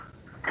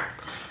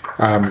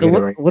I'm So getting it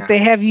what right what now. they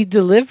have you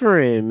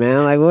delivering,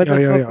 man? Like what Yo,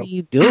 the yo, fuck are yo.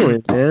 you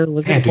doing, man?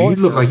 What's Man, dude, you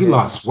important look out like you there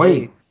lost these days?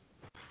 weight.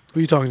 Who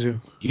you talking to?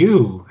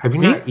 You have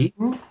you Me? not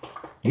eaten?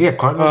 Yeah,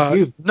 Carlos,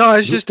 you. No,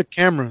 it's You just the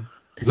camera.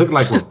 you look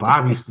like what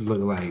Bob used to look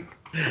like.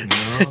 You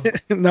know?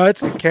 No,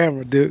 it's the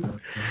camera, dude.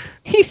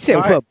 He No, said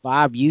what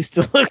Bob used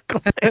to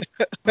look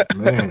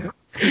Man.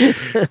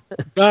 like.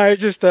 no,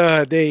 it's just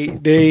it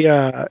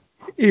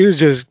was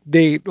just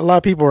a lot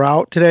of people were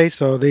out today,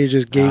 so they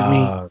just gave me.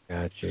 Oh,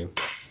 got you.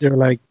 They're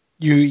like,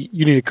 you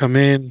need to come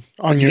in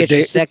on You your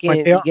get your day. It's my day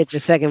second. You off. get your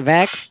second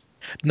vax.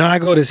 No, I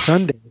go this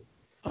Sunday.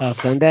 Oh,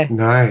 Sunday.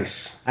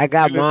 Nice. I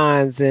got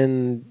mines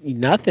and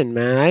nothing,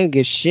 man. I didn't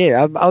get shit.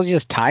 I was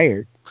just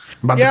tired.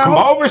 About to Yeah, come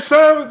over,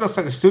 son. Let's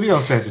like a studio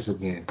sessions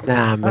again.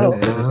 Nah, I man, I'm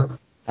hope. good.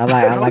 Uh,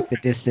 I like the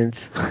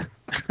distance.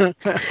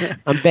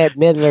 I'm Bette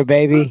Midler,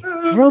 baby.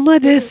 From a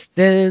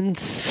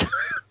distance.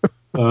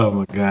 oh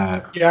my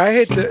god. Yeah, I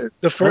hit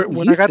the first I'm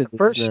when I used got to the this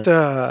first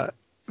now.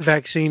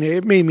 vaccine.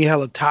 It made me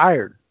hella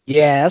tired,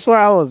 Yeah, that's where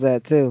I was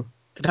at too.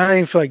 and I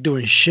didn't feel like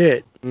doing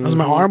shit. My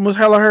Hmm. arm was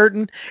hella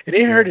hurting, and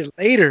it Yeah. hurt it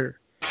later.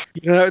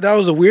 You know, that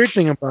was a weird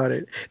thing about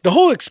it. The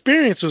whole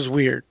experience was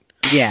weird.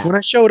 Yeah. When I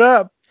showed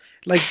up,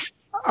 like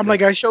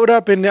I showed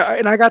up and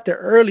I got there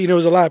early, and there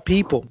was a lot of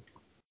people,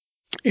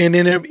 and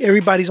then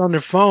everybody's on their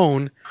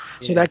phone,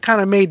 so Yeah. that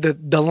kind of made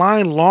the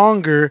line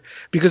longer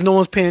because no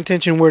one's paying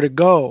attention where to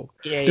go.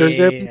 Yeah. There are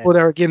Yeah. Yeah. people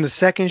that are getting the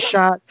second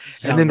shot,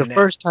 and then the Zoning out.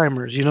 first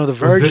timers, you know, the Was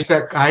virgin. this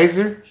at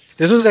Kaiser?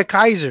 This was at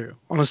Kaiser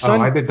on a Oh, I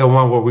Sunday. did the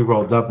one where we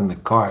rolled up in the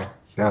car.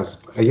 That was,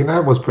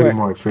 that was pretty Where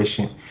more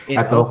efficient in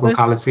at the Oakland Oakland?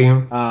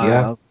 Coliseum.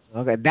 Yeah,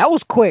 Okay. That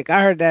was quick.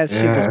 I heard that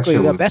shit yeah, was that shit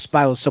quick. was, Best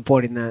Buy was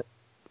supporting that.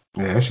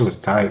 yeah, that shit was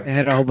tight. They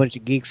had a whole bunch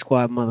of Geek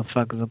Squad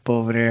motherfuckers up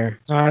over there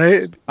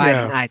fighting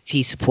Yeah,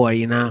 IT support.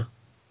 You know.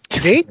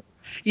 they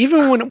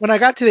even when I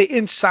got to the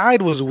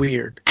inside was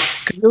weird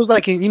because it was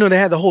like they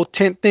had the whole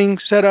tent thing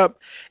set up,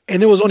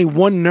 and there was only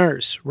one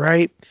nurse,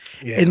 right?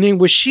 Yeah. And then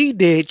what she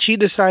did, she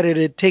decided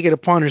to take it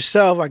upon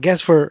herself, I guess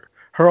for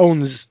her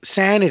own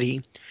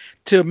sanity,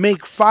 to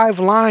make 5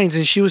 lines,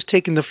 and she was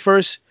taking the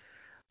first,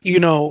 you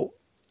know,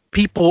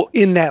 people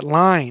in that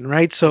line,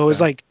 right? So it's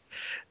Okay. like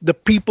the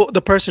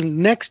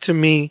person next to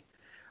me,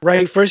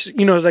 right? First,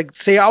 like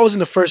say I was in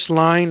the first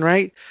line,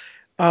 right?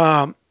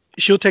 um,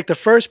 she'll take the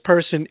first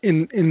person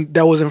in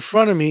that was in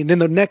front of me, and then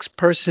the next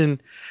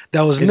person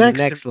that was In the next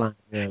to me. next line.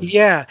 Yeah.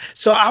 Yeah.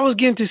 So I was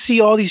getting to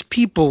see all these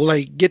people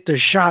like get their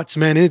shots,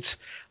 man. It's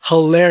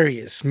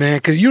hilarious, man,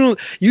 because you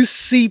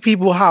see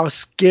people how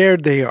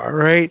scared they are,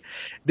 right?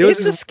 There was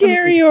It's a this one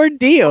scary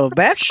ordeal.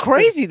 That's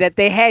crazy that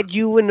they had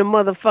you in the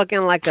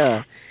motherfucking like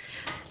a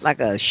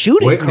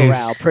shooting corral,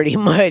 Witness. pretty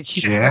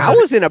much. I Yeah.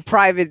 was in a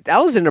private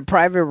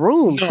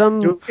room. no,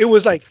 Some dude, it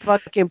was like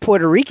fucking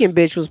Puerto Rican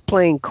bitch was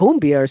playing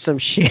cumbia or some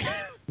shit.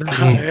 nah,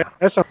 Damn.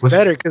 that sounds Was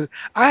better because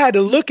I had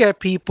to look at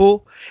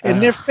people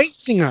and they're Uh,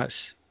 facing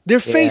us. They're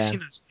yeah.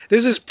 facing us.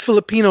 There's this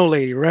Filipino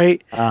lady,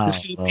 right? This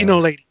Oh Filipino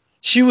Lord. lady.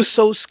 She was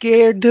so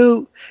scared,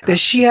 dude, that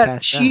She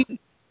passed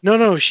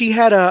out. she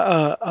had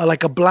a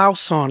like a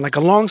blouse on, like a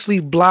long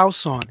sleeve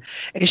blouse on,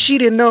 and she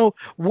didn't know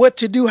what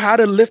to do, how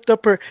to lift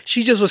up her.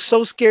 She just was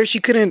so scared she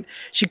couldn't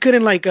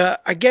like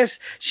I guess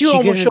she She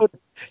almost couldn't. showed.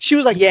 She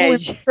was like Yeah.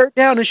 pulling her shirt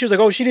down, and she was like,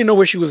 oh, she didn't know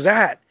where she was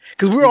at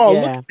because we were all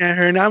Yeah. looking at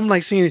her, and I'm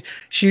like seeing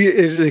she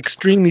is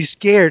extremely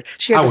scared.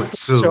 She I had to would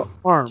force her sue. She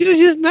arm. was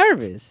just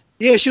nervous.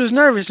 Yeah, she was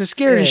nervous and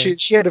scared, and Yeah.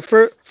 she had to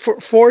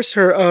force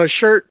her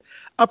shirt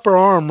up her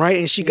arm, right?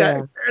 And she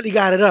Yeah. barely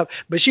got it up,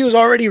 but she was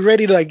already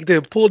ready to like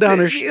to pull down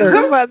her She was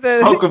shirt. about to.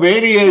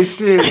 Hulkamania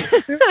shit.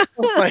 I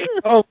was like,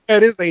 oh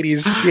man, this lady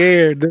is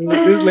scared. Dude.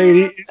 This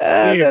lady is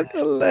scared. That's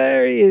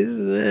hilarious,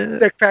 man.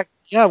 That cracked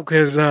me up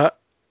because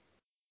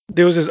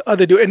there was this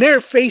other dude, and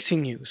they're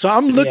facing you. So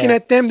I'm looking Yeah.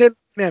 at them, they're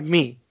looking at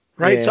me,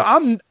 right? So Yeah.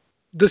 I'm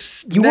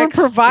the You weren't next.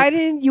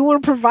 providing. You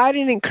weren't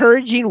providing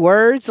encouraging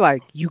words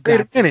like "You Wait a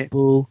got this, minute.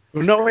 boo."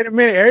 No, wait a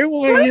minute.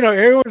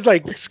 Everyone's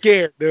like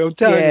scared, dude. I'm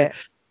telling you. Yeah.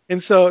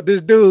 And so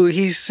this dude,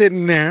 he's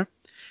sitting there,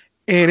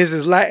 and it's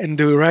this Latin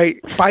dude,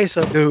 right?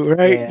 Paisa dude,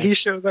 right? Yeah. He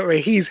shows up and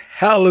he's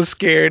hella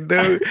scared,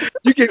 dude.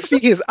 You can see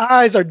his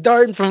eyes are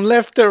darting from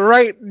left to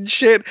right and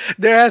shit.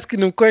 They're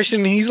asking him questions,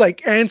 and he's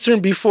like answering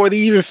before they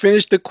even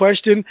finish the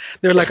question.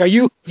 They're like, "Are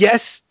you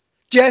yes,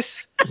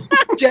 yes,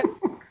 yes?"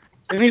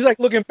 And he's like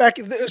looking back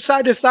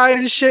side to side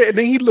and shit. And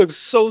then he looks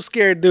so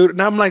scared, dude.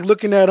 And I'm like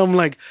looking at him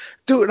like,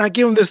 dude. And I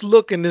give him this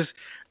look and this,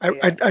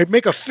 Yeah. I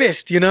make a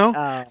fist, the The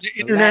Latin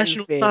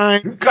international fist.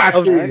 sign You got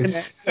of, Okay.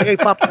 this. hey,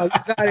 Papa,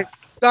 you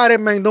got it,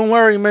 man. Don't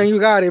worry, man. You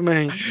got it,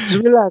 man. Just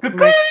relax,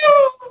 man.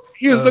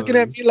 He was looking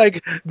Oh, at me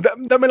like,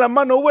 dame la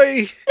mano,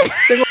 way.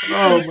 Tengo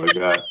oh miedo. my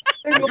god.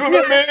 Are Tengo you the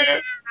miedo.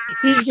 man?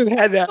 He just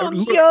had that Oh,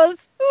 look.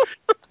 Dios.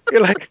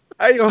 You're like,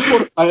 ay,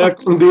 por Allá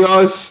con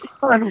Dios.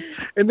 favor.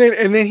 And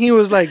then he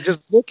was like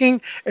just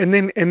looking, and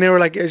they were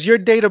like, "Is your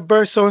date of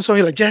birth so and so?"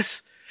 He like,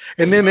 "Yes."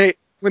 And then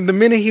when the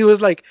minute he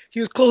was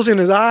closing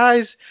his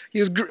eyes,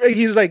 he's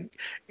like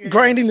Yeah.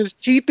 grinding his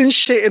teeth and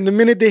shit. And the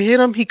minute they hit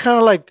him, he kind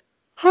of like,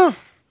 "Huh."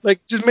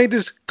 Like just made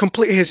this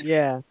complete his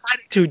Yeah.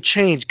 attitude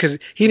change because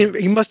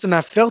he must have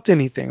not felt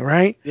anything,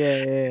 right? Yeah.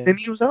 Yeah. And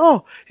he was like,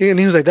 oh, and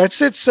he was like,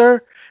 that's it,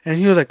 sir. And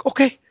he was like,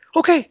 okay,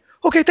 okay,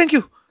 okay, thank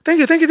you, thank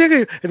you, thank you, thank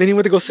you. And then he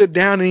went to go sit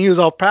down and he was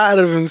all proud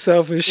of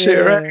himself and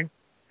shit, right? Yeah.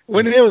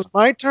 When it was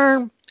my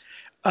turn,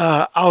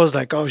 I was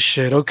like, oh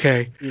shit,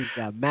 okay. He just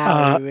got mad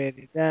when Uh, he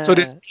made it. so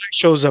this guy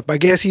shows up. I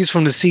guess he's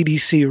from the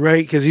CDC,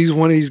 right? Because he's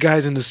one of these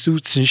guys in the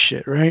suits and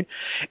shit, right?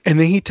 And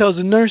then he tells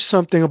the nurse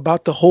something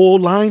about the whole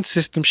line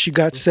system she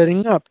got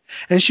setting up.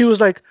 And she was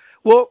like,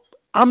 well,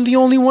 I'm the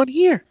only one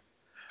here.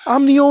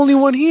 I'm the only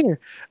one here.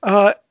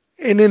 Uh,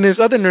 and then this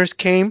other nurse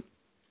came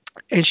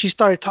and she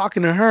started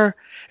talking to her.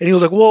 And he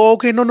was like, well,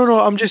 okay, no, no, no.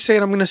 I'm just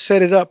saying I'm going to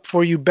set it up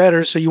for you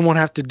better so you won't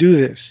have to do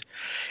this.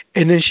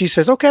 And then she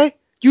says, okay,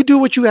 you do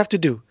what you have to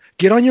do.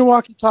 Get on your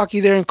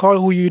walkie-talkie there and call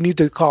who you need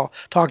to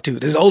talk to.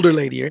 This older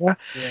lady, yeah.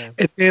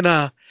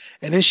 Yeah.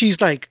 And then she's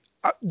like,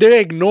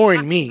 they're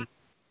ignoring me.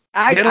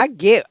 They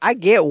don't. I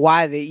get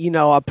why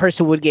a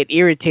person would get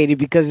irritated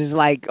because it's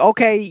like,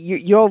 okay,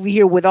 you're over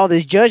here with all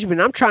this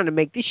judgment. I'm trying to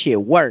make this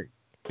shit work.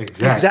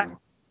 Exactly. Exactly.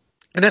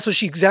 And that's what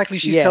she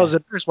tells Yeah.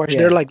 the nurse. Why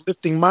they're Yeah. like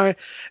lifting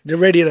they're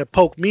ready to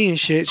poke me and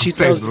shit. I'm She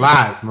tells saving the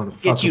lives,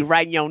 Get you motherfucker.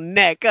 right in your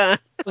neck, huh?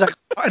 like,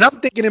 and I'm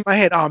thinking in my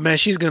head, oh man,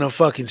 she's gonna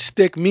fucking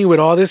stick me with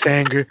all this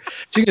anger.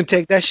 She's gonna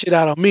take that shit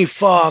out on me.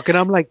 Fuck. And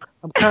I'm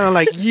kind of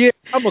like, yeah,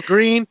 I'm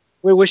agreeing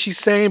with what she's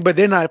saying, but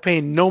they're not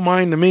paying no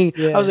mind to me.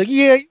 I was Yeah. like,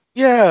 yeah,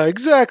 yeah,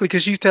 exactly.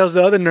 Because she tells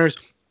the other nurse,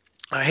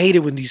 I hate it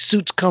when these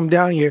suits come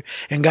down here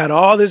and got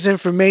all this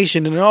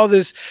information and all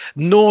this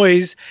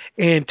noise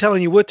and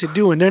telling you what to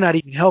do, and they're not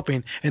even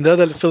helping. And the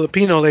other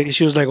Filipino lady,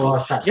 she was like,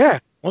 well, yeah,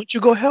 why don't you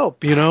go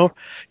help? You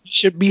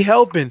should be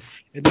helping.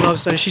 And then all of a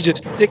sudden, she just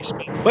sticks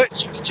me, but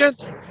she's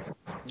gentle.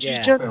 She's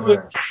Yeah. gentle with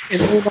me.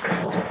 And then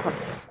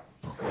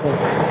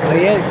Oh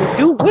yeah,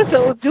 dude,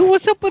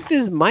 what's up with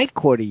this mic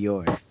cord of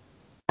yours?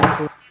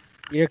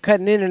 You're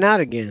cutting in and out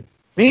again.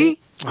 me?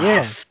 Ah,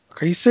 Yeah.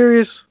 are you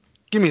serious?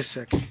 Give me a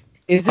second.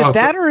 Is it Oh,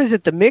 that or is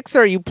it the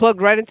mixer? Are you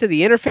plugged right into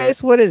the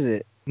interface? What is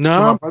it? so my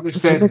No, brother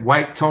said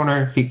white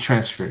toner heat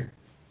transfer.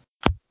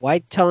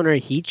 White toner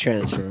heat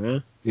transfer, huh?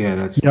 Yeah,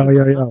 that's yo, the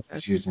yo, term yo.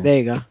 he's using. There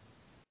you go.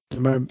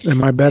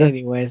 Am I better?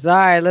 Anyways, all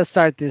right, let's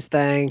start this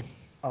thing.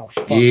 Oh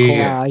fuck! Hold on.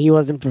 Yeah. He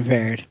wasn't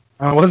prepared.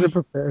 I wasn't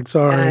prepared.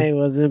 Sorry. I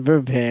wasn't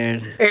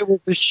prepared. Hey, was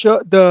the show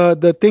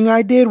the thing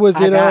I did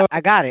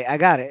I got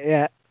it.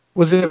 Yeah.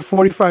 was it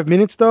 45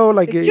 minutes though?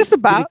 Like Just did it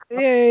about. Yeah,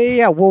 yeah,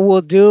 yeah. What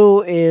we'll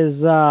do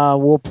is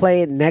we'll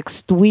play it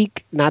next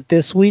week, not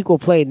this week. We'll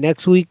play it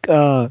next week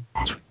because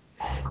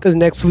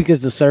next week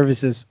is the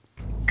services.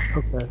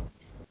 okay.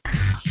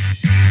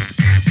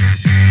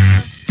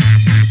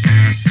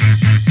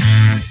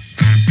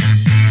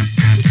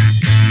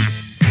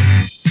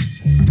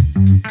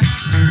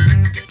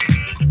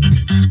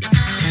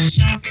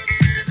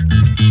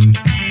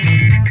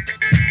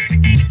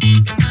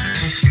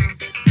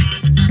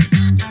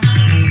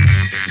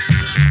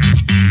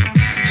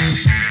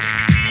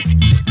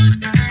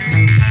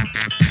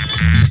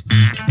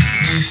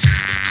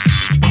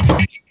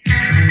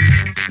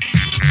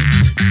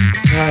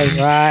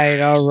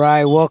 All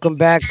right. Welcome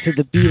back to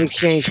the Beat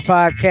Exchange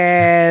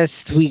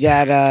podcast. We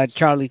got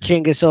Charlie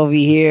Chingus over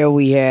here.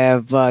 We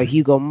have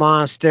Hugo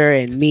Monster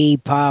and me,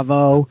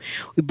 Pavo.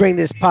 We bring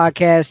this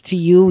podcast to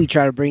you. We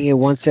try to bring it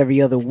once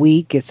every other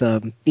week. It's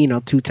a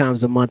 2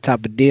 times a month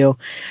type of deal.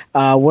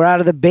 We're out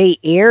of the Bay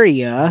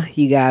Area.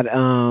 You got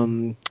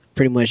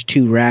pretty much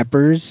two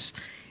rappers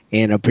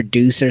and a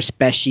producer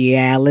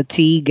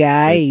speciality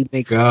guy. Let's He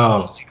makes go.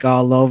 music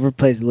all over,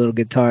 plays a little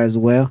guitar as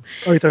well.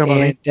 Oh, you talking about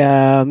me?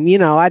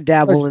 And, I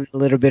dabble in a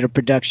little bit of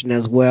production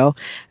as well.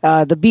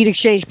 The Beat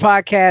Exchange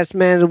podcast,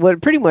 man, what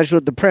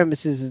the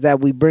premise is that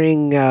we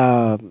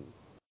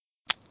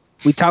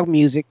talk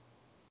music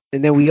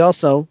and then we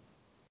also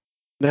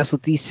mess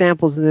with these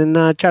samples and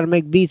then try to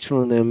make beats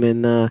from them.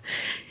 And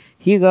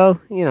Hugo,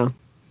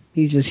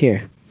 he's just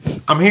here.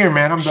 I'm here,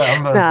 man. I'm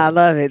the Nah, I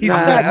love it. He's Nah,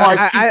 I'm the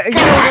fat. marquee. you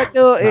know what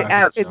though?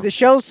 No, just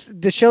joking.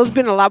 The show's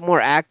been a lot more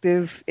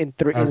active in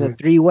How's the it?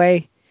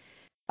 3-way.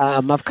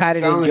 I've I'm kind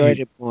of telling enjoyed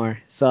you, it more.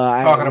 So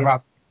talking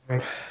about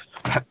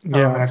telling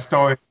Yeah. that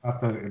story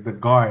about the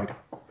guard.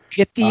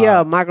 get the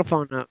Uh,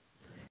 microphone up.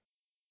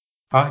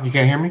 huh? You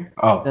can't hear me?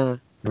 Oh,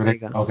 There you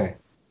go. okay.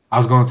 I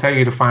was gonna tell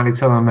you to finally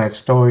tell them that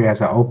story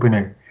as an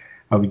opener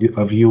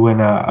of you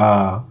and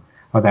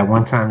or that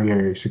one time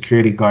your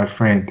security guard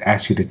friend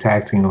asked you to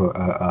tag team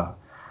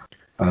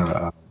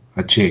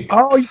a chick.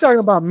 Oh, you talking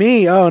about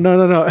me? Oh, no,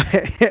 no, no.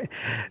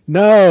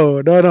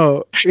 No, no,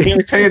 no. Can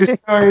I tell you the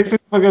story? It's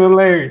just fucking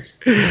hilarious.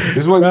 This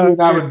is what you No,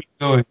 and I would be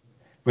doing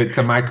with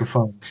to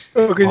microphones.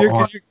 oh,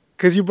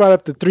 because you brought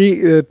up the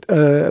three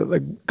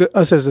like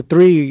us as a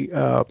three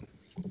hosted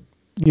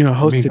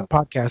Amigos.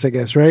 podcast, I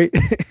guess, right?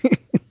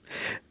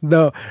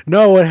 No,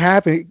 no, what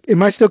happened?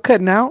 Am I still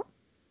cutting out?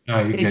 No,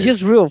 you It's get it.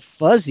 just real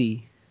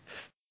fuzzy.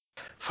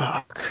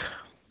 Fuck.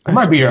 It I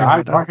might be swear to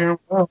your God. iPod here.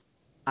 Well,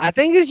 I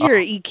think it's your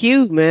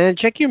EQ, man.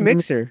 Check your Mm,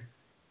 mixer.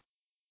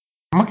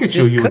 I'm gonna get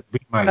you a Just cut USB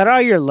mic. cut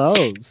all your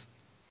lows.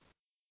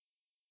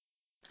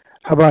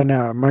 How about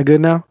now? Am I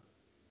good now?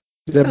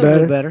 Is that A little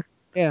better? better.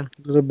 Yeah.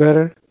 A little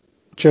better?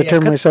 Should I Yeah.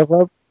 turn myself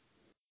up?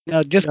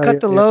 No, just Oh, cut yeah,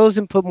 the yeah. lows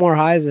and put more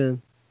highs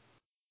in.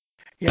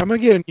 Yeah, I'm gonna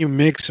get a new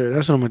mixer.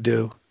 That's what I'm gonna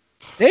do.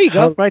 There you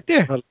go. Hello, Right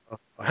there. hello,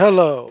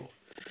 hello.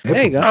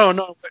 There you go. Oh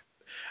no, but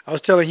I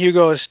was telling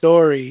Hugo a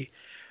story.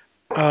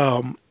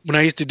 When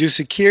I used to do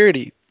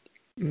security,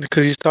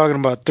 because he's talking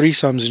about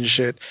threesomes and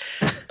shit.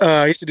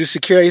 I used to do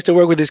security. I used to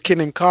work with this kid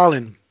named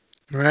Colin,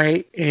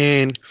 right?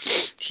 And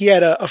he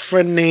had a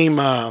friend named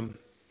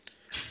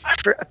I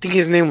think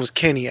his name was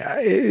Kenny.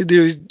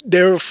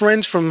 They were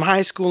friends from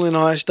high school and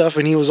all that stuff,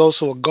 and he was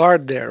also a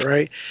guard there,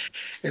 right?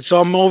 And so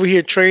I'm over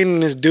here training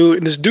this dude,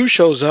 and this dude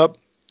shows up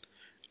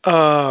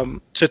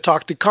to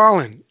talk to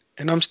Colin,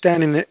 and I'm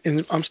standing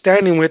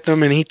with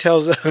him, and he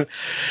tells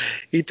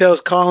he tells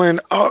Colin,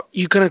 "Oh,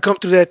 you gonna come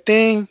through that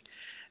thing?"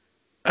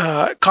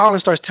 Colin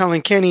starts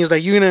telling Kenny, he's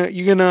like, "You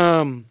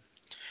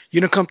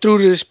gonna come through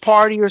to this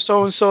party or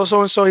so and so,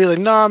 so and so." He's like,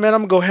 "Nah, man,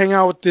 I'm gonna go hang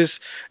out with this,"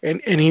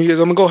 and he goes,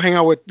 "I'm gonna go hang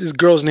out with this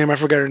girl's name. I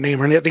forgot her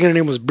name. I think her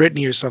name was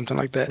Brittany or something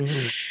like that."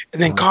 Mhm.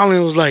 And then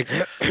Colin was like,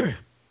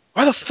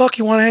 "Why the fuck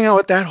you want to hang out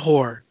with that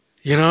whore?"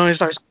 You know, he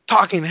starts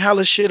talking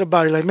hella shit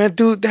about it. Like, man,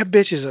 dude, that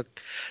bitch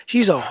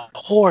she's a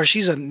whore.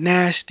 She's a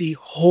nasty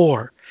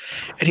whore.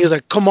 And he was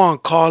like, "Come on,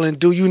 Colin,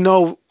 dude, you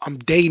know I'm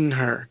dating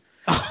her.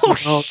 Oh You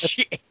know, that's."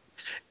 shit.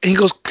 And he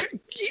was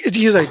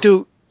like,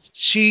 "Dude,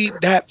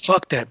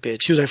 fuck that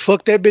bitch." He was like,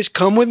 "Fuck that bitch.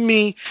 Come with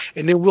me,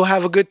 and then we'll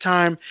have a good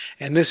time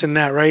and this and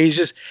that, right?"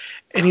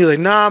 And he was like,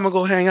 "Nah, I'm gonna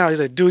go hang out." He's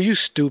like, "Dude, you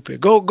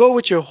stupid. Go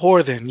with your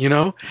whore then, you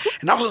know."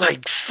 And I was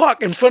like,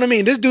 "Fuck!" In front of me,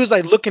 and this dude's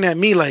like looking at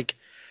me Yeah. like,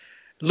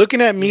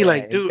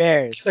 dude. He's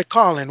Embarrassed. like,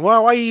 "Colin,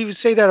 why you even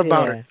say that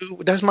about her? Yeah.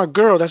 Dude, that's my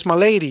girl. That's my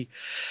lady."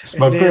 It's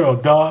my And then girl,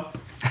 dog.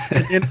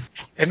 and then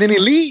and then he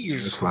It's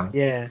leaves. fine.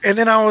 Yeah. And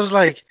then I was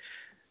like,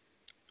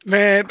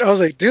 man, I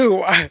was like,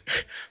 dude,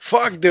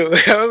 fuck, dude.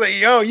 I was like,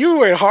 yo, you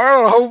went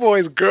hard on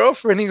homeboy's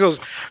girlfriend. He goes,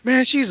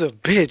 man, she's a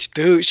bitch,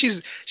 dude.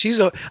 She's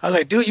a. I was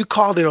like, dude, you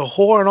called it a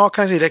whore and all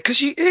kinds of that, cause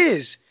she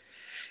is.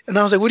 And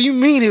I was like, what do you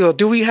mean? He goes,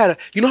 dude,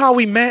 you know how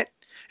we met?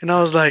 And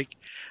I was like,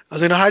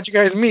 no, how'd you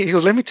guys meet? He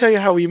goes, let me tell you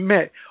how we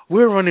met. We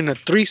were running a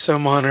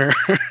threesome on her.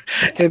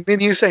 And then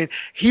he was saying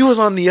he was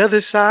on the other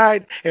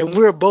side and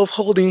we were both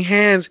holding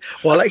hands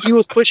while like he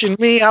was pushing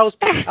me. I was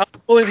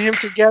pulling him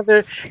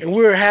together and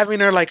we were having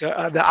her like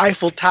the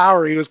Eiffel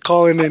Tower. He was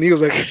calling and he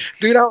was like,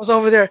 dude, I was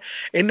over there.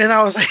 And then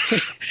I was like,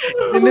 and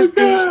Oh then my this dude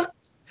god.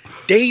 starts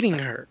dating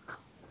her.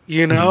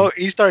 You know,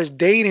 he starts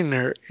dating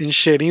her and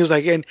shit. He was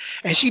like, and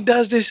she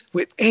does this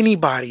with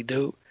anybody,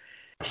 dude.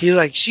 He's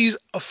like, she's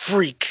a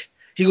freak.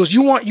 He goes,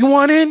 you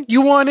want in?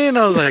 You want in?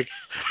 I was like,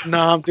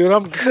 nah, dude,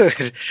 I'm good.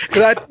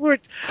 Because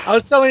I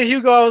was telling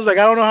Hugo, I was like,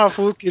 I don't know how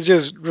fools can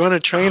just run a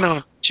train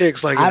on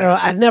chicks like I that.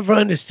 don't. I never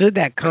understood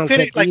that I couldn't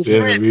concept like Yeah,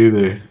 either. me friends,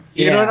 either.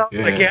 you know. And I Yeah.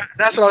 was like, Yeah. yeah.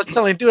 That's what I was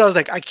telling dude. I was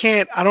like, I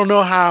can't. I don't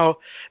know how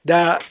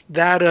that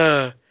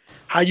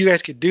how you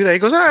guys could do that. He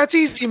goes, oh, it's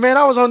easy, man.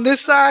 I was on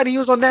this side, he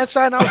was on that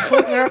side, and I was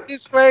pulling her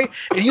this way,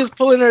 and he was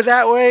pulling her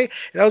that way,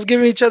 and I was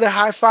giving each other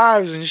high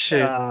fives and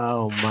shit.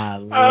 Oh my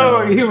Oh,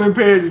 lord. human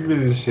parents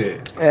business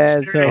shit. That's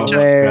Staring at Oh each my other's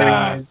god. faces and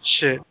hilarious.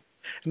 shit.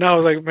 And I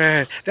was like,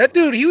 man, that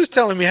dude, he was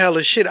telling me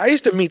hella shit. I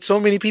used to meet so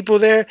many people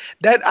there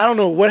that I don't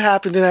know what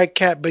happened to that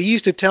cat, but he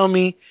used to tell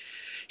me,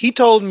 he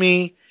told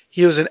me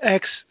he was an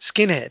ex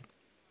skinhead.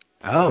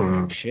 Oh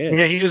Mm. shit.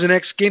 Yeah, he was an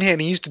ex skinhead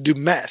and he used to do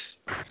meth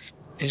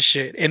and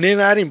shit. And then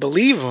I didn't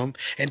believe him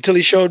until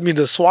he showed me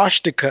the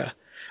swastika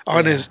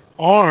on Yeah. his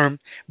arm,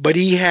 but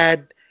he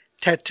had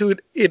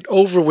tattooed it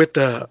over with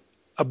a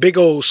big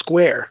old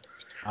square.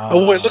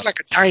 Oh, it Oh looked like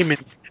a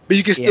diamond, but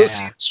you can still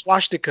see yeah. the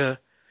swastika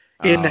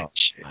in that Oh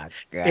shit. my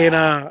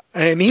god.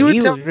 And he So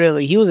would tell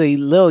he was a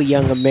little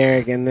young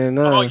American then,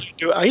 oh,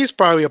 huh? he's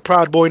probably a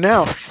proud boy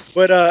now,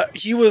 but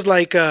he was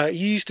like he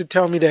used to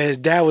tell me that his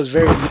dad was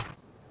very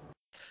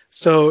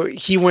so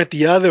he went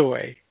the other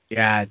way.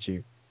 Got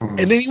you. And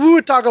Mm. then we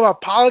would talk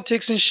about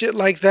politics and shit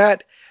like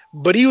that,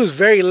 but he was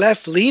very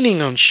left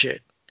leaning on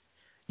shit,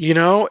 you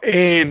know,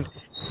 and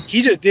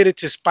he just did it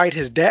to spite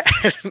his dad.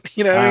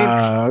 You know what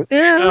I mean?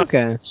 Yeah, Uh,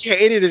 okay. he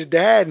hated his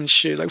dad and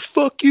shit. Like,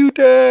 fuck you,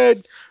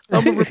 dad.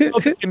 I'm a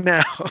Republican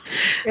now.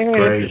 And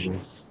Crazy.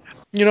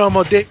 you know, I'm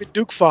a David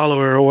Duke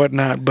follower or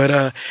whatnot.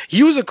 But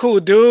he was a cool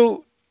dude.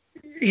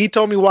 He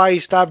told me why he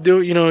stopped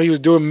doing. You know, he was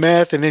doing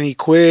meth and then he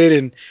quit,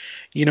 and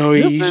you know,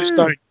 Good he for just him.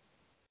 started.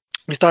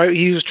 He started.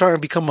 He was trying to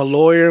become a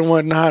lawyer and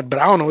whatnot. But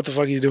I don't know what the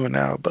fuck he's doing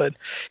now. But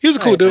he was a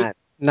cool Right, dude.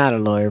 not a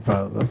lawyer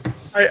probably.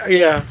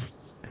 Yeah,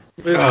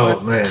 Liz Oh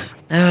Clinton. man.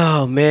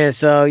 Oh man,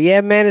 so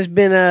yeah, man, it's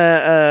been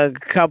a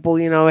couple.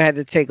 Had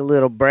to take a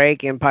little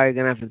break, and probably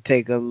gonna have to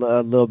take a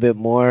little bit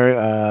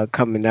more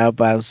coming up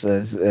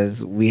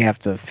as we have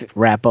to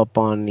wrap up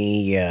on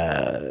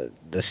the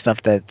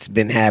stuff that's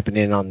been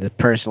happening on the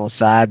personal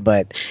side.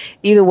 But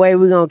either way,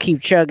 we're gonna keep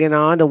chugging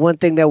on. The one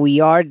thing that we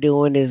are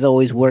doing is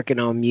always working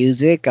on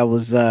music. I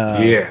was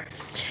Yeah.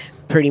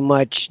 pretty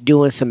much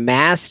doing some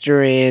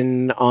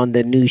mastering on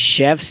the new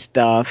chef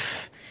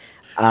stuff.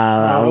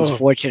 I was Oh,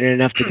 fortunate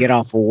enough to get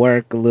off of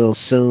work a little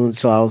soon,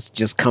 so I was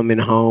just coming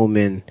home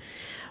and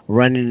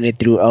running it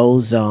through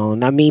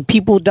Ozone. I mean,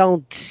 people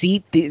don't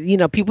see,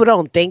 people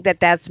don't think that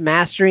that's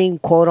mastering,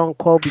 quote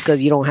unquote,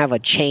 because you don't have a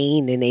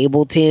chain in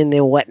Ableton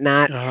and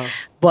whatnot. uh-huh.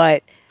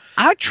 But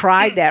I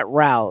tried that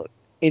route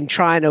in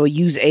trying to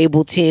use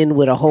Ableton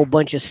with a whole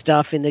bunch of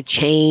stuff in the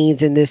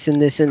chains and this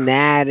and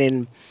that,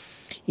 and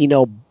you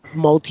know,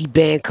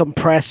 multi-band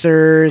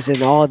compressors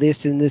and all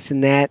this and this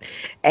and that,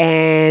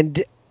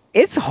 and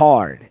it's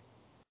hard.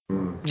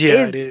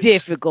 Yeah, it It's is.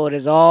 difficult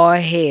as all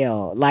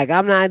hell. Like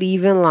I'm not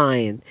even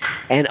lying.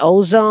 And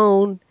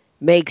Ozone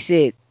makes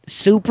it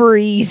super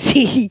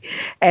easy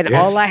and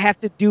Yeah. all I have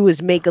to do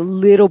is make a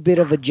little bit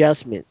of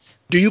adjustments.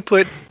 Do you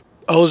put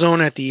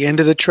ozone at the end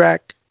of the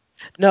track?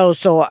 No,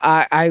 so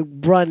I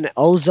run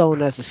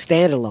Ozone as a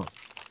standalone.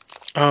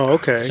 Oh,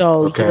 okay.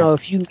 So, Okay.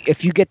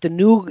 if you get the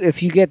new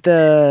if you get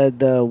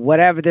the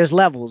whatever, there's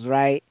levels,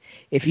 right?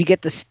 If you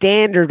get the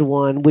standard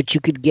one, which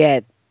you could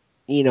get,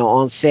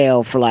 on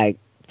sale for like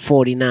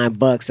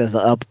 $49 as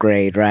an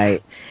upgrade,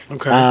 right?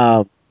 Okay.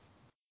 Um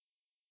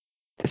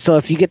So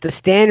if you get the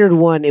standard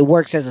one, it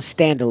works as a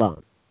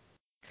standalone.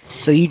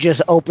 So you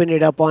just open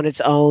it up on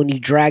its own, you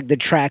drag the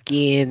track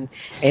in,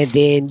 and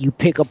then you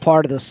pick a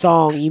part of the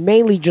song. You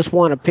mainly just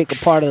want to pick a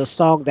part of the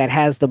song that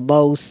has the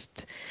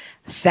most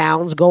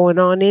sounds going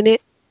on in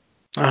it,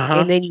 Uh-huh.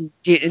 and then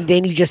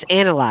you just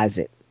analyze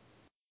it.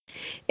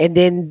 And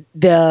then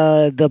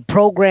the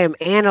program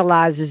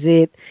analyzes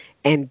it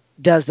and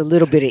does a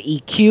little bit of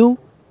EQ.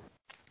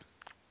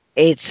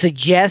 It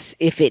suggests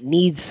if it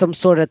needs some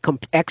sort of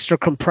extra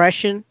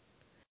compression,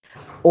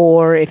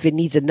 or if it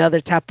needs another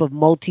type of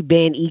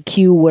multi-band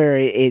EQ where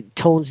it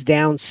tones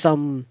down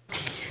some,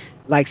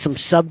 like some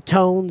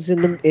subtones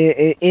in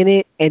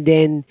it, and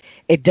then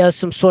it does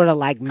some sort of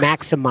like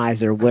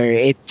maximizer where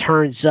it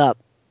turns up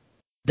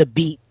the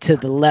beat to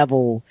the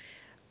level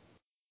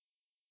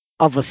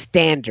of a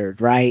standard,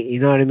 right? You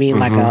know what I mean,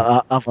 like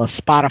Mm-hmm. of a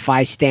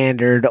Spotify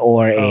standard,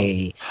 or Oh.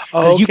 a,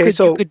 Oh, because okay.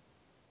 So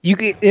you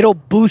could it'll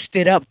boost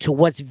it up to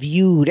what's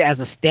viewed as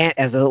a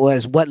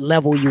as what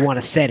level you want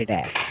to set it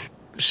at.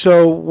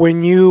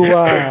 when you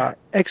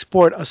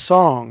export a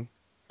song,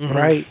 Hmm.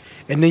 right?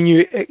 And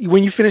then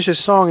when you finish a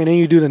song and then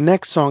you do the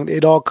next song,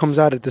 it all comes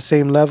out at the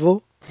same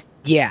level.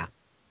 Yeah.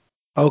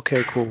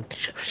 Okay, cool.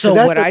 Because So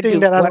that's what the I thing do,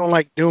 that I don't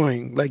like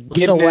doing, like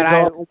so getting what it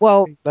I all at the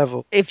well, same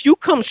level. if you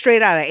come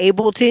straight out of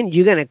Ableton,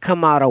 you're gonna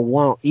come out of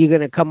wonk. You're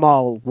gonna come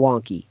all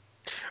wonky.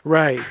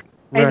 Right,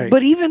 And right.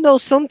 but even though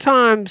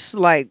sometimes,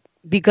 like,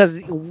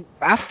 because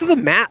after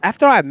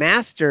I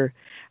master,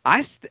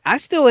 I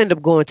still end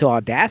up going to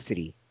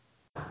Audacity.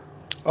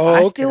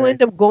 I Oh, still okay.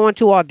 end up going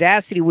to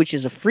Audacity, which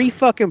is a free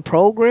fucking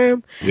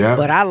program, Yep.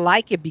 but I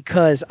like it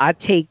because I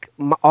take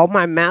all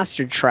my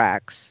master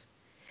tracks,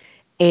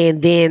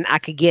 and then I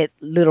could get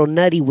little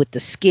nutty with the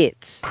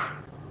skits.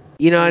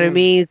 You know what I Mm,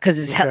 mean?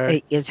 Because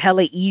okay. it's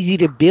hella easy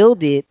to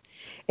build it,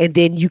 and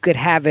then you could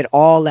have it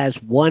all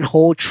as one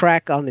whole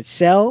track on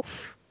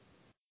itself,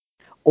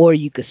 or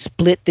you could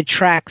split the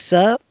tracks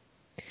up.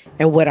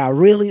 And what I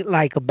really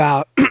like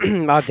about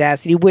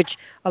Audacity, which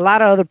a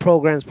lot of other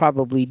programs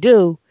probably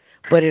do,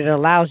 but it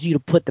allows you to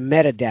put the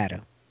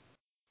metadata,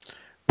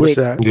 What's with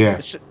that? Yeah.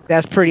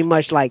 that's pretty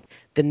much like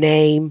the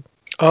name,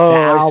 the Oh,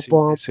 I see.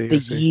 I album, see. the I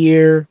see.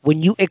 year.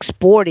 When you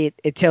export it,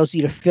 it tells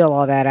you to fill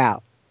all that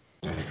out.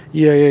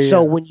 Yeah, yeah,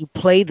 So yeah. when you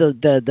play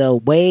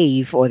the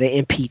wave or the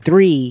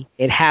MP3,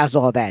 it has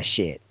all that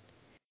shit.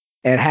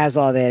 It has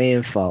all that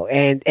info.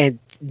 And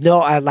no,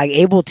 I like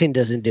Ableton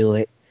doesn't do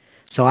it.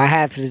 So I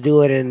have to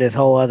do it in this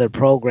whole other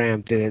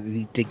program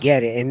to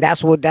get it. And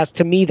that's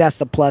to me, that's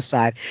the plus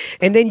side.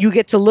 And then you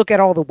get to look at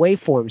all the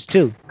waveforms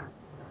too.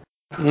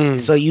 Mm,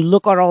 So you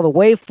look at all the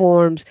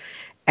waveforms,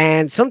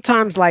 and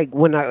sometimes, like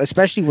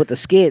especially with the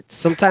skits,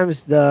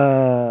 sometimes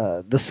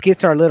the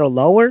skits are a little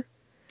lower,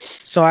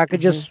 so I could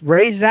hmm. just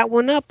raise that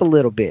one up a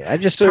little bit. I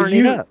just So turn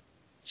it you up.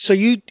 so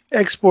you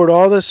export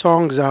all the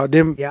songs out,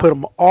 then Yeah. put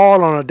them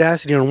all on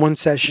Audacity on one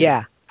session.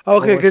 Yeah. On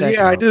Okay, one because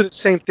yeah, I session. Yep. do the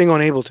same thing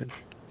on Ableton.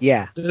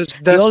 Yeah. The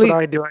That's what only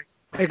I do. I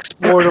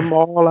export them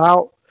all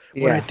out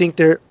when I yeah. think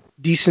they're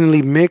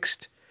decently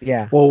mixed,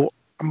 Yeah. or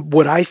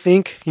what I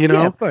think,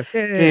 Yeah, of course.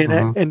 Yeah, yeah,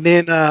 Mm-hmm. and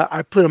then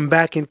I put them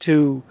back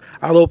into.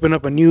 I'll open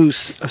up a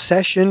a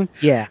session,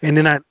 yeah. and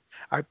then I,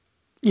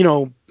 you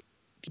know,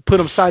 put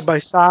them side by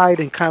side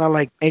and kind of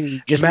like And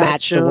you just match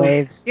match the them,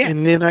 waves. Yeah.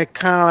 and then I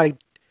kind of like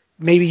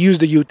maybe use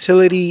the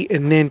utility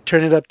and then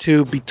turn it up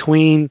to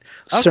between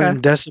Okay.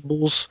 certain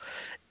decibels.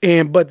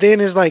 And but then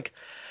it's like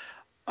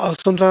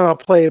sometimes I'll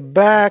play it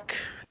back,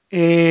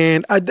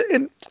 and I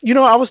You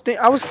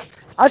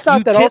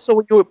thought that tip also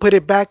when you would put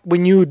it back,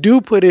 when you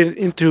do put it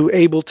into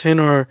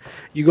Ableton or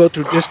you go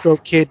through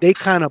DistroKid, they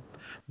kind of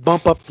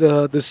bump up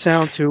the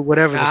sound to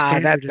whatever the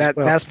standard as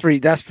well.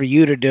 that's for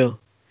you to do.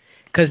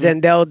 Cause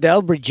Mm. then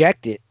they'll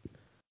reject it.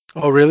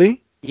 Oh,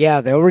 really?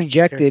 Yeah, they'll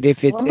reject Okay. it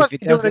if Well, I if must it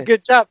be doing a doesn't.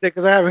 good job there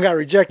because I haven't got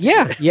rejected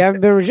Yeah, yet. you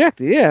haven't been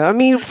rejected. Yeah, I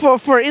mean, for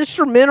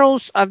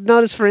instrumentals, I've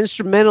noticed for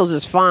instrumentals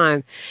it's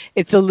fine.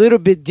 It's a little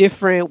bit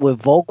different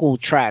with vocal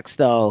tracks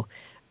though.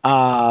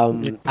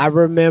 I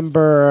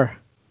remember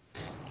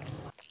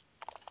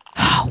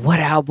what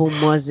album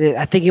was it?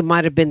 I think it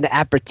might have been the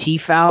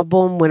Aperitif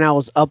album when I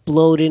was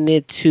uploading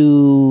it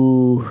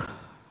to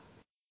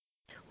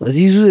was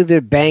usually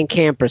their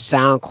Bandcamp or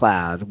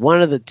SoundCloud,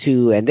 one of the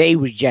two, and they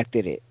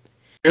rejected it.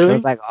 I was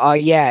Really? like, oh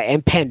yeah,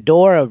 and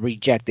Pandora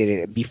rejected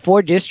it.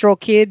 Before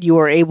DistroKid, you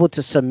were able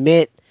to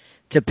submit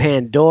to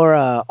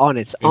Pandora on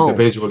its own.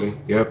 Individually.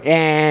 Yep.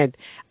 And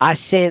I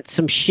sent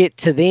some shit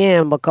to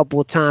them a couple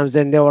of times,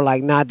 and they were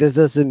like, nah, this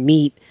doesn't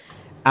meet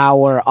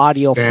our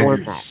audio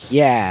format. Standards.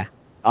 Yeah,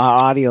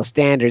 our audio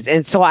standards.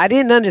 And so I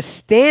didn't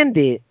understand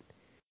it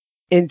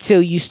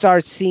until you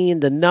start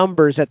seeing the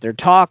numbers that they're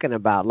talking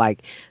about.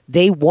 Like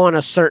they want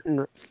a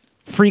certain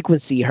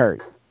frequency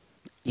hertz.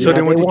 You So know,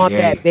 then, they what did you? want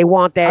Yeah. that. They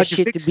want that How'd you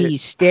shit to fix it? be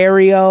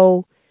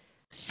stereo,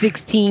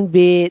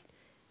 16-bit,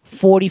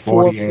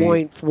 44 48.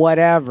 point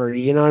whatever.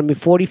 You know what I mean?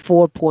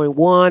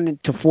 44.1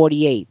 to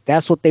 48.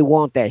 That's what they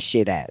want that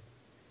shit at.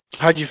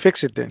 How'd you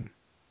fix it then?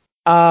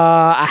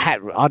 I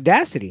had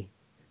Audacity.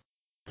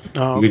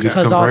 Oh, You could just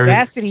okay. Because convert it,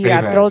 Audacity, save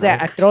as, I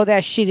right? throw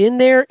that shit in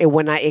there, and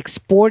when I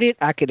export it,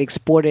 I could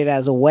export it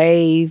as a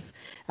wave.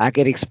 I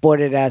could export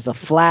it as a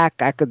FLAC.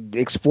 I could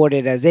export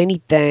it as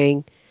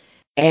anything,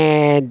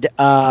 and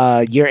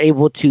you're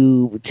able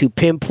to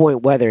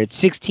pinpoint whether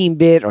it's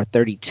 16-bit or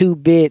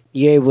 32-bit.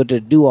 You're able to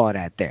do all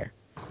that there.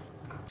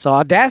 So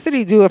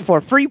Audacity do it for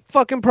a free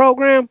fucking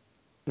program.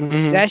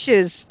 Hmm. That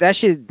shit.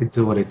 It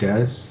do what it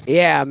does.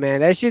 Yeah, man,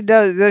 that shit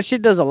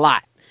does a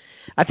lot.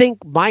 I think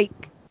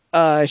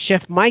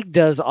Chef Mike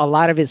does a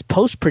lot of his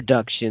post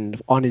production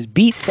on his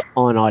beats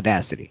on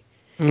Audacity.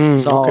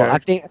 So Okay. I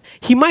think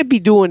he might be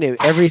doing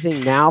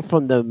everything now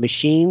from the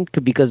machine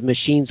because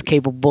machine's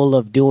capable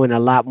of doing a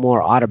lot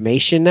more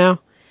automation now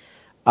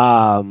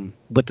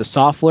with the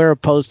software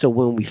opposed to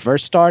when we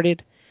first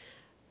started.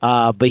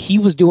 But he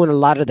was doing a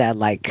lot of that,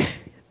 like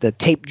the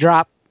tape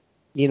drop,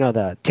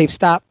 the tape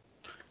stop,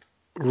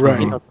 Right.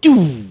 Hmm.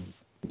 doo.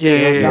 Yeah,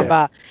 You know yeah, what I'm talking yeah. Yeah.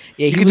 about?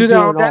 Yeah, You can do that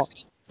on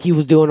Audacity. he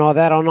was doing all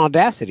that on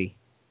Audacity.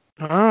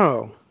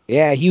 Oh,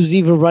 Yeah, he was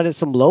even running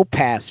some low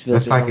pass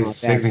That's filters like on his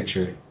Audacity.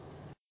 signature.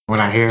 When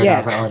I hear it, I Yeah,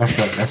 was like, oh,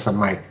 that's a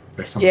mic.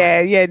 That's a mic.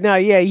 yeah. No,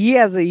 yeah. He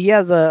has a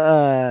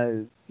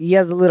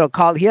little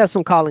call. He has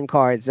some calling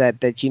cards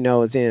that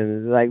is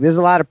him. Like, there's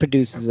a lot of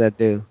producers that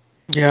do.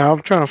 yeah.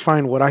 I'm trying to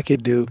find what I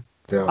could do.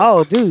 Dope.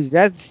 Oh, dude,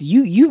 that's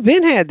you. You've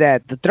been had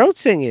that the throat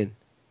singing.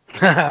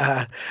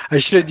 I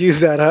should use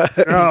that.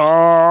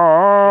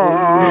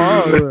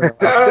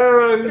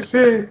 Oh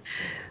shit!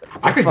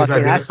 I could just I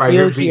identify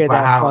your still beat hear by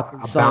that how fucking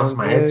I bounce song,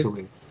 my head dude. to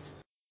it.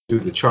 Do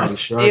the I Charlie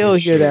Sharp still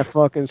and hear shit. that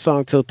fucking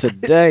song till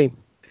today.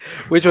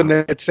 Which one?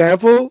 That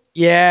sample? The one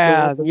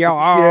Yeah, from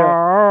yeah.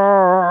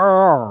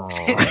 yeah.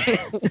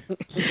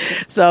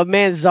 So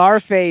man,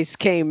 Czarface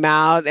came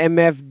out,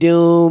 MF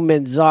Doom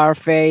and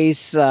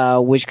Czarface,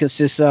 which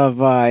consists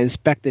of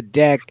Inspector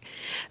Deck,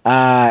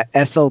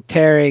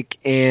 Esoteric,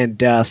 and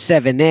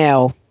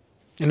 7L.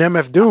 And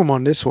MF Doom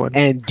on this one.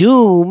 And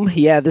Doom,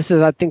 yeah, this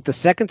is I think the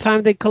second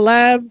time they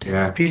collabed.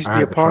 Yeah, Peace I be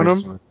heard the upon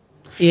first him. one.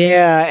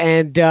 Yeah,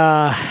 and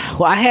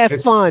well, I had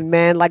It's fun,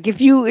 man. Like if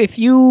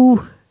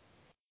you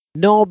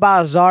know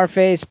about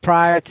Czarface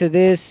prior to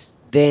this,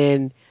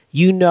 then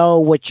you know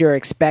what you're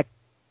expect.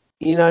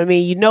 You know what I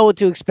mean? You know what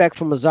to expect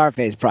from a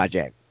Czarface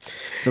project.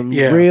 Some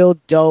Yeah. real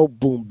dope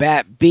boom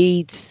bap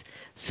beats,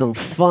 some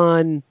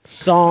fun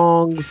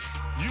songs.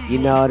 You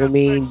know what I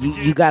mean?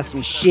 You got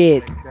some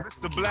shit.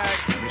 Mr. Black,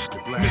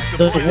 Mr. Black,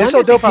 The It's one so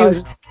that they dope how do.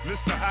 it's,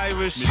 Mr.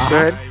 Irish, go Uh-huh.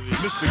 ahead.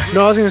 Mr.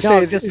 No, I was gonna No,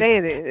 say just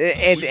saying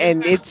it,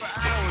 and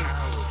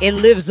it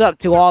lives up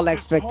to all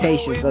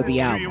expectations of the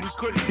album.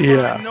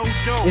 yeah.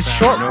 It's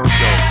short. No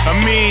dope. I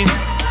mean,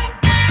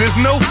 there's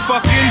no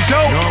fucking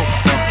dope. No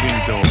fucking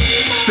dope.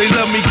 They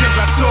love me cause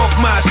I talk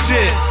my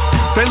shit.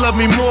 They love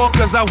me more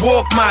cause I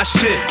walk my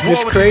shit.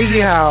 It's crazy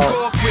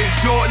how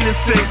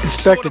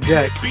Inspector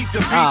Deck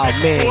Oh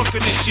man.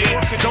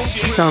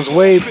 he sounds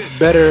way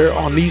better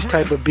on these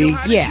type of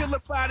beats. Yeah.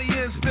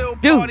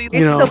 Dude, You it's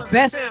know. the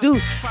best.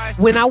 Dude,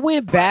 when I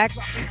went back,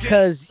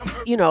 because,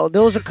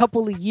 there was a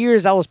couple of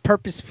years I was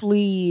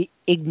purposefully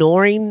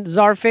ignoring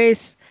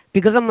Czarface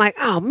because I'm like,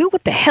 oh man,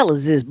 what the hell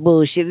is this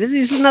bullshit? Is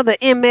this another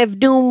MF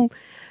Doom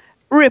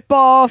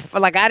ripoff?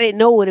 Like, I didn't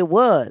know what it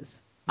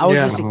was. I was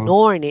Yeah. just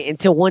ignoring it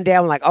until one day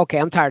I'm like, okay,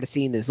 I'm tired of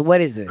seeing this.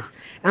 What is this?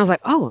 And I was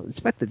like, oh,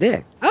 Inspector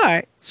Deck. All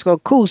right, so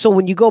cool. So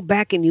when you go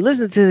back and you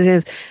listen to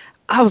this,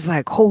 I was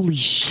like, holy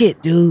shit,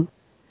 dude.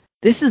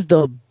 This is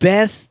the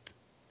best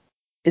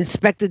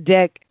Inspector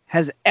Deck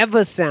has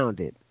ever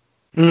sounded.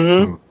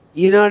 Mm-hmm.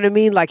 You know what I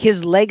mean? Like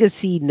his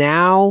legacy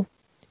now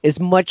is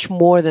much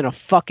more than a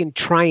fucking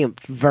Triumph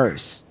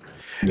verse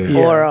yeah.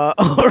 or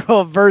Yeah. or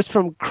a verse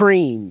from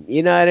Cream.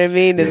 You know what I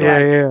mean? It's Yeah.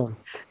 like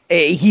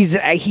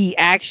Yeah. he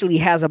actually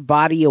has a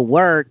body of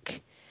work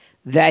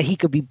that he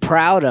could be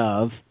proud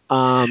of.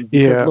 Because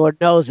Yeah. Lord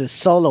knows his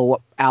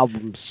solo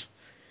albums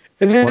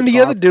And then the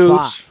are other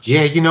dudes,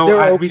 Yeah,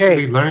 they're I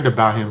recently okay. learned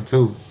about him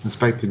too,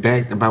 Inspector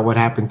Deck, about what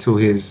happened to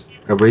his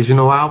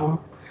original album.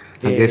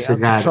 I the guess it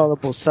got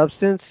uncontrollable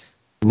substance.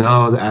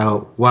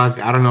 No, well,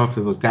 I don't know if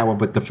it was that one,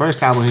 but the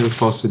first album he was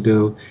supposed to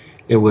do,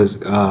 it was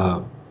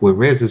with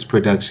RZA's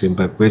production,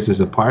 but RZA's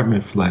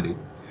apartment flooded,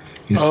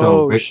 and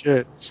Oh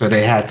shit. so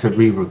they had to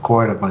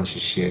re-record a bunch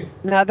of shit.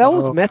 Now that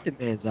was Oh Method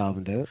Man's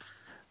album, dude.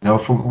 No,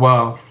 from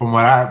what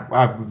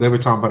they were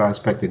talking about,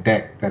 unexpected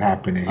deck that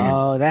happened to him.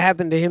 Oh, that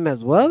happened to him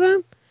as well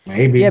then? Yeah,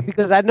 Maybe.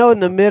 because I know in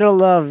the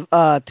middle of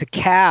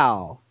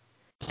Takao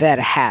that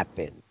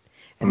happened.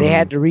 And they Hmm.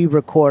 had to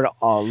re-record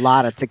a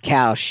lot of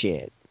Takao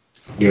shit.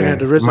 man, Yeah,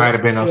 the it might RZA.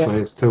 have been Yeah. also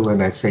his too in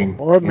that same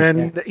Or man,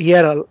 instance. he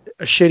had a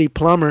shitty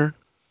plumber.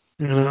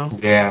 You know.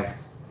 Yeah.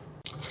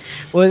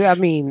 Well, I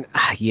mean,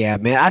 yeah,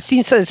 man. I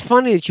seen so it's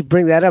funny that you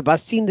bring that up. I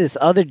seen this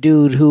other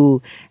dude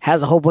who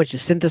has a whole bunch of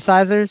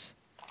synthesizers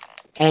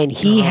and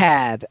he Uh-huh.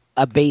 had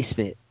a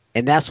basement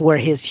and that's where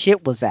his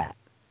shit was at.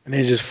 And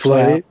they just Well,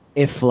 flooded.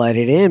 it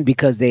flooded in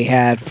because they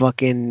had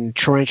fucking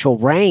torrential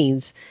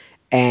rains.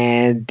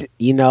 And,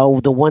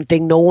 the one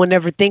thing no one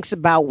ever thinks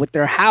about with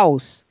their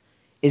house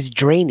is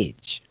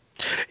drainage.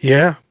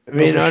 Yeah.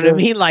 No, You for know what I sure.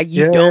 mean? Like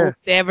you Yeah, yeah. don't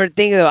ever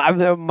think of. I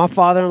remember my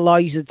father-in-law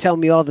used to tell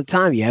me all the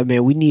time, "Yeah,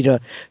 man, we need to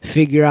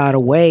figure out a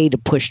way to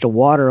push the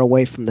water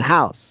away from the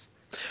house."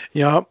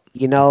 Yup.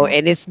 Mhm.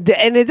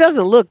 And it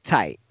doesn't look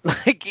tight.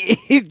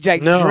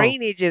 Like No,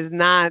 drainage is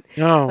not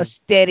no,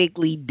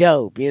 aesthetically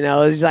dope.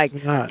 It's it's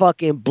like not.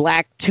 fucking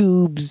black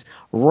tubes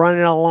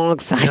running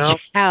alongside No, your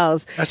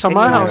house, that's how and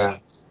my you're like, house Yeah.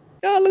 is.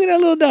 "Oh, look at that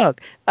little dog."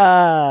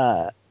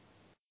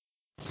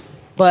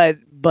 But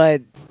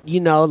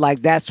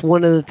like that's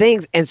one of the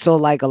things, and so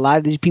like a lot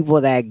of these people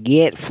that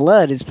get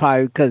flood is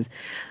probably because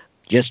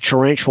just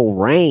torrential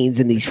rains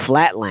in these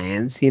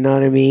flatlands. You know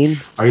what I mean?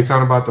 Are you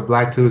talking about the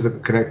black tubes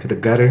that connect to the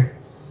gutter?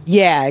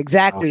 Yeah,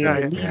 exactly, and Yeah,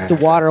 Okay. it yeah. leads the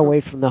Yeah. water That's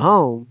away from the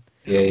home.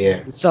 yeah. Yeah.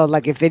 So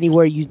like if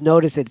anywhere you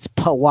notice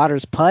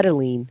water's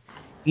puddling,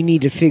 you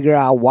need to figure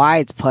out why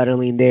it's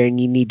puddling there, and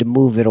you need to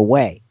move it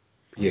away,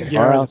 Yeah. or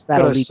Yeah, else put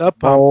that'll a lead to sub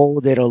pump.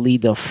 mold. It'll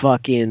lead to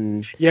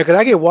fucking Yeah, because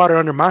I get water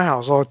under my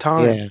house all the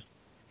time, yeah.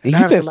 and I You've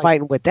have to been like,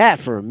 fighting with that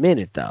for a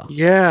minute though.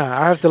 yeah,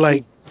 I have to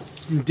like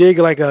dig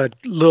like a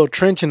little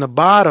trench in the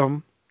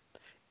bottom,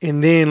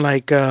 and then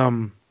like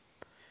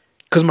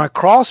because my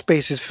crawl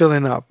space is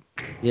filling up.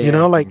 You Yeah,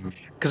 know, like Mhm.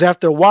 because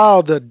after a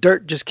while the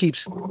dirt just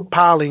keeps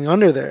piling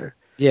under there.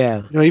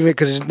 yeah, You know, even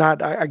because it's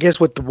not. I guess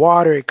with the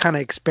water, it kind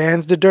of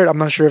expands the dirt. I'm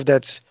not sure if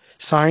that's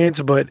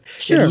science, but it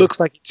sure. looks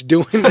like it's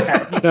doing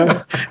that. You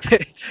know,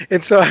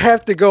 and so I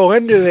have to go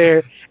under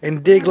there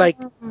and dig like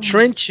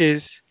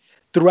trenches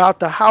throughout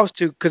the house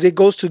to because it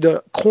goes to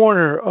the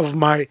corner of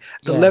the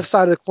Yeah, left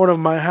side of the corner of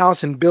my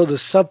house and build a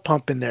sub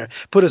pump in there.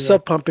 Put a yeah.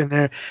 sub pump in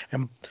there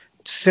and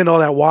send all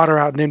that water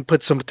out, and then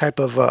put some type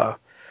of what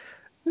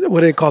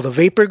do they call the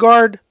vapor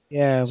guard.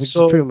 Yeah, which is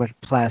pretty So much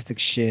plastic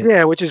shit.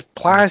 yeah, which is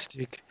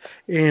plastic.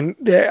 And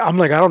yeah, I'm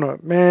like, I don't know,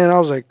 man. I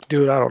was like,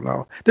 dude, I don't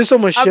know. There's so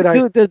much shit I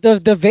Dude,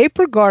 the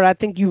vapor guard, I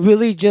think you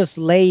really just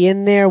lay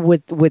in there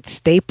with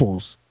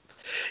staples.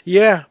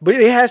 yeah, but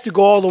it has to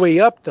go all the way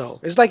up though.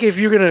 It's like if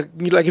you're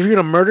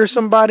gonna murder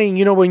somebody, and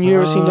you know when you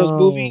ever seen those Oh,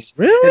 movies,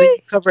 and then you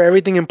really? cover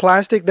everything in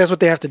plastic, that's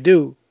what they have to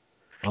do.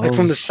 Like Oh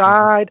from the shit!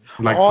 side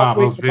Like all the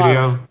way to Pablo's the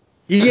bottom.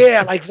 video.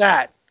 Yeah, like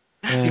that.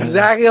 Yeah,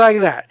 Exactly like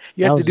that.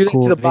 You that have to was a do that to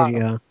cool the bottom.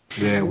 video.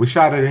 Yeah, we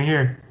shot it in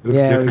here. It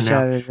looks Yeah, we different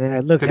shot now. it in there.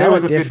 It looked Today hella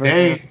was a good different now.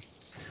 day.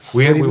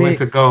 We What do you we mean? went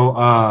to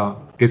go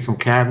get some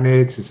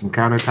cabinets and some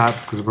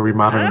countertops because we're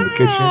remodeling the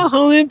kitchen. Oh,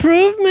 home Yeah,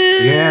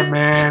 improvement.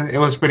 man, it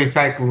was pretty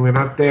tight when we went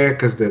up there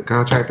because the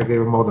contractor gave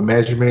them all the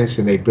measurements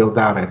and they built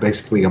out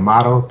basically a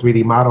model,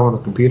 3D model on the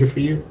computer for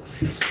you.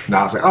 And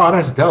I was like, oh,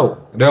 that's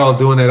dope. They're all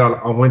doing it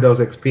on Windows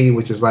XP,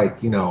 which is like,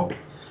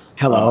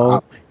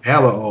 Hello.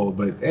 hella old,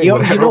 but hey, You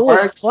whatever know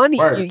what's works, funny?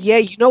 Yeah,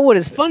 works. you know what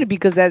is funny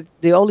because that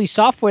the only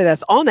software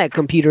that's on that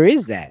computer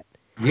is that.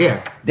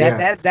 Yeah, That yeah.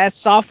 that that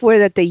software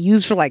that they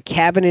use for like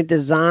cabinet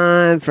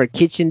design, for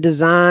kitchen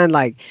design,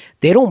 like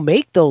they don't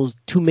make those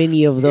too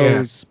many of Yeah.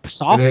 those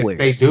And if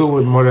they softwares. do,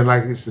 with more than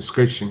likely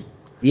subscription.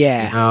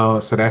 Yeah.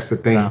 So that's the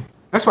So, thing.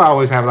 That's why I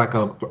always have like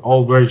a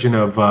old version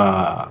of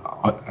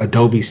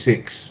Adobe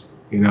 6,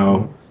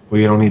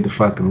 where you don't need the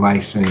fucking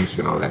license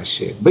and all that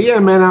shit. But yeah,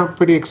 man, I'm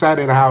pretty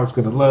excited how it's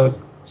gonna look.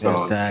 that's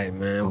So right,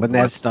 man. I'm When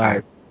that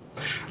excited. start,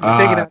 You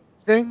taking Uh, out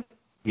this thing?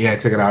 yeah, I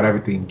took it out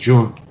everything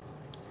June.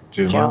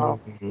 June. Wow.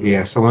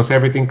 Yeah. So once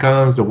everything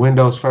comes, the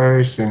windows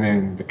first, and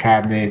then the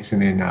cabinets,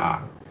 and then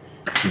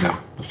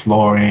the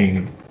flooring,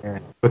 and yeah,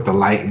 with the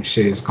light and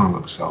shit, it's gonna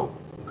look so,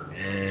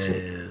 man.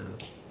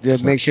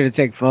 Just so make sure to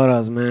take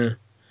photos, man.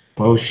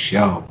 for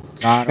sure.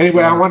 Lot of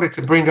Anyway, I photos. wanted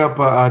to bring up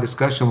a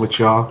discussion with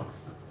y'all.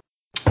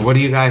 What do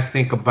you guys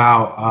think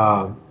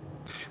about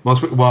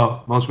most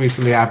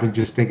recently? I've been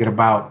just thinking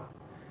about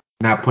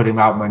not putting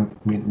out my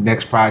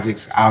next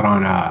projects out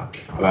on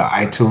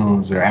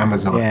iTunes or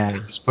Amazon, Yeah.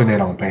 just putting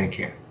it on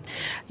Bandcamp.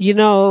 You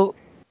know,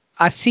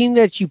 I seen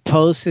that you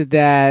posted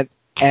that,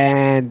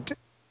 and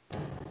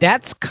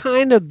that's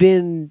kind of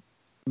been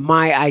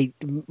my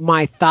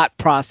thought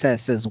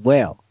process as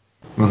well.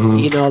 Hmm.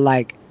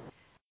 Like,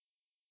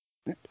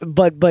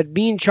 but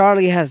me and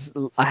Charlie have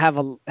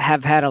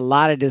had a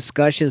lot of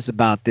discussions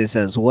about this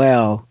as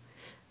well.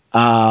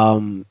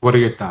 What are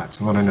your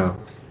thoughts? I want to know.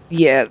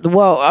 Yeah,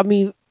 well, I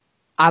mean,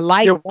 I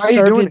like Yeah, why are you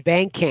doing serving it?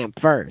 Bandcamp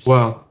first.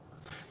 Well,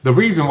 the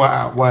reason why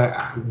I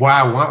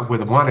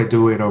would want to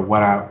do it, or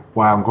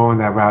why I'm going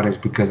that route, is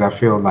because I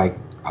feel like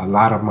a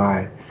lot of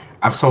my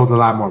I've sold a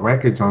lot more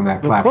records on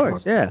that Of platform,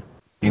 course, yeah,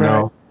 you Right.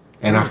 know,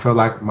 and I Right. feel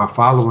like my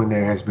following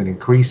there has been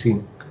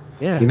increasing,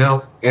 yeah, you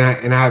know,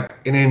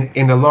 and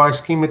in the large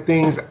scheme of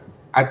things,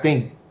 I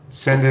think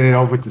sending it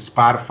over to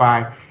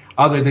Spotify,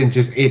 other than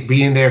just it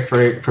being there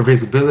for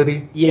visibility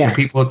and yes,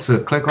 people to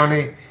click on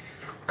it,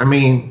 I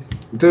mean,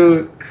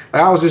 dude,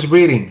 I was just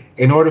reading.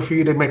 In order for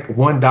you to make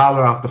 $1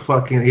 off the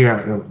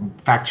fucking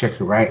fact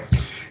checker, right?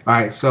 All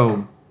right.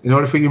 So in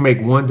order for you to make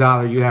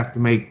 $1, you have to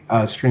make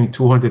stream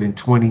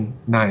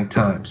 229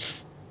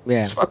 times.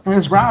 yeah,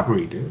 It's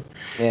robbery, dude.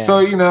 yeah. So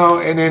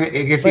and then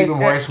it gets But even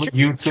worse with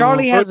YouTube.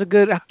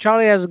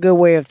 Charlie has a good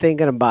way of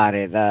thinking about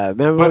it.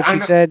 Remember But what I you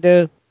know said,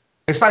 dude?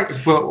 it's like,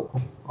 well,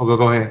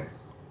 go ahead.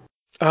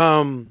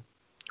 Um,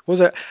 what was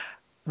that?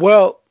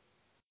 Well,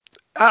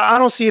 I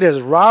don't see it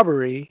as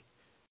robbery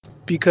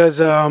because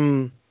How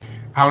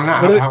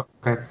not? what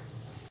Okay.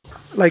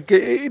 like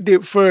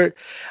for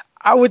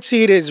I would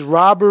see it as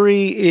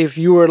robbery if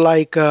you were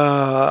like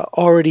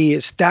already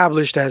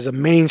established as a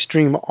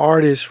mainstream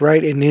artist,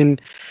 right? And then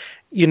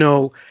you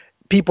know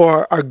people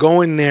are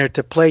going there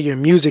to play your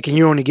music, and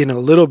you're only getting a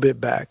little bit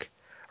back,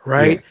 Yeah.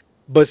 right?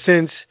 But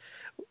since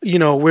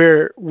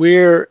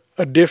we're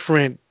a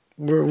different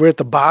we're at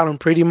the bottom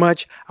pretty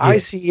much. I Yeah.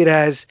 see it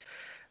as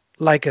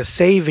like a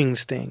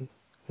savings thing,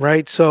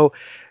 right? So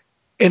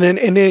and then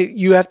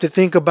you have to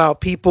think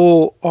about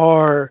people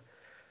are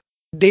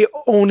they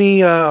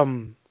only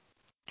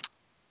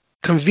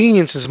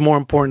convenience is more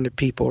important to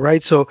people,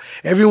 right? So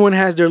everyone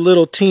has their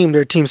little team,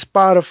 their team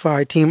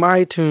Spotify, team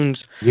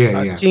iTunes,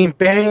 Yeah. Yeah. team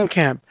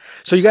Bandcamp.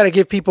 So you got to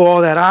give people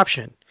all that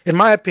option, in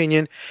my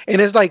opinion.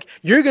 And it's like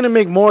you're gonna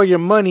make more of your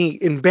money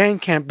in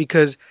Bandcamp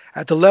because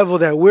at the level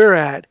that we're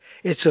at,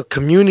 it's a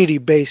community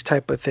based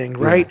type of thing,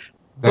 Yeah. right?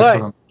 That's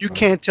what But I'm. you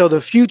can't tell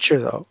the future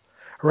though,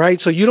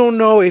 right? So you don't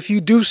know if you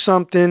do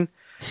something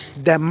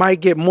that might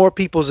get more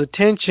people's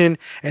attention,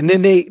 and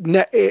then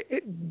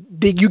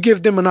you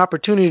give them an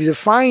opportunity to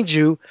find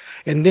you,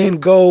 and then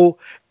go,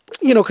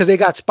 because they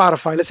got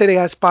Spotify. Let's say they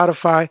got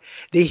Spotify,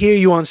 they hear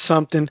you on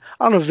something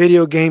on a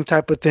video game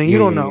type of thing. You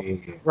Yeah. don't Yeah. know, Yeah.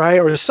 Yeah. right?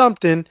 Or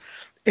something,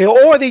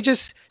 or they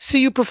just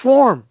see you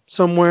perform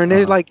somewhere, and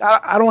they're Uh-huh. like,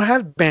 I don't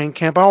have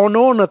Bandcamp. I don't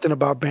know nothing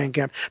about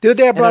Bandcamp. The other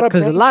day I And brought up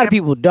because a lot of Bandcamp.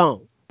 people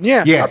don't.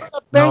 Yeah, I Yeah. brought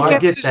up No, I Bandcamp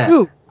to get this that.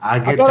 dude. I I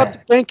get brought up the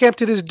that. Bandcamp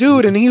to this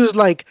dude, and he was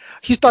like,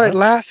 he started Huh?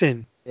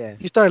 laughing. Yeah,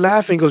 He started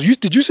laughing. He goes,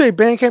 Did you say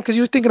Bandcamp? Because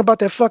he was thinking about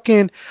that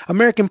fucking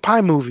American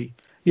Pie movie,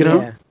 you know?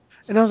 yeah,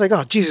 And I was like,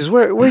 oh, Jesus,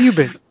 where you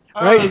been?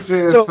 Right? Oh shit,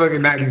 it's So,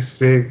 fucking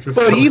 96. It's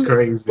but so he, but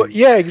crazy.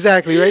 yeah,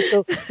 exactly. Right?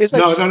 So it's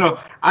like, No.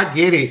 I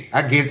get it.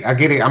 I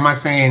get it. I'm not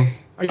saying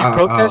are you uh uh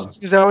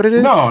protesting? Is that what it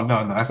is? no,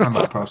 that's not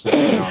my process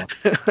at all.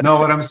 No,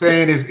 what I'm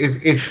saying is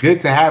it's good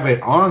to have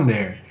it on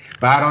there,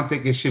 but I don't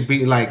think it should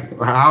be like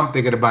how I'm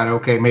thinking about it.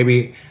 Okay,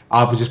 maybe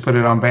I'll just put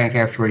it on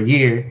Bandcamp for a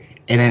year,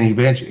 and then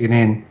eventually, and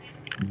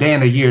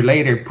then a year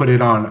later put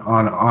it on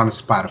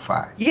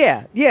Spotify.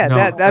 yeah, yeah. No,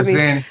 That I because mean,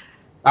 then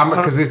I'm Uh,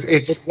 because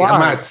but I'm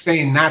why? not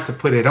saying not to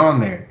put it on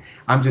there.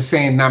 I'm just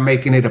saying not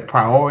making it a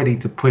priority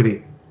to put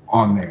it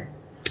on there.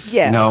 You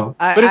yes, know.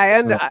 But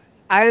it's, So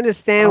I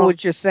understand um,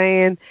 what you're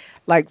saying.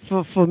 Like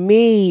for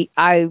me,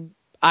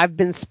 I've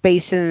been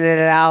spacing it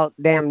out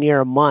damn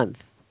near a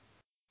month.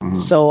 mhm.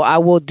 So I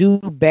will do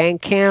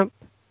Bandcamp.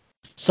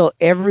 So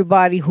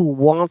everybody who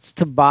wants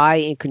to buy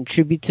and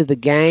contribute to the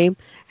game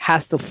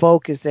has to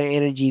focus their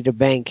energy to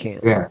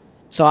Bandcamp. Yeah,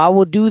 So I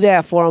will do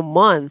that for a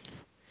month.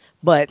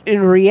 But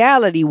in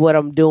reality, what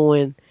I'm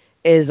doing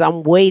is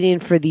I'm waiting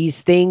for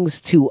these things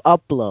to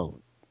upload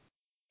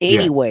yeah,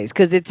 anyways,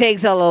 because it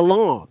takes hella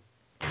long.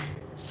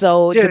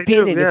 So yeah, they do.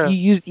 depending Yeah.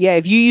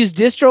 if you use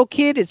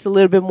DistroKid, it's a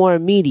little bit more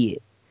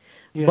immediate.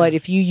 Yeah. But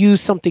if you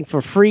use something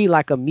for free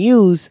like a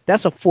Muse,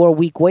 that's a 4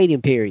 week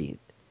waiting period.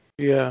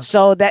 Yeah.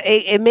 So that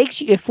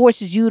it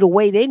forces you to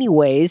wait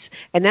anyways,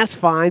 and that's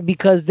fine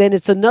because then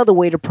it's another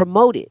way to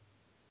promote it,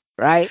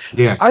 right?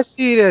 yeah, I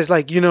see it as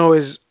like, you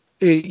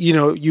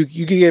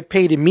can get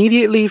paid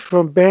immediately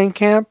from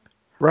Bandcamp,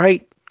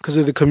 right? Because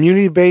of the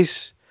community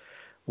base,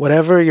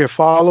 whatever you're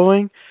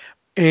following.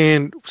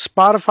 And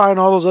Spotify and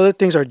all those other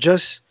things are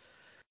just,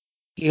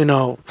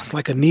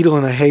 like a needle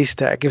in a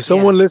haystack. If Yeah.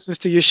 someone listens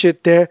to your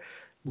shit there,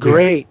 yeah.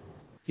 great.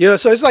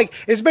 So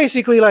it's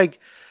basically like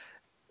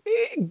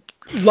eh, I'm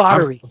s-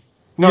 lottery. You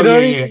no, know yeah, what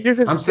I mean? yeah. You're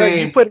just I'm like you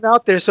saying, put it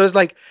out there, so it's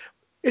like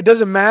it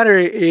doesn't matter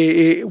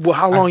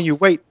how I, long s- you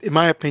wait. In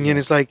my opinion, yeah.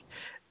 it's like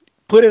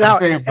put it I'm out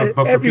saying, but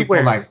for people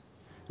everywhere.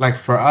 like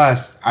for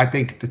us, I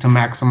think to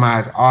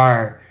maximize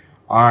our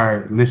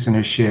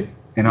listenership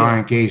and our Yeah,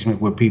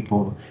 engagement with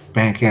people,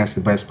 Bandcamp's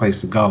the best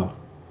place to go.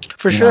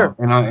 for sure.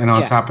 And on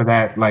Yeah. top of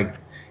that, like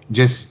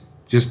just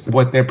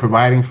what they're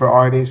providing for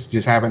artists,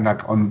 just having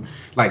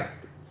like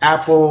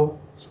Apple,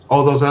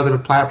 all those other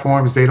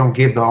platforms, they don't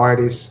give the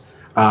artists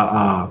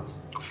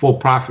full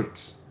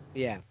profits.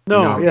 Yeah.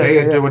 No, yeah, They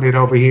yeah, are yeah. doing it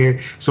over here.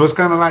 So it's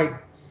kind of like,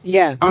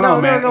 Yeah. I don't know, No,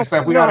 no, man. no, It's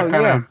like we got to no.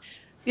 kind Yeah. of,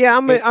 Yeah,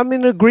 it, I'm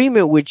in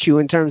agreement with you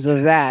in terms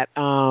of that.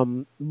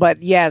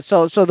 But yeah,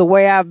 so the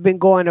way I've been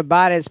going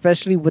about it,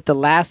 especially with the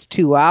last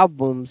two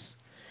albums,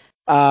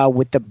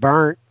 with the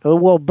Burnt.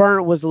 Well,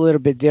 Burnt was a little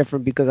bit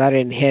different because I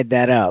didn't head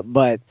that up,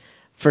 but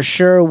for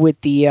sure with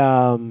the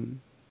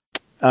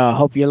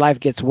Hope Your Life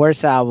Gets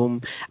Worse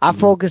album, I Mhm.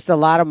 focused a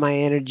lot of my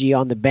energy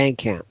on the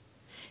Bandcamp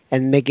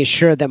and making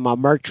sure that my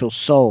merch was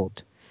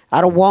sold.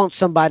 I don't want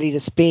somebody to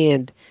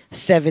spend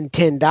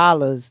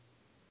 $7-10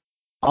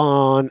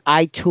 on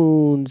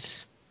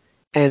iTunes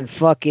and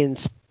fucking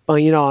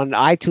on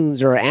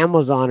iTunes or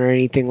Amazon or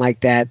anything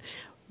like that,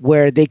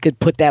 where they could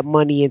put that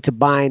money into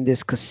buying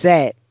this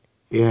cassette.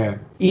 yeah.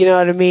 You know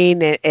what I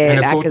mean? And And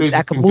the cool things I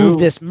you could can move do,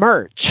 this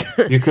merch.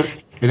 you could,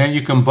 and then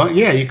you can,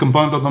 yeah, you can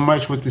bundle the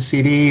merch with the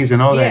CDs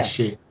and all that Yeah.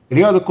 shit. And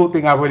the other cool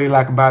thing I really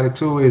like about it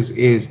too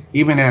is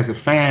even as a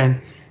fan,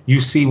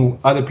 you see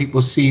other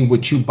people see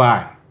what you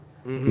buy.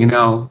 You Hmm.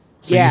 know,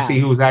 so you Yeah. see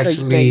who's So you may,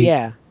 actually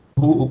yeah.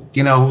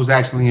 who's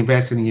actually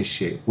investing in your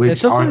shit, And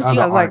which are sometimes, other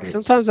yeah, like artists.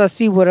 sometimes I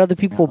see what other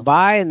You people know?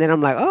 buy, and then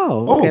I'm like,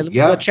 oh, okay, Oh let me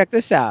go yeah, check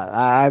this out. yeah,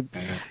 I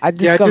Yeah, I do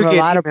discover a get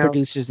lot of emails.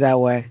 producers that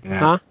way, yeah.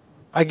 huh?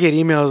 I get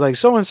emails like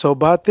so and so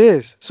bought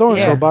this, so and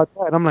so Yeah. bought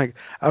that. I'm like,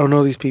 I don't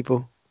know these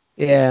people.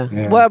 Yeah.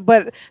 Yeah. Well,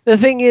 but the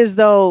thing is,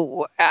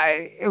 though,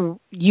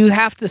 you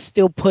have to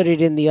still put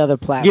it in the other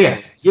Yeah,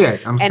 platforms. yeah,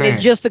 I'm And it's saying.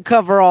 just to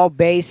cover all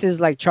bases,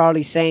 like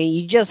Charlie's saying.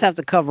 You just have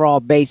to cover all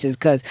bases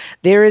because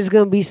there is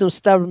going to be some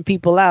stubborn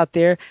people out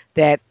there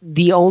that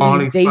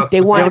Only fucks they with want They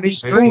to that. only be They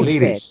spoon stream.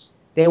 fed. elitists.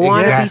 They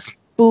want to Yeah. be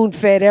Exactly. spoon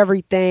fed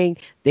everything.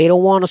 They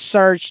don't want to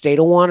search. They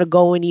don't want to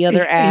go any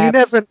other And you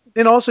apps. never,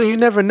 and also you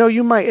never know.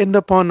 You might end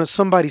up on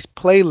somebody's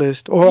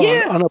playlist or on,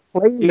 Yeah, on a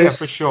Yeah,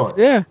 for playlist, sure.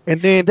 yeah. That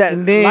and a lot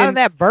of then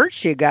that bird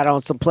shit got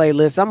on some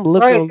playlists. I'm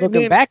right, and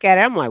looking then back at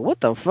it. I'm like, what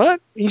the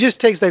fuck? it just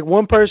takes like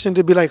one person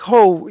to be like,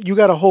 "Oh, you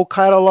got a whole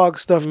catalog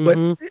stuff," but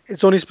Hmm.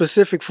 it's only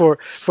specific for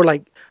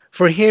like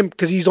for him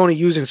because he's only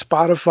using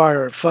Spotify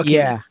or fucking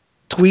Yeah,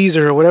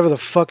 Tweezer or whatever the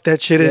fuck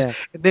that shit is. yeah.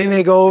 And then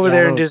they go over Yeah, I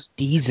there and don't just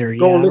Deezer.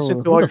 go Yeah, I listen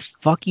don't. to Who all the your.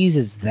 fuck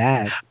uses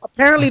that?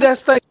 Apparently,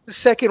 that's like the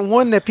second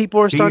one that people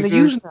are starting to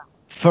Deezer. use now.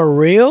 For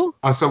real?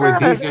 Also with Yeah,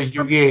 Deezer, that's you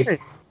what get I'm saying.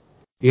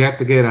 you have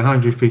to get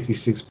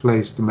 156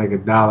 plays to make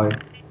 $1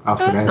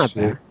 off Oh, of that's that not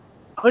shit. bad.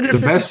 The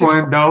best 156.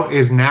 one though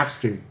is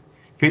Napster.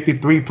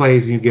 53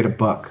 plays and you get $1.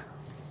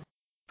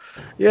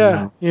 You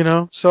Yeah,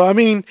 know. So I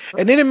mean,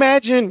 and then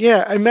imagine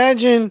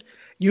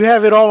you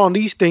have it all on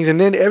these things, and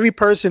then every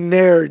person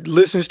there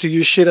listens to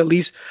your shit at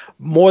least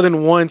more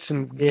than once,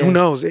 and who Yeah.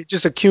 knows? It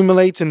just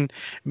accumulates, and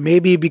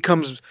maybe it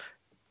becomes,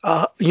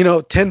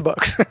 $10.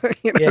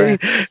 What I Yeah. mean?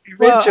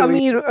 Well, I Eventually,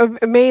 mean,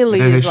 And mainly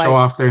then they is show like,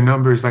 off their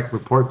numbers like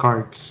report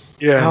cards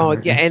yeah. on oh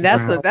their yeah, and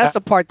that's Instagram.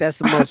 the part that's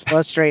the most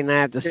frustrating.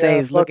 I have to say Yeah,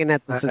 is fuck looking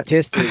at the that.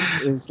 statistics.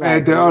 It's Man,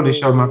 like, I only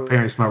showed my whoa.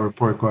 parents my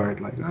report card,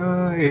 like,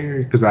 oh,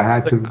 here, because I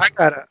had Like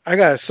to. I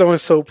got so and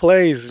so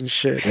plays and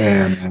shit.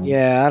 Yeah, man.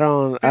 Yeah, I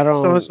So and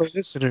don't. so I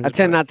listeners,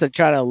 tend but not to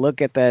try to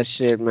look at that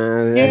shit,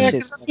 man. That yeah, Yeah.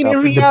 shit's because I like mean, a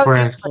in Get reality,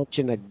 it's depressed. like punch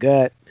in the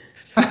gut.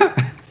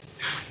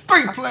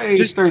 3 plays,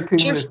 just 13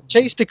 just listens.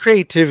 chase the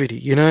creativity.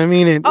 You know what I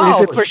mean? And if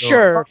Oh, it For for sure.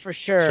 sure, for For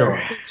sure. sure.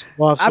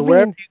 off. I So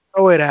wherever mean, you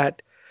throw it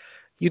at,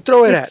 you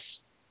throw it at.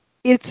 it's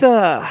it's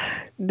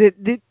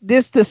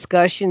this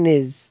discussion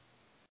is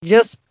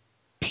just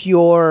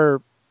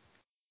pure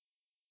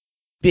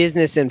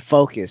business and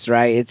focus,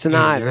 right? It's Yeah,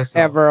 not yeah, that's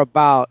all. ever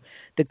about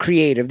the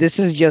creative. This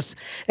is just,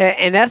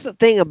 and that's the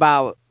thing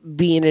about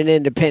being an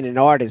independent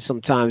artist.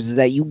 Sometimes is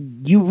that you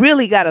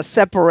really got to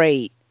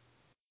separate.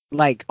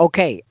 Like,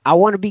 okay, I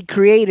want to be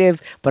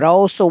creative, but I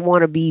also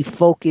want to be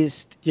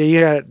focused. Yeah, you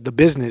got the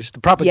business, the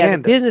Yeah, the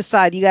propaganda. business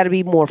side, you got to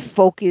be more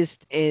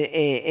focused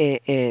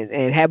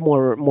and have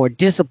more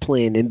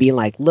discipline and being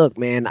like, look,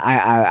 man,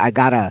 I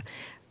gotta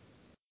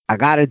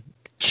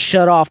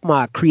shut off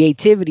my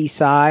creativity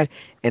side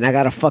and I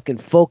gotta fucking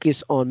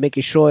focus on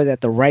making sure that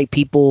the right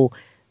people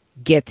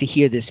get to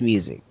hear this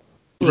music.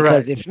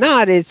 Because Right. if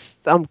not, it's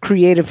I'm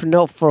creative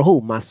for who?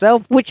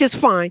 Myself, which is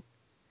fine.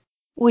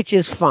 Which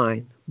is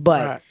fine.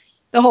 But Right.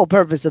 the whole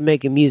purpose of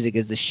making music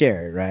is to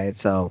share it, right?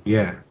 So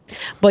Yeah.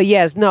 but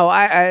yes, no,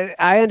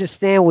 I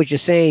understand what you're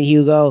saying,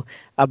 Hugo,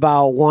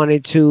 about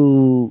wanting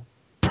to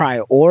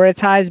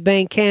prioritize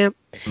Bandcamp,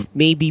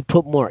 maybe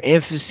put more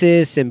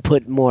emphasis and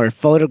put more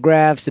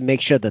photographs and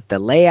make sure that the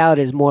layout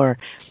is more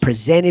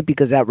presented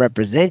because that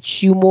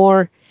represents you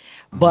more.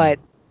 But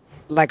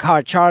like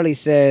how Charlie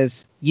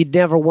says, you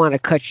never want to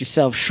cut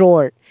yourself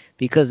short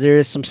because there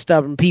is some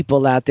stubborn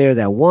people out there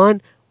that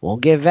one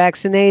won't get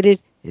vaccinated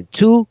and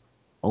two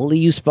only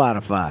use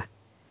Spotify.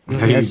 There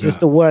And you Hmm. that's go. just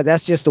the world.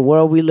 That's just the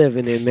world we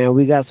living in, man.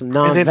 We got some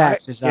And then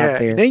non-vaxxers out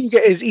and there. then you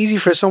get it's easy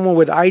for someone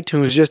with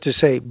iTunes just to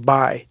say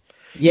buy,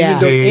 even Yeah, Yeah,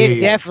 though yeah, it yeah, yeah.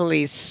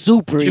 definitely is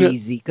super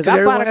easy. Cause because I bought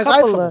everyone a has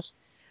couple of iPhones.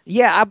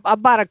 yeah, I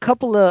bought a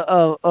couple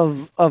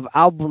of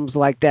albums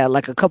like that,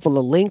 like a couple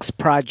of Links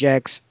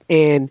projects,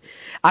 and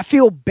I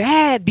feel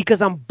bad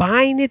because I'm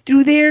buying it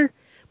through there,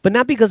 but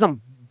not because I'm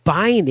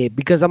buying it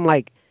because I'm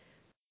like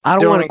I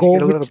don't They're want to only go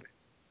get a over. little bit.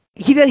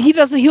 He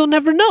doesn't. He'll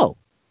never know.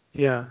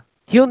 Yeah.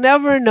 He'll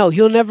never know.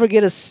 He'll never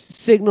get a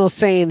signal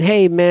saying,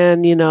 "Hey,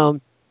 man,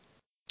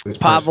 This person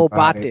Pablo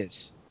bought bought it.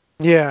 this."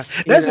 Yeah.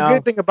 You That's a know.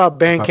 good thing about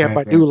But Bandcamp. back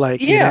I do then,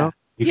 like, Yeah.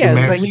 you Yeah. can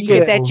It's like like message you get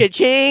get that people.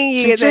 cha-ching,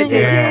 you get that cha-ching.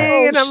 Yeah. cha-ching,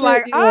 Oh and I'm shit,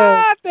 like,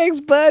 yeah. thanks,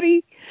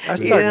 buddy. I You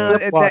start Yeah. know,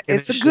 clip walking and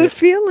it's a good shit.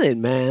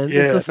 feeling, man.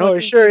 It's a Yeah, no,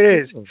 it fucking sure good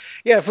is. feeling.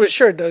 Yeah, for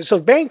sure. So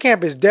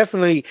Bandcamp is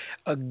definitely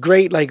a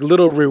great like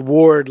little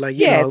reward, like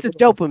Yeah, a it's a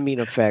little, dopamine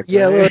effect,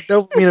 yeah, a right?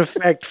 little dopamine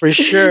effect for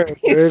sure.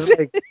 It's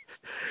like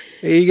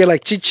you get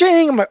like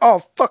cha-ching. I'm like,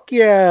 oh fuck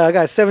yeah, I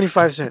got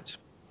 75 cents.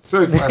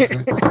 So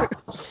cents.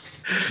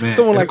 Man,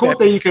 Someone and the like cool that.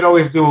 thing you can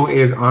always do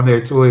is on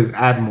there too is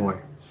add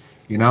more.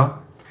 You know,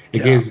 it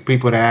Yeah, gives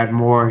people to add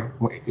more.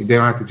 They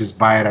don't have to just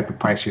buy it at the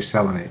price you're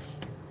selling it.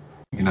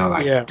 yeah.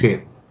 Like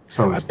tip. It's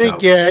I always think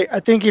dope. yeah, I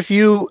think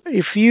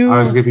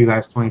I'll just give you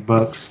guys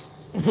 $20.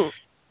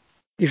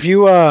 if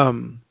you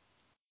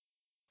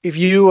if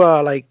you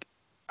like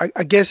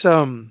I guess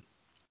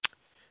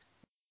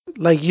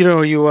like you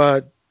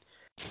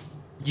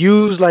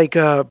use like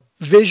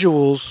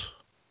visuals,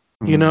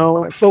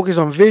 Mhm. like focus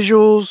on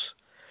visuals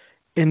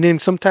and then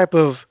some type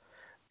of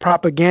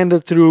propaganda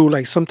through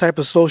like some type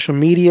of social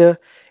media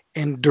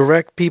and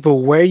direct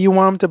people where you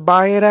want them to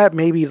buy it at,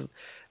 maybe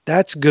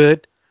that's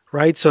good,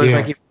 right? So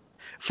like Yeah, if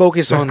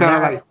focus that's on kind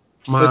of that, like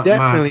but my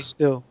definitely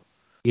still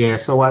yeah.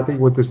 So I think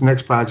with this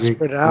next project,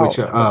 spread it which out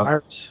like a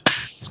virus.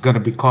 it's gonna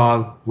be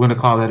called, we're gonna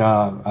call it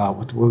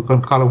what we're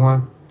gonna call it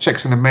one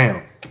checks in the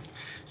mail.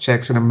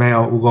 Checks in the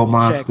mail. Ugo Checks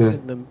Monster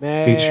in the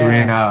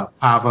featuring mail.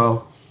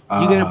 Pavo.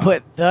 You gonna Uh,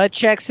 put the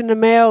checks in the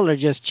mail or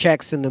just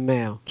checks in the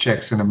mail?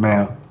 checks in the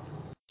mail.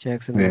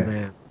 Checks in the Yeah.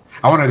 mail.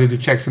 I wanted to do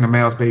checks in the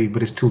mails, baby,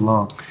 but it's too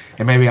long.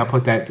 And maybe I'll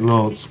put that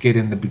little skit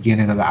in the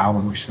beginning of the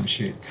album or some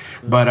shit.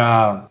 But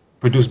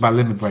produced by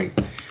Limit Break.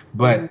 Ooh,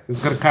 But it's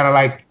gonna kind of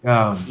like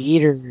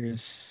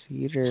eaters,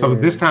 so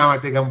this eaters. time I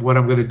think what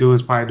I'm gonna do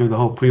is probably do the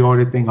whole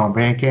pre-order thing on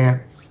Bandcamp.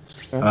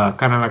 Okay.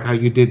 Kind of like how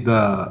you did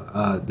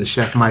the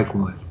Chef Mike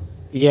one.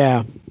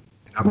 Yeah.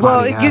 I'll Well,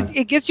 probably it gets have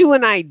it gets you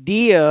an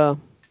idea.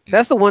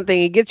 That's the one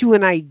thing. It gets you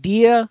an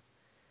idea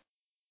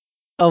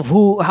of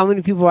how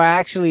many people are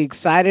actually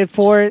excited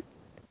for it.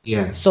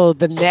 yeah, So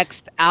the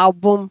next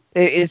album,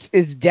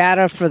 it's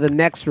data for the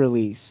next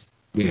release,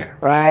 yeah.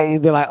 right?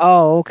 You'd be like,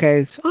 oh,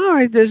 okay, so, all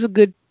right. There's a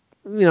good,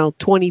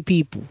 20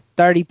 people,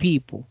 30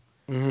 people.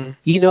 Hmm.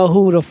 You know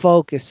who to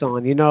focus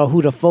on. You know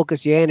who to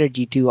focus your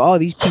energy to. All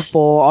these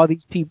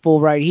people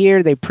right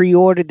here, they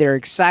pre-ordered, they're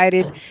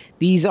excited.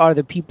 These are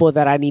the people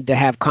that I need to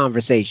have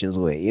conversations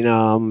with.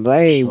 I'm like,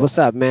 hey, Sure. what's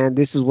up, man?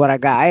 This is what I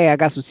got. Hey, I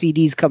got some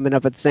CDs coming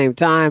up at the same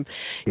time.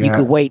 You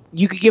could Yeah. wait.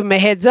 You could give them a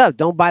heads up.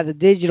 Don't buy the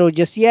digital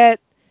just yet.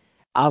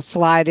 I'll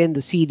slide in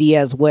the CD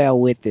as well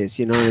with this.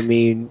 You know what I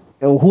mean?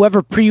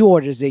 Whoever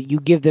pre-orders it, you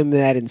give them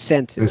that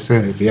incentive. That's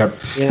it. Yep.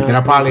 You know And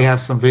I'll what I probably mean?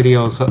 have some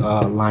videos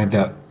lined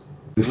up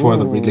before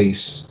the Ooh,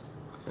 release,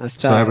 that's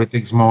so tight.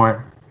 everything's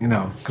more,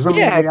 because I mean,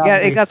 Yeah, it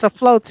reality, got some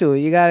flow to it.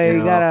 you You got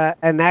know,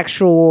 an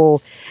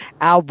actual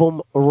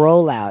album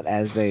rollout,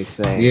 as they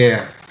say.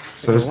 yeah.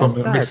 So Yeah, that's I'm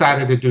tight,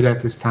 excited man. to do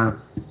that this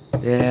time. So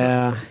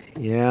Yeah,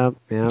 yep,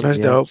 yep, That's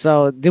yep. dope.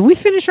 So, did we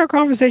finish our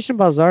conversation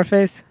about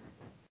Zarface?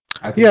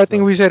 I think Yeah, I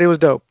think so. we said it was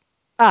dope.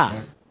 Ah,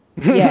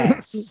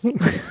 yes.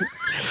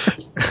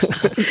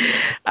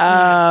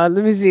 Let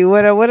me see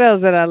what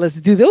else did I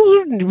listen to. There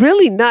was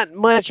really not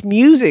much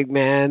music,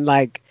 man.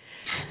 Like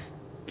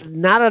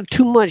not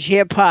too much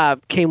hip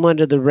hop came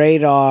under the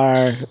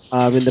radar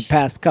in the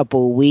past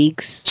couple of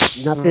weeks.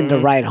 Nothing to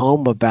Hmm. write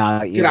home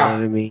about. You Get know what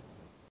out. I mean?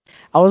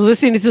 I was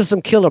listening to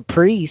some Killer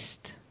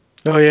Priest.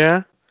 Oh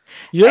yeah,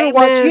 you ever Hey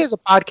watch? He man, has a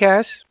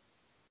podcast.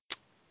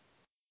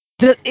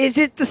 is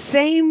it the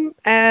same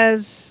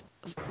as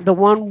the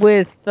one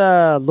with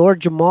Lord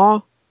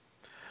Jamal?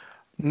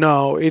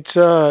 No, it's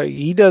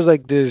he does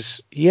like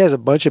this. He has a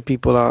bunch of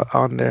people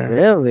on there. Like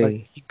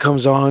Really? he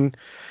comes on,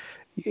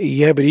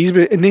 yeah, but he's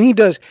been, and then he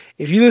does.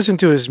 If you listen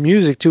to his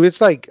music too,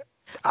 it's like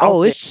Oh,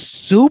 out there it's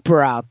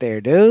super out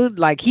there, dude.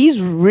 Like he's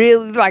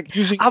really like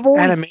using I've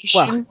always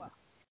animation.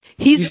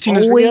 You he's seen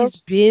his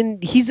videos?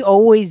 he's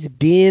always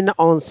been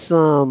on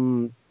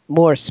some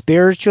more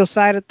spiritual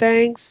side of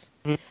things.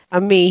 Mhm. I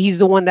mean, he's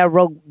the one that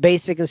wrote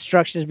Basic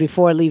Instructions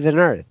Before Leaving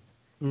Earth.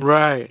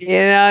 Right. You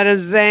know what I'm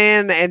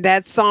saying? And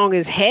that song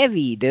is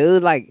heavy,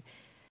 dude. Like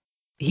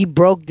he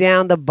broke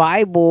down the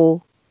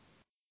Bible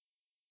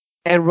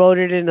and wrote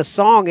it in a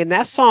song, and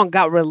that song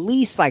got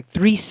released like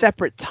 3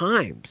 separate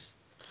times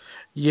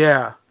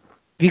Yeah.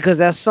 because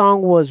that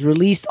song was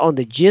released on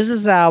the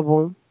Jesus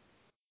album.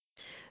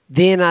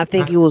 Then I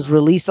think it That's was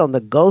released on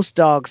the Ghost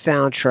Dog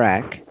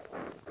soundtrack.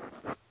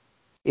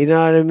 You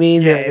know what I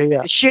mean? Yeah. Yeah.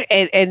 Yeah. Shit,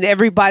 and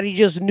everybody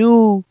just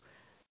knew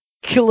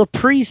Killer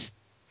Priest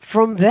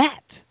from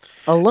that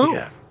alone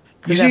Yeah.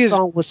 You because see that his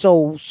song was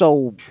so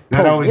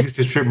that always used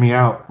to prolific. trip me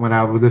out when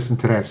I would listen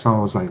to that song.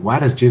 I was like, why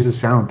does Jesus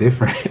sound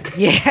different?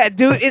 Yeah,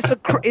 dude, it's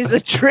a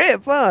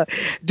trip, huh?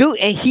 Dude,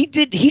 and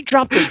he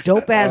dropped a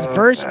dope ass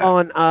verse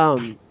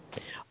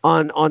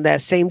on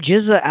that same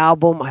Jizza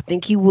album. I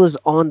think he was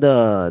on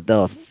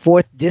the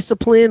Fourth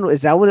Discipline.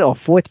 Is that what or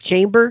Fourth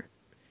Chamber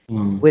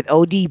Mm, with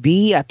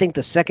ODB? I think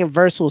the second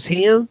verse was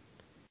him,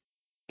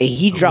 and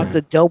he dropped okay.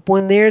 a dope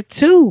one there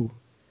too.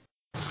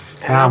 And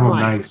I'm Album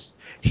like, nice.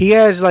 He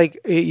has like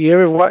you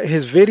ever watch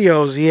his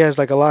videos? He has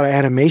like a lot of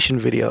animation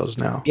videos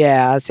now.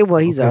 yeah, I said, well,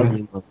 he's an Okay.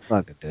 ugly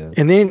motherfucker, dude.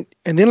 And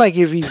then like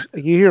if he's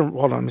you hear him,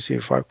 hold on, let me see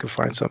if I can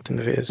find something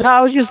of his. No,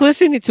 I was just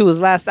listening to his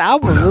last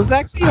album. It was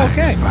actually Eyes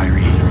okay.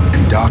 fiery,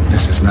 and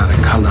darkness is not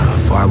a color,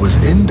 for I was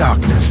in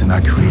darkness and I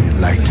created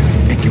light,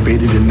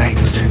 incubated in night,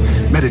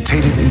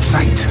 meditated in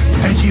sight.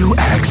 And you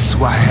ask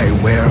why I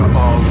wear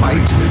all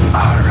white?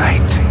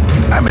 Alright,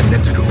 I'm a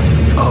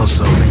Neteru,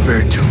 also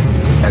referred to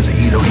as an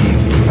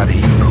Elohim by the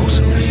Hebrews,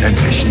 and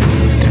Vishnu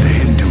to the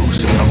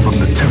Hindus. I'm from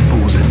the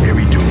temples in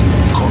Eridu,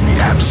 call me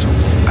Apsu.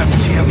 I'm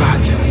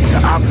Tiamat,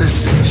 the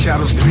obelisk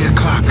shadows 3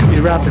 o'clock. He's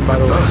rapping, by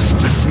the way. Thus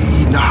to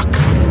see Enoch,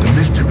 the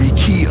mystery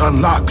key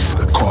unlocks.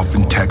 The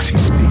coffin text he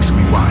speaks,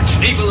 we watch.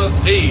 People of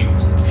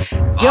Thebes,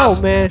 Yo,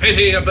 ask man,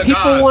 pity of the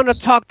people want to gods.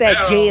 talk that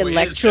Pharaoh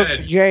is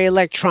dead. Jay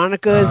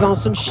Electronica is on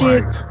some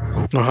shit,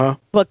 Right. Uh-huh.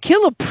 but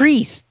Killer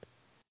Priest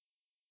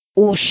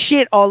will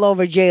shit all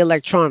over Jay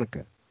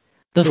Electronica.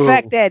 The Ooh.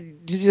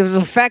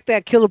 fact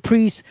that Killer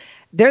Priest,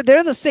 they're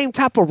the same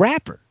type of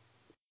rapper.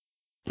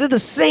 They're the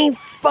same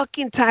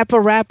fucking type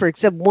of rapper,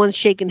 except one's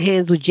shaking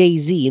hands with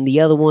Jay-Z and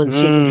the other one's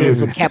shaking hands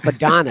with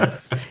Capadonna.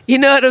 You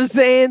know what I'm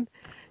saying?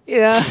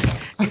 You know,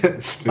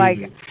 like,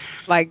 Stupid.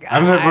 like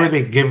I've never I,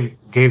 really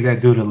gave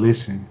that dude a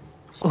listen.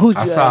 who's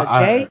I saw,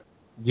 Jay?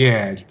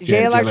 yeah, Jay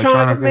Jay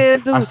Electronica, Electronica. man,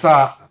 dude. I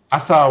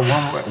saw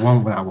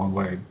not one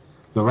word.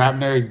 The rap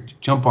nerd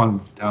jump on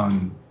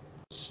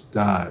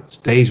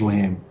stage with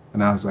him,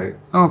 and I was like,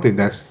 I don't think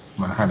that's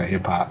my kind of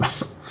hip hop.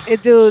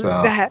 Dude,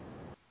 So that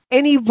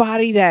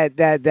anybody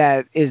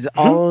that is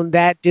on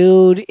that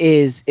dude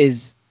is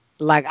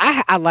like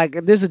I like.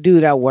 There's a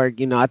dude at work.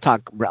 You know, I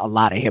talk a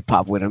lot of hip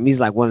hop with him. He's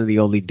like one of the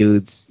only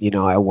dudes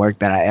at work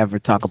that I ever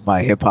talk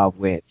about hip hop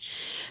with.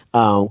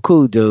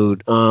 Cool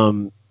dude.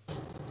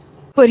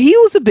 But he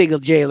was a big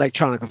Jay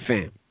Electronica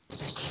fan.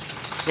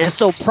 And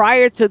so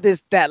prior to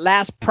that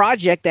last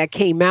project that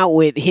came out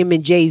with him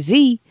and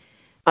Jay-Z,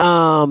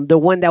 the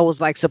one that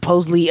was like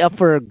supposedly up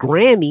for a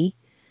Grammy,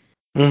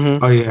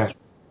 Mm-hmm. oh yeah,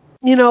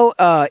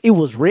 it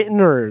was written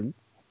or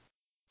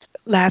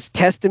Last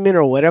Testament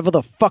or whatever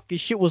the fuck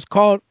this shit was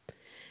called.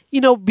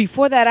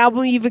 Before that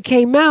album even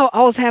came out,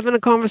 I was having a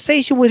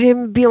conversation with him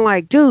and being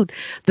like, dude,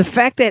 the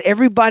fact that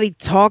everybody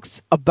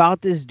talks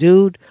about this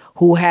dude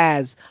who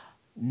has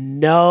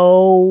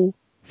no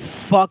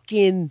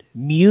fucking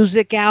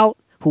music out,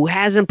 who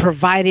hasn't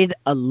provided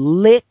a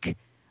lick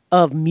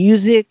of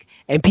music,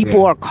 and people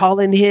yeah, are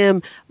calling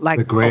him like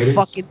the a fucking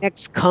greatest.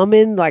 next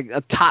coming, like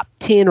a top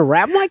 10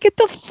 rap. I'm like, get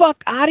the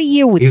fuck out of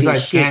here with He's this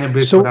like shit.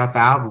 cannabis So without the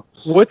albums.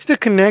 what's the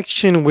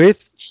connection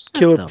with Shut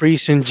Killer the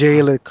Priest and Jay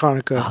fuck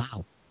Electronica?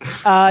 up.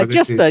 But this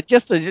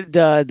Just is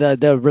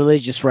the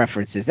religious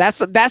references.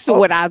 That's Oh,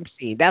 what I'm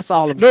seeing. That's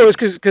all I'm no, it's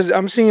seeing. because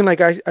I'm seeing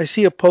like I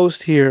see a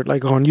post here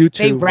like on They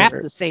YouTube rap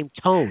where the same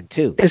tone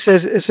too. it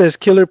says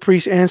Killer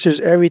Priest answers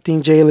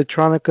everything Jay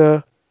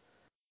Electronica.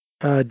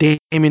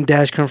 Damien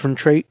Dash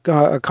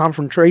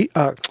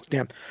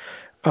damn,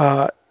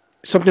 uh,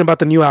 something about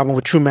the new album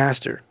with True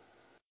Master.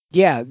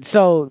 Yeah.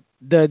 So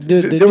the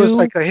There was new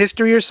like a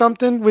history or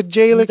something with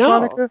Jay no,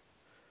 Electronica.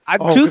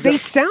 Oh, dude, because they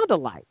sound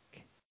alike.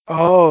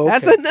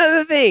 That's okay.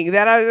 another thing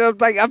that I'm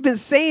like I've been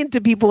saying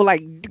to people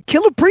like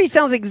Killer Priest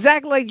sounds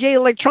exactly like Jay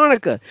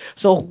Electronica.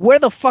 So where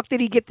the fuck did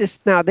he get this?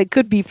 Now they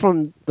could be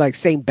from like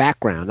same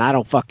background. I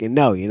don't fucking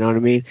know. You know what I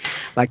mean?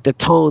 Like the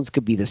tones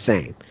could be the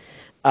same.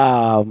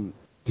 Um,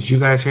 Did you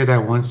guys hear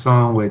that one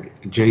song with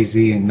Jay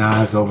Z and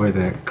Nas over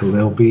the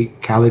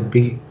Khaled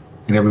beat,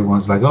 and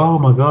everyone's like, "Oh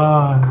my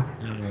god,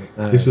 no,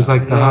 not this at is all.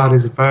 like the No.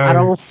 hottest bird." I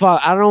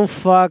don't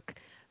fuck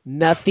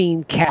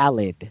nothing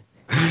Khaled.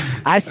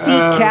 I see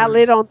Uh,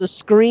 Khaled on the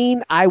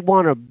screen. I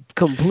want to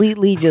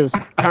completely just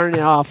turn it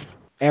off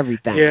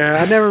everything. Yeah,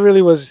 I never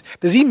really was.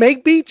 Does he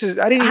make beats?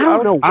 I I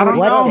don't don't know I feel like don't he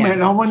what know, does. that man.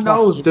 No one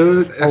knows, fucking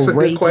dude. That's a good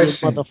Arabian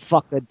question.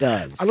 motherfucker I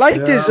does.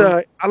 liked his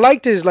Yeah.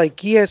 like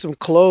he had some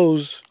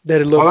clothes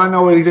that it All I looked.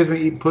 know is he doesn't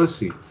eat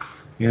pussy.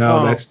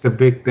 Oh That's the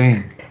big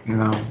thing. He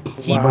But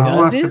he wow.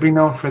 wants to doesn't. be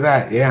known for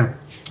that. Yeah,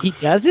 He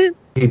doesn't.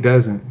 he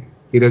doesn't.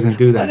 He doesn't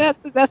do Well, that.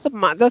 that's a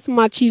It's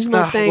machismo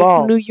not thing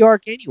from halal. New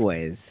York,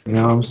 anyways. You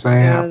know what I'm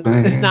saying?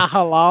 It's not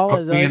halal, I'll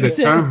is that be what in you the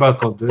said?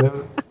 turnbuckle,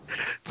 dude.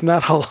 It's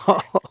not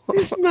halal.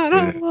 It's not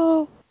Yeah.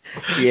 halal.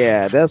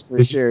 Yeah, that's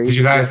for sure. Did you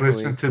He's guys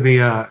listen definitely.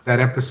 to the that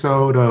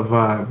episode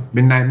of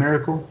Midnight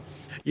Miracle?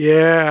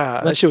 Yeah,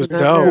 that What's shit was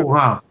Midnight dope. Cool, Miracle?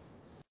 huh?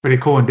 Pretty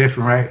cool and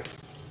different, right?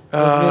 What's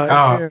Uh, Midnight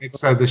Oh, Miracle?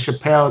 it's the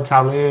Chappelle,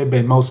 Talib,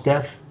 and Mos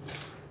Def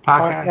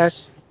podcast.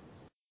 podcast.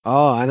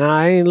 Oh, and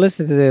I ain't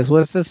listened to this.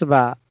 What's this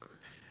about?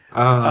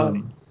 Uh,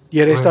 Um,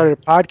 yeah, they what? started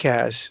a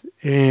podcast,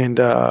 and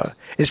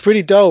it's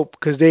pretty dope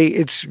because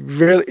it's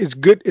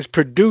good. It's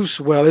produced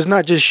well. It's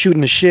not just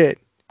shooting the shit.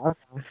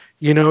 Okay.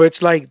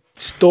 It's like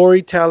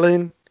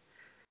storytelling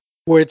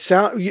where it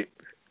sound.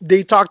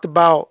 They talked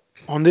about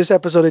on this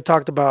episode they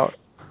talked about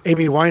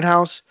Amy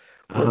Winehouse,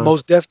 where Uh-huh.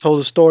 Mos Def told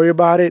a story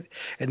about it,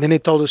 and then they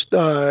told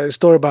a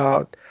story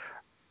about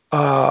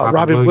Robin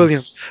Robin Williams.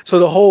 Williams. So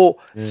the whole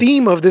Yeah.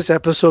 theme of this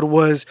episode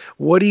was,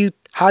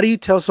 how do you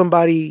tell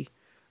somebody,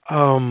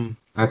 um,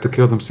 Had to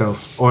kill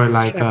themselves. Or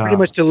like yeah, pretty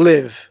much to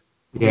live,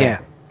 Yeah. yeah.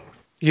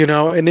 you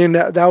know? And then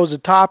that was the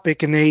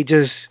topic, and they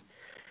just,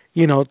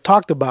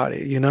 talked about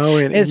it,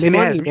 and It's then it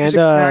funny, has man. music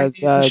behind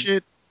it and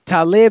shit.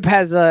 Talib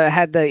has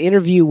had the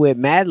interview with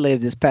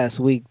Madlib this past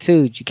week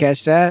too. Did you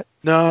catch that?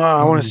 No,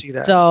 I want to Mm. see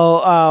that.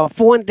 So,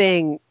 for one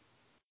thing,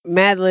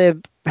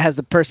 Madlib has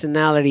the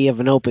personality of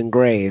an open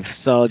grave.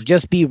 So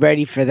just be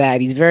ready for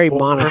that. He's very Or-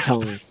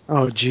 monotone.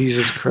 Oh,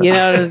 Jesus Christ. You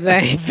know what I'm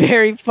saying?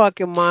 Very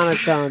fucking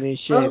monotone and Oh,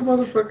 shit.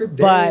 motherfucker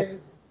But dead.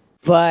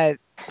 but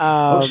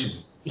Ocean.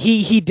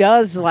 he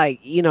does, like,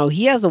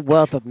 he has a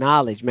wealth of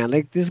knowledge, man.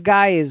 Like, this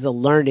guy is a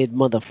learned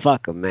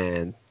motherfucker,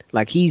 man.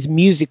 Like, he's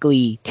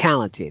musically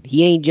talented.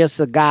 He ain't just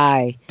a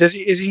guy. Is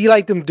he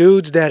like them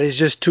dudes that is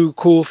just too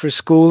cool for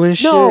school and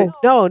shit?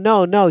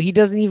 No. He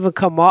doesn't even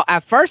come off.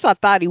 At first, I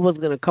thought he was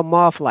gonna come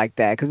off like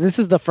that because this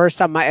is the first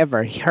time I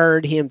ever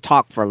heard him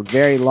talk for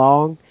very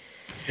long,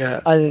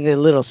 Yeah. other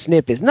than little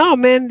snippets. No,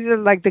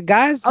 man, like the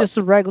guy's just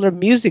a regular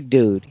music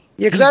dude.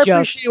 Yeah, because He I just,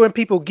 appreciate when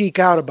people geek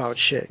out about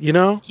shit, you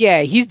know?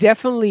 yeah, he's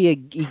definitely a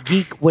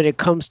geek when it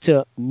comes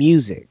to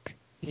music.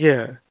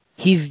 Yeah.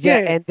 Yeah,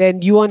 Yeah. and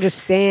then you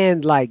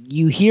understand, like,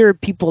 you hear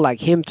people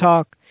like him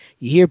talk,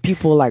 you hear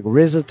people like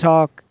RZA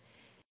talk,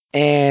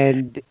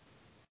 and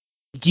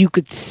you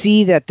could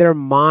see that their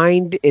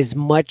mind is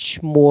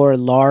much more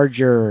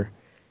larger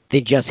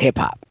than just hip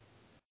hop.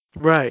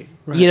 Right.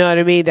 You know what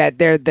I mean? That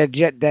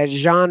that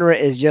genre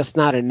is just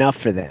not enough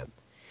for them,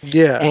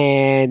 Yeah.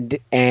 and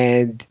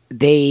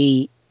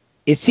they,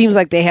 it seems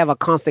like they have a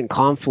constant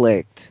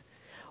conflict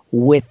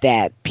with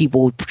that,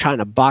 people trying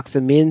to box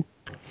them in.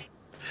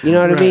 You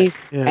know what I Right. mean?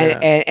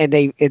 Yeah. And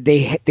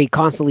they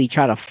constantly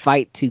try to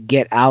fight to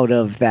get out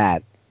of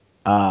that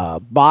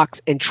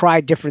box and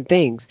try different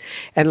things.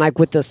 And like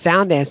with the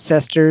Sound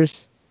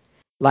Ancestors,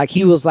 like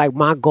he was like,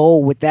 my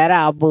goal with that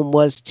album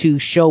was to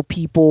show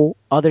people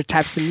other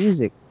types of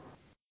music.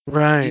 You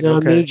Right. know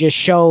what I mean? Okay.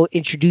 Just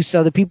introduce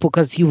other people,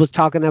 because he was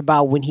talking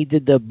about when he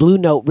did the Blue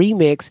Note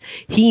remix,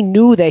 he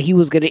knew that he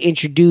was going to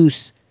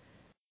introduce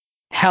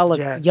hella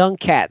Jazz. young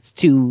cats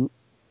to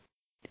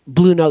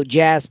Blue Note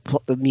jazz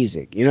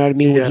music. You know what I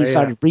mean? When Yeah. he Yeah.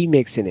 started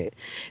remixing it,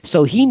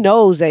 so he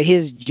knows that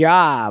his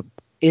job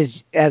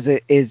is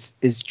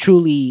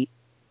truly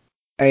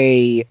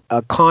a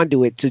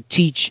conduit to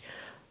teach,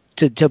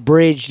 to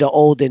bridge the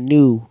old and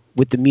new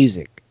with the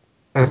music.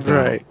 That's dope.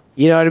 Right.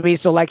 You know what I mean?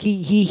 So like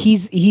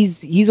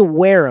he's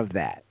aware of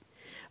that.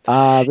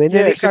 And then Yeah.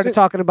 they Because started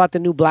talking about the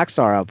new Black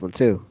Star album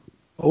too.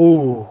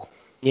 Oh,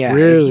 Yeah, and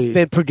he's really?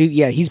 been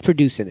yeah, he's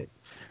producing it.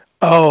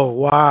 Oh,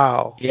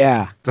 wow.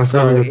 Yeah, That's so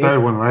gonna be the it's,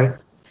 third one, right?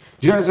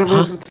 Did you guys ever huh?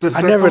 listen to the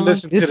I never second one?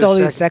 listened This to is the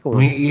only the second. second one.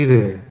 Me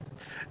either. This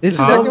The is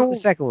second only the one?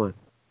 second one.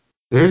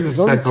 There's a There's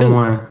only second two.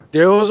 one.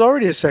 There was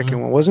already a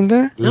second one, wasn't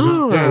there? There's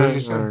No, yeah, no,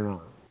 there's no, a,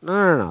 no,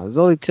 no, no. There's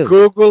only two.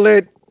 Google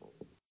it.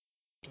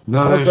 no,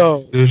 I'll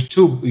go. there's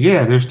two.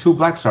 Yeah, there's two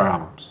Black Star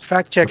albums.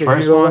 Fact The check it,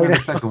 first Hugo, one right and now.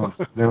 the second one.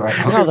 They're right.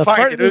 No, Okay, the find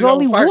first. it. There's No,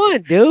 only find it.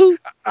 one, dude.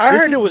 I This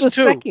heard is there was the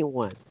two. second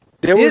one.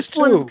 There was This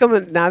one is two.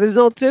 coming now. There's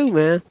no two,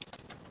 man.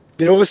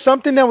 There was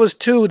something that was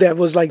two that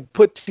was like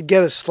put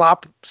together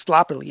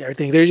sloppily.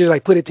 Everything they just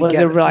like put it Was it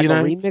together. like You a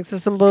know? remix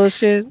of some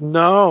bullshit?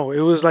 No,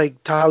 it was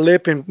like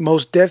Talib and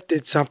Most Def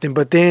did something,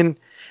 but then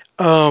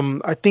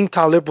I think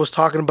Talib was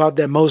talking about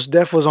that Most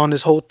Def was on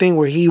this whole thing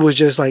where he was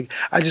just like,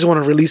 I just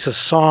want to release a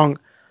song,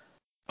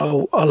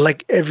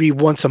 like every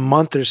once a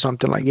month or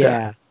something like that.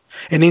 Yeah,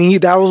 And then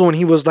that was when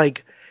he was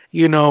like,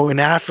 in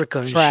Africa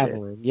and shit.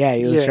 traveling. Yeah,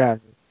 he was Yeah,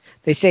 traveling.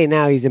 They say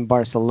now he's in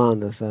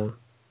Barcelona. So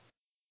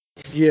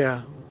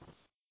yeah,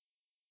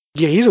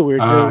 yeah. He's a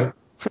weird dude.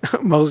 Uh,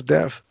 Most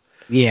Def.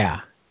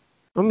 yeah,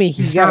 I mean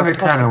he he's got a sounded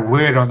kind fucking. of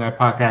weird on that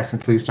podcast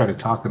until he started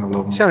talking a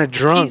little He more. sounded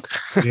drunk.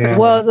 Yeah.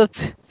 Well,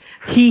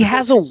 he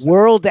has a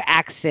world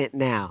accent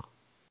now.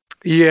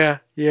 Yeah,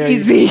 yeah. You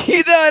see,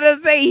 you know what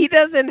I'm saying?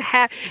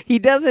 He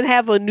doesn't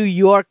have a New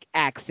York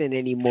accent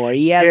anymore.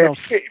 He has Yeah,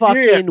 a yeah,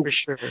 fucking. for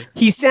sure.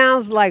 He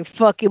sounds like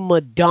fucking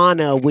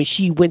Madonna when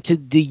she went to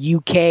the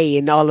UK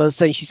and all of a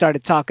sudden she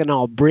started talking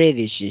all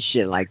British and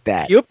shit like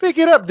that. You'll pick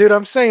it up, dude.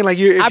 I'm saying, like,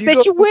 I if you bet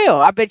go, you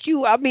will. I bet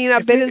you. I mean, I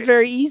if bet you, it's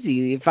very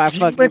easy if I if you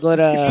fucking go if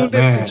you to. lived in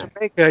Man,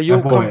 Jamaica, you'll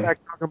that come boy. back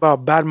talking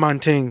about Bad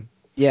Montaigne.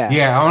 Yeah,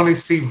 Yeah, I only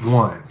see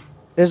one.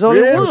 there's only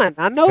Really? one.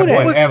 I know That What boy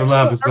that. was Ev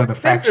Love is I gonna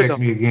fact remember check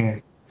though. me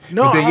again.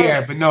 No,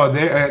 But but no,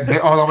 they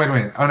oh wait a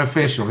minute.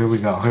 Unofficial. Here we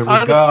go. Here we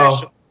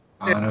unofficial.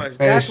 go. It was.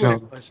 That's what it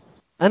Unofficial. was.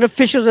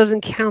 Unofficial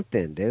doesn't count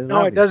then, dude. No, it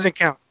Obviously. doesn't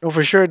count. No,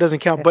 for sure it doesn't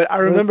count. Yeah, But I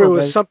there you remember go, it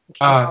was baby. something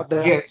came out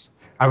that Yeah,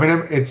 I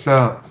remember it's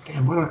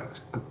damn what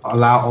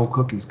allow old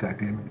cookies, god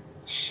damn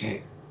it.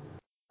 Shit.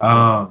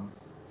 Um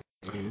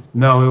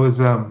no, it was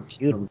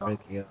Computer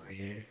rookie over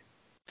here.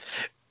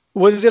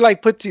 was it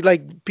like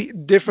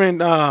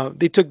different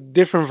they took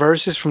different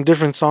verses from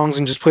different songs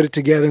and just put it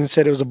together and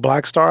said it was a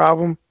Black Star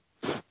album?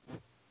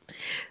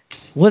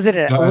 Was it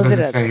a? No, it Was it doesn't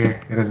a? say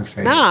here. It doesn't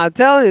say here. Nah, I'm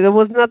telling you, there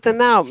was nothing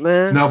out,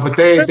 man. No, but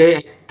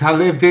they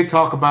Talib did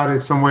talk about it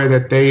somewhere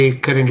that they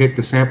couldn't get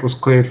the samples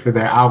cleared for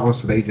their album,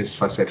 so they just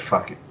said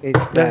fuck it. They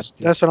That's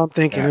scrapped it. what I'm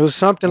thinking. It Yeah, was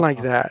something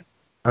like that,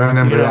 I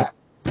remember you know. that.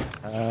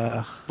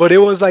 Uh, But it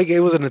was like it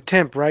was an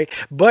attempt, right?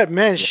 But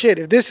man, shit,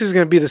 if this is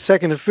gonna be the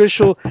second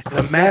official and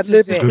a Mad this is Lib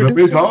is It's it. gonna be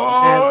producing,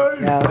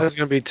 time. Yeah, that's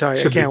gonna be tight. I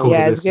Should be can't cool to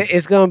wait. yeah. listen.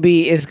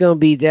 It's gonna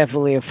be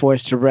definitely a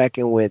force to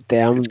reckon with.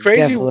 There, It's I'm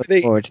crazy definitely where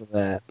looking forward to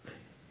that.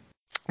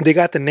 they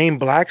got the name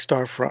Black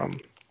Star from,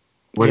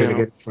 Where you did it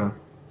know, get from?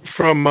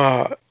 from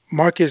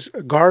Marcus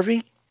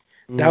Garvey.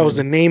 That was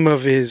the Mm. name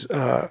of his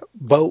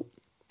boat,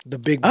 the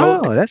big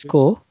boat Oh, that's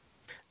cool.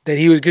 that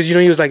he was, because you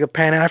know he was like a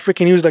Pan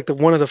African. He was like the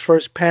one of the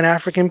first Pan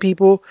African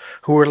people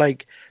who were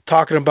like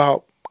talking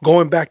about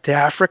going back to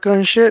Africa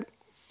and shit.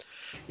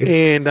 It's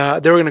And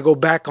they were gonna go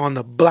back on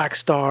the Black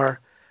Star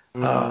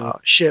Mm.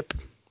 ship.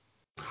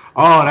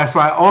 oh, that's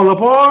why all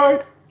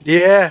aboard.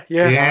 Yeah,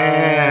 yeah.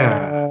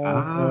 Yeah.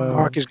 Uh,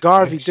 Marcus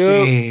Garvey,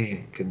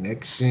 dude.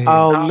 Connection.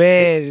 oh Uh,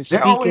 man,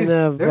 They're always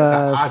there's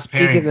an odd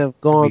speaking pairing of to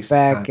me going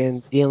back and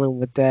sometimes. dealing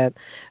with that,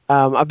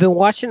 I've been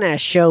watching that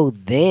show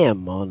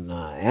Them on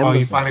Oh,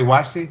 you finally Amazon.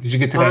 watched it? Did you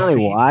get to that Finally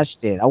scene?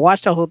 watched it. I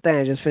watched the whole thing.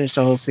 I just finished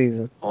the whole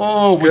season.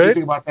 Oh, what'd you good,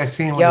 think about that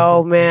scene when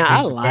Yo, they man, I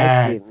made the liked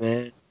bag? it,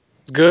 man.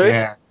 good.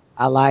 Yeah,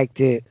 I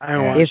liked it. I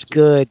haven't yeah. It's watched it.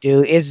 good,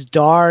 dude. It's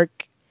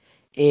dark.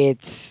 I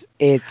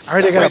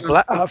heard they got a It's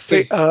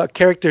black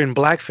character in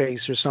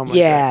blackface or something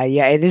like that. yeah,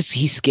 yeah. It is.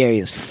 He's scary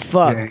as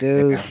fuck, Yeah,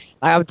 dude. yeah.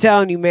 Like, I'm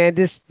telling you, man.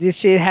 This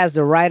shit has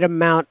the right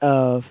amount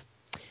of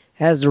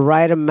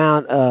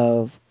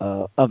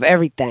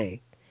everything.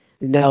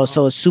 You know,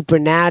 so it's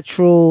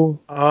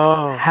supernatural.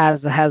 Oh,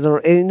 Has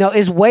a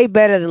it's way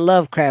better than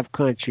Lovecraft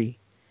Country.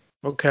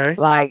 okay.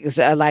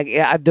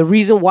 The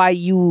reason why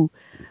you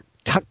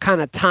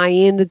kind of tie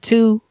in the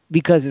two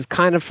because it's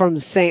kind of from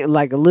the same,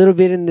 like a little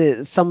bit in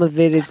the some of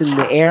it is in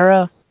the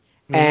era,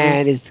 Hmm.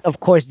 and is of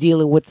course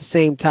dealing with the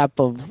same type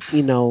of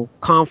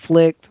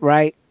conflict,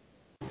 right?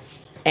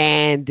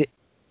 And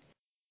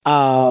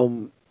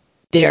um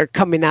they're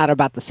coming out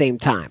about the same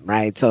time,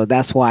 right? So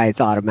that's why it's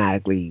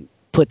automatically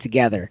put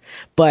together.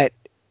 But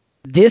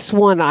this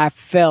one I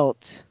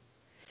felt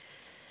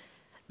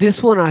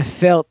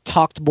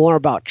talked more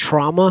about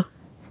trauma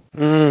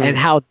and Mm.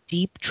 how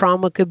deep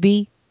trauma could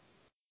be.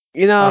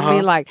 You know Uh what I mean?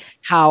 huh. Like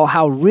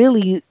how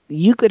really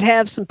you could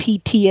have some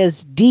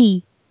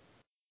PTSD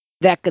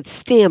that could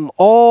stem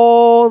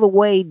all the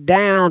way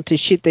down to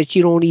shit that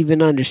you don't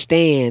even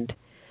understand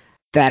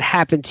that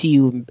happened to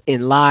you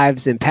in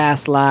lives and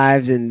past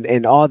lives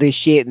and all this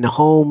shit in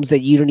homes that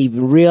you don't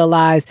even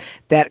realize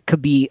that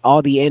could be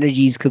all the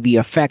energies could be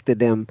affected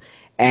them.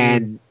 Mm.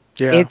 And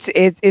Yeah.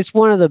 it's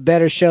one of the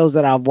better shows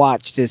that I've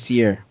watched this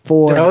year That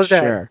for was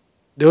that. sure.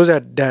 There was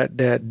that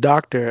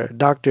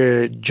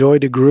Doctor Joy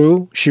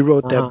DeGruy. She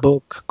wrote that Uh-huh.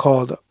 book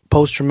called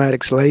Post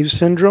Traumatic Slave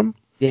Syndrome.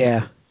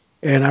 Yeah.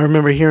 And I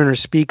remember hearing her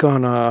speak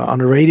on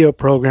a radio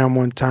program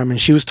one time, and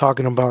she was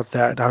talking about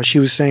that. How she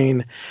was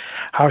saying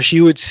how she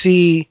would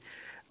see,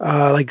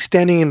 like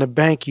standing in the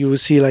bank, you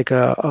would see like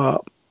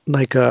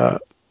like a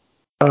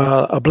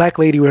black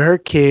lady with her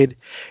kid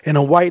and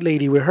a white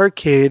lady with her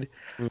kid,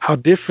 Mm. how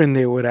different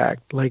they would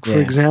act. Like for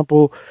Yeah.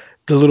 example,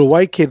 the little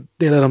white kid,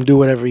 they let him do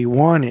whatever he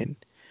wanted.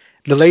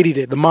 The lady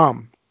did, the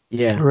mom,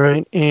 Yeah.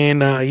 right?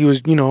 And he was,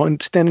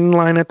 standing in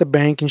line at the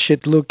bank and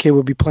shit. The little kid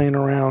would be playing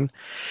around,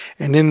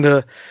 and then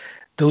the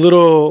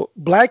little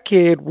black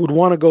kid would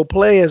want to go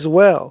play as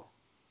well,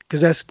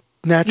 because that's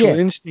natural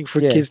Yeah. instinct for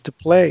Yeah. kids to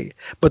play.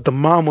 But the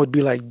mom would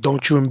be like,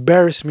 "Don't you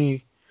embarrass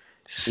me.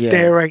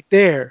 Stay Yeah. right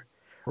there."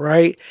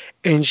 Right?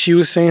 And she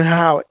was saying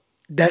how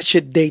that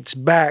shit dates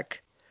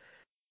back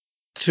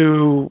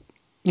to,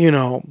 you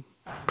know,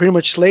 pretty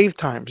much slave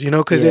times,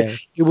 because it, Yeah.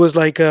 it was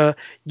like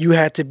you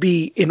had to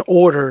be in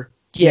order,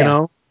 Yeah.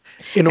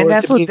 in And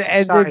order to be in and to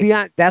be society.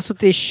 honest, that's what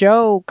this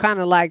show kind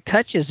of like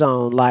touches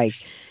on, like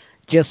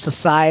just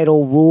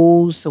societal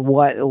rules,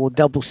 what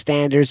double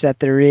standards that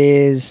there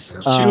is,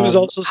 She was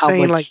also how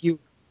saying like much.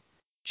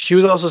 she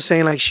was also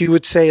saying like she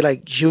would say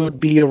like she would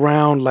be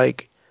around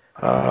like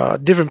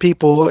different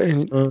people,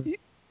 and Uh,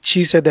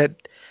 she said that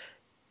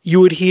you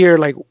would hear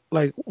like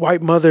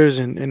white mothers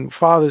and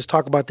fathers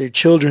talk about their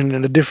children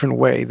in a different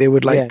way. They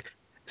would yeah, like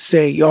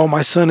say, "Oh,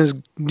 my son is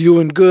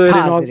doing good,"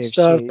 and all this positive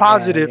stuff, shit. Yeah,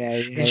 positive. yeah,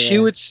 yeah, And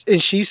yeah,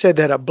 she said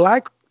that a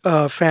black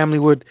family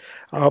would,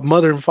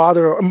 mother and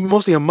father, or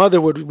mostly a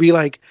mother, would be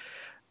like,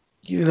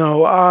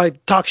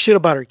 talk shit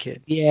about her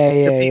kid. yeah, Her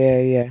yeah, people. yeah,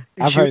 yeah. And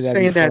I've she heard was that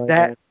saying that before.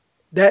 Yeah,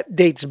 that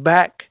dates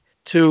back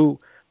to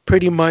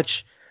pretty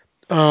much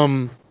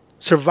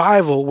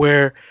survival,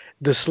 where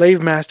the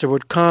slave master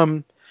would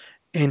come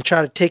and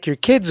try to take your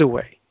kids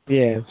away,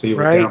 yeah, So you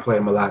would right? downplay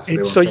him a lot, so they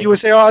And won't so you take would him.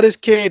 say, "Oh, this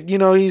kid,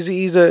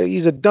 he's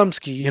a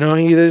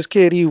dumpski. This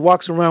kid, he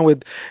walks around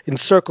with in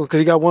circles because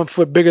he got one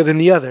foot bigger than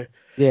the other."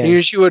 yeah,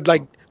 And she would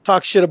like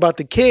talk shit about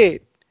the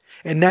kid,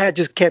 and that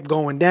just kept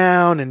going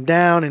down and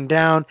down and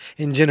down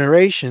in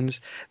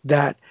generations.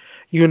 That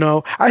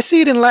I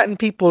see it in Latin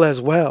people as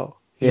well.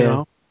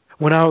 yeah.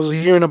 when I was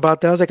hearing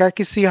about that, I was like, I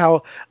can see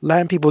how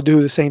Latin people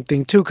do the same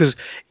thing too, because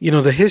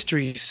the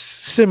history is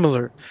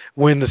similar.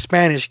 When the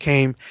Spanish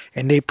came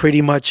and they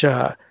pretty much,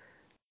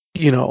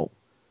 you know,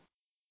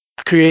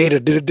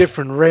 created a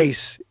different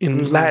race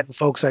in Latin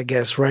folks, I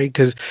guess, right?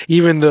 Because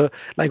even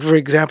like for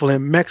example,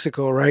 in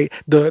Mexico, right,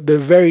 the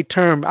very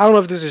term, I don't know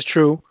if this is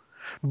true,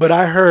 but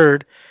I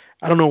heard,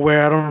 I don't know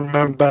where, I don't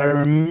remember, but I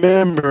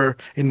remember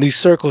in these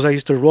circles I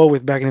used to roll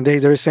with back in the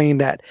days, they were saying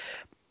that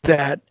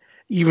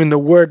even the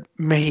word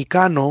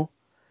Mexicano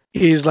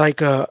is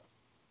like a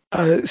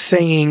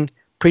saying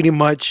pretty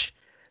much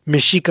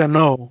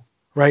Mexicano,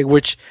 right?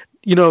 Which,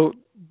 you know,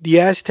 the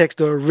Aztecs,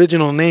 the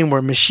original name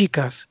were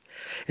Mexicas.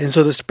 And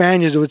so the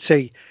Spaniards would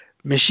say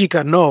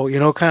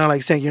Mexicano, kind of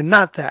like saying you're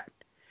not that.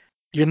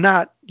 You're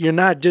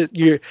not just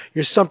you're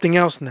something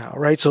else now,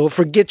 right? So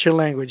forget your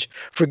language,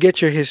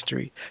 forget your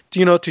history.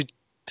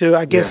 To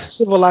I guess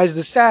Yeah. civilize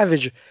the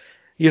savage,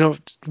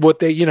 what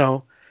they,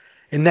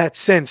 in that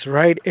sense,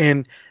 right?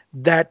 And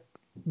that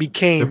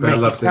became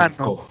Developed it. Mexicano.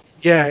 Cool.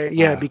 Yeah,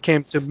 yeah, it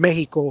became to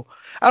Mexico.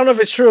 I don't know if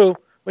it's true,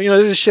 but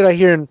this is shit I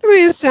hear in, I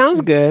mean, it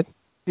sounds good.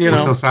 you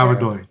What's El know,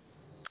 Salvador?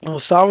 El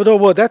Salvador.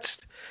 Well, that's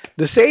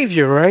the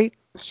savior, right?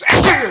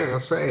 I'll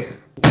say it.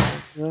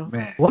 You know,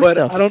 Man. What but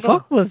the I don't know.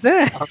 fuck was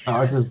that? I don't know.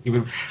 I just give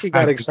it. He I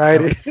got give it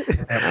excited.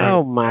 that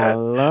Oh break. my Oh,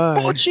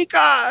 lord.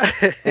 chica.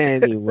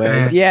 Anyways,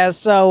 Man. yeah.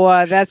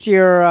 So that's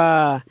your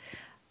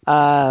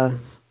uh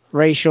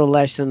racial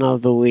lesson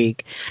of the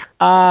week.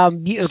 Sorry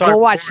Go for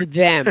watch boring.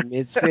 them.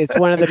 It's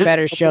one of the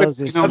better shows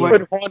You this know I what? year.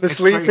 put Juan to It's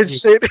sleep and crazy.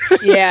 shit.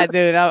 Yeah,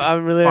 dude,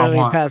 I'm Oh, literally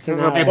Juan. passing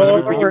out Hey, right but let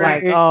me now. tell I'm you.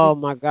 like, oh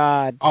my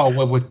god. Oh,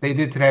 what they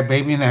did to that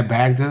baby in that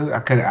bag, dude?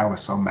 I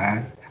was so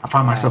mad. I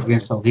found Yeah, myself getting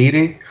so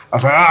heated. I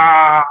was like,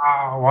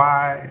 ah,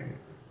 why?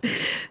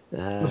 The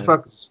uh,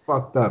 fuck is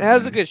fucked up, that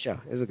was a man. good show.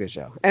 It was a good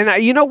show.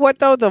 And you know what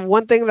though? The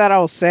one thing that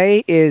I'll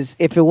say is,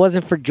 if it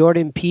wasn't for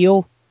Jordan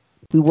Peele,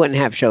 we wouldn't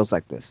have shows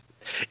like this.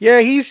 Yeah,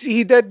 he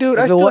that dude.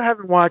 I If it still was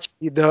haven't watched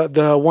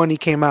the one he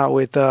came out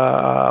with.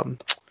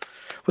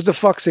 What's the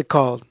fuck's it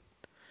called?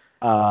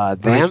 On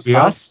them,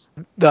 HBO? us.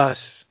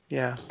 Thus.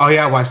 Yeah, Oh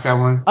yeah, I watched that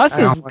one. Us I I don't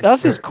is haven't watched.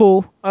 us is care.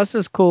 cool. Us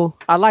is cool.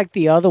 I like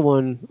the other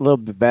one a little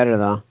bit better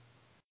though.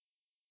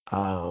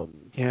 Um,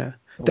 Yeah,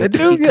 that with the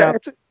dude. Yeah,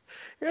 teacup.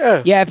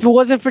 yeah. Yeah, if it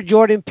wasn't for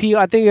Jordan Peele,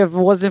 I think if it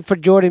wasn't for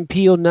Jordan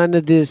Peele, none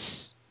of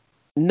this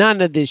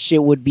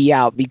shit would be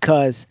out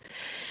because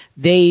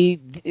I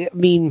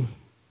mean,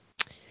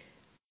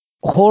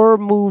 horror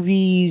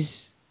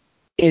movies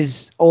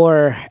is,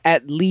 or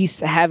at least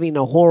having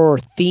a horror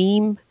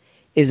theme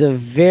is a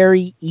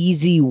very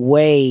easy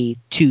way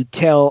to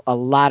tell a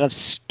lot of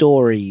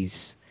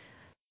stories.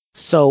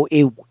 So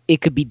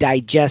it could be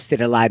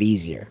digested a lot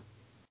easier.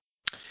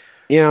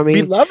 You know what I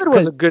mean? Beloved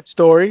was a 'Cause good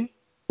story.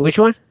 which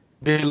one?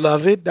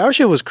 Beloved, that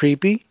shit was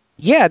creepy.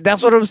 Yeah,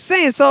 that's what I'm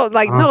saying. So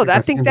like, I don't no, think I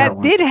I've think seen that that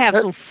one. did have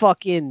That some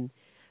fucking,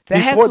 that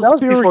had before some that was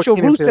before spiritual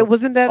Key and roots. That Peele.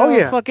 wasn't that Oh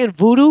yeah. fucking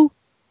voodoo,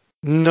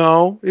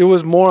 No, it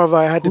was more of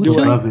I had to do with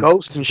Hutu, like Beloved.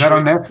 ghosts Is and that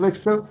on shit.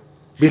 Netflix though?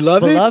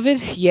 Beloved.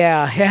 beloved.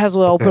 Yeah, it has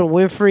with Okay, Oprah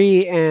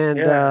Winfrey and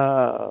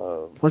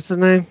Yeah. what's his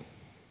name?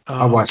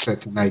 I'll Um, watch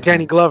that tonight Danny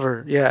then.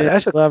 Glover. Yeah, Danny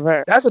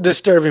Glover. that's a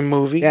disturbing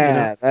movie.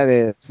 Yeah, that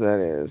is. That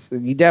is.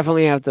 You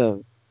definitely have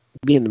to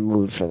be in the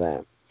mood for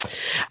that.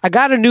 I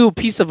got a new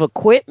piece of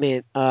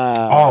equipment.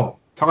 Oh,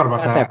 talking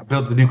about Got that. that, I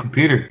built a new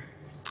computer.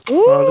 Oh,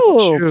 look at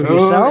Ooh, for you. Oh,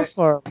 yourself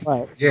or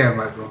what? yeah,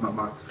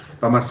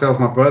 by myself.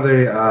 My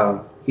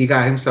brother, he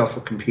got himself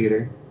a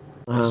computer.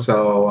 Uh-huh.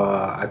 So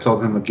I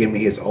told him to give me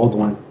his old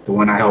one, the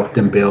one I helped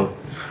him build,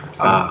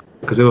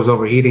 because it was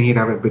overheating. He'd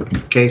have a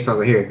big case. I was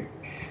like, here,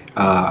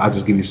 I'll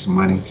just give you some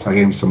money. So I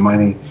gave him some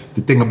money.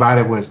 The thing about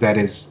it was that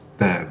is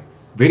the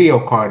video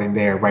card in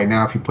there right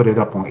now. If you put it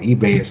up on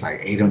eBay, it's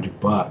like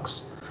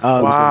 $800.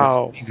 Oh,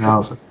 So okay. it's,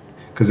 Wow.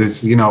 because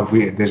it's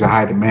there's a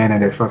high demand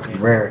and they're fucking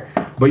rare.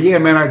 But yeah,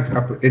 man,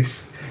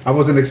 I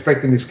wasn't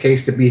expecting this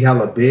case to be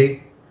hella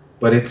big,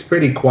 but it's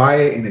pretty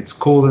quiet and it's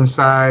cool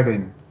inside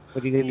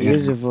What are you gonna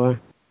use and it for?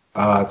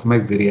 to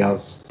make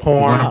videos. When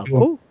I'm Porn. Oh, doing,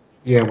 cool.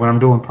 yeah, when I'm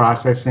doing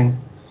processing,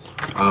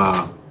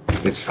 uh,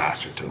 it's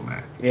faster too,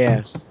 man. Yeah,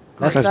 It's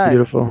that's great. That's tight.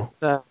 beautiful.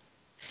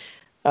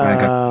 I ain't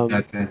got to do Um,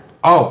 nothing.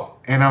 Oh,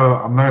 and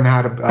I'm learning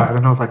how to. I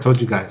don't know if I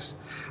told you guys.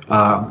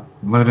 I'm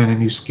learning a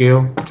new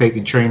skill,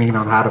 taking training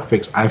on how to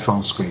fix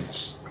iPhone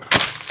screens.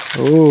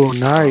 Oh,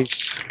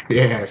 nice.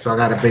 Yeah, so I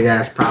got a big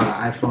ass pile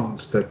of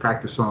iPhones to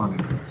practice on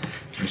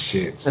and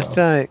shit. that's So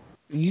tight.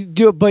 You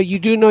do, but you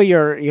do know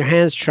your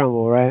hands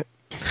tremble, right?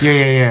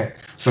 yeah.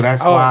 So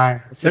that's Oh,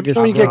 why It's a let me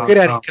know when you I'm get uh, good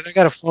at it uh, because I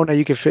got a phone that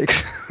you can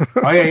fix.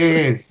 oh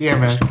yeah,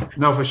 man.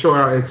 No, for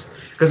sure. It's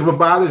because what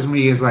bothers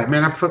me is like,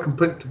 man, I fucking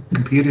put the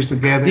computers Did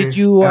together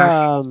you and I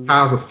see these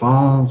piles of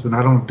phones and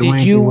I don't do did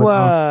anything you with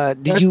them.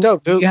 That's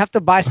dope, do dude. you have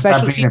to buy I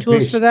stop being specialty a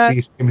tools for bitch. that?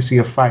 Let me see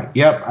a fight.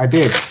 Yep, I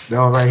did. They're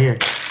all right here.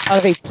 Are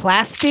they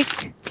plastic?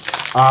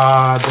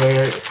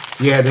 They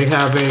yeah, they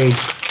have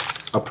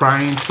a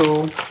prying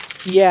tool.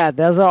 Yeah,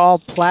 those are all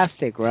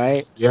plastic,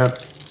 right? Yep,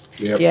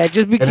 yep. Yeah,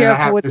 just be And then I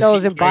careful have with this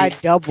those heat and buy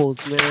plate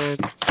doubles, man.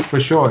 for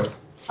sure.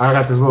 I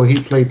got this little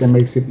heat plate that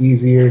makes it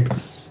easier.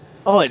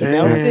 Oh, it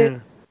melts it.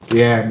 Damn.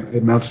 Yeah,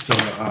 it melts the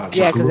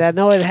Yeah, because glue. I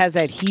know it has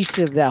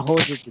adhesive that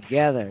holds it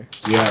together.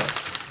 Yeah,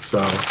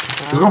 so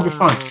it's gonna be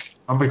fun. Ah,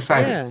 I'm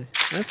excited. yeah,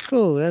 that's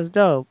cool. That's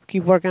dope.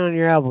 Keep working on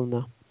your album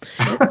though.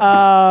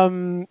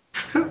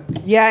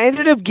 Yeah, I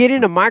ended up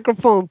getting a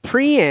microphone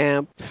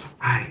preamp.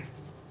 Aight.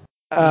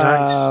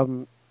 Nice.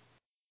 Um,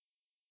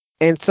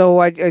 and so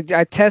I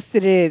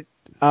tested it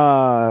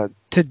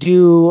to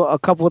do a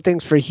couple of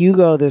things for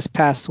Hugo this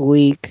past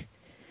week,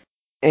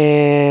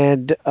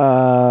 and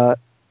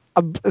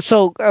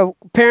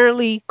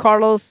apparently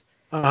Carlos,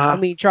 I Uh-huh.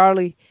 mean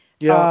Charlie,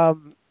 Yeah.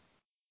 um,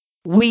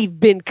 we've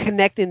been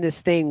connecting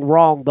this thing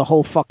wrong the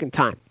whole fucking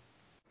time.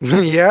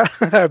 Yeah,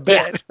 I Yeah.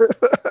 bet.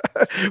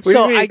 What do you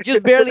So I mean?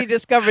 just barely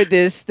discovered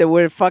this that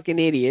we're fucking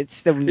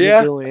idiots that we've been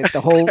Yeah. doing it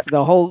the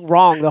whole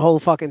wrong the whole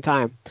fucking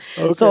time.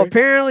 So Okay.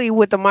 apparently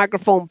with the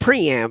microphone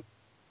preamp,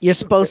 you're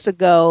supposed to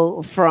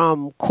go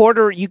from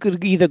quarter. You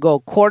could either go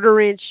quarter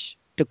inch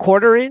to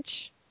quarter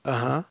inch.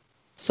 Uh-huh.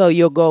 So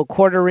you'll go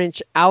quarter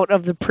inch out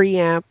of the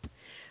preamp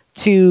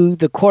to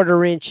the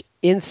quarter inch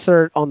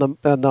insert on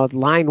the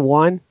line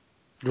one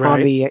on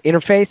Right. the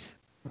interface,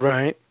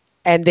 Right.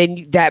 and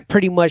then that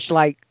pretty much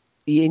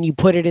and you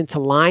put it into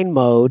line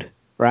mode,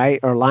 right,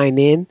 or line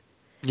in,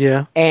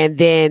 Yeah. and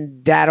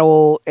then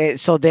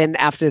so then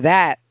after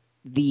that,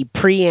 the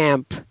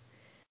preamp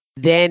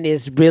then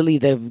is really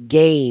the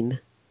gain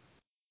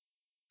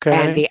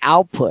and Okay. the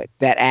output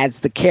that adds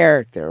the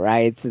character,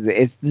 right?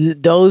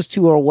 Those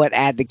two are what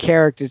add the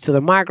character to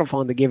the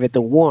microphone to give it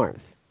the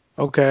warmth.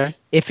 Okay.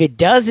 If it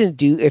doesn't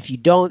do, if you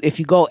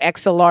go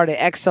XLR to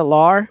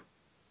XLR,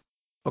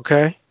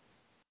 Okay.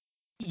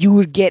 you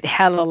would get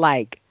hella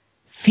like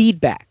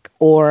feedback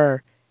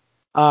or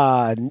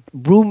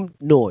room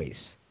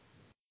noise,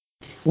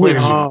 Wait a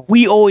which minute. Oh.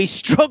 we always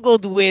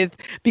struggled with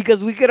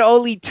because we could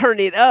only turn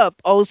it up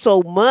oh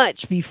so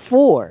much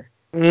before.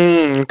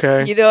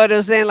 Okay. You know what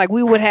I'm saying? Like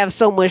we would have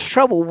so much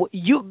trouble.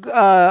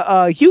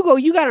 Hugo,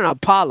 you got an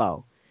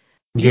Apollo.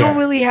 You don't Yeah.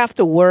 really have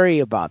to worry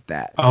about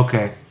that. Okay. All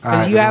Because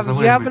right. Because I was like, you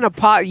wait a have an minute.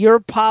 Apollo. Your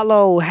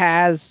Apollo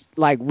has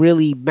like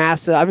really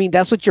massive. I mean,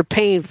 that's what you're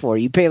paying for.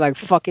 You pay like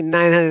fucking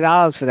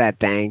 $900 for that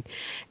thing,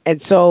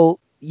 and so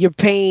you're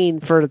paying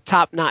for the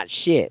top notch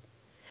shit.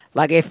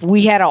 Like if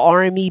we had a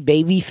RME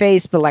baby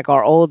face, but like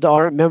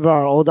remember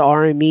our old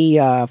RME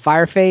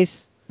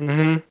Fireface,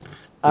 Mm-hmm.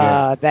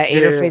 Yeah. that Yeah.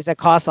 interface that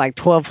cost like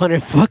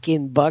 1,200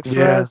 fucking bucks for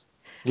Yeah. us.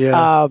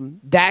 Yeah.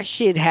 That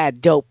shit had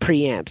dope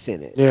preamps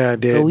in it. Yeah, I So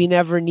did. we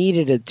never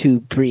needed a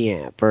tube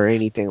preamp or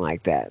anything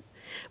like that.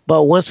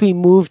 But once we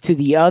moved to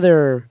the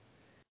other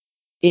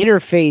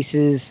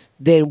interfaces,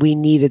 then we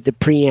needed the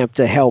preamp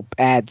to help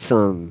add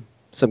some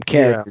Yeah.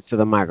 character to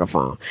the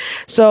microphone.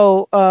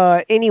 So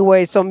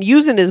anyway, so I'm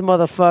using this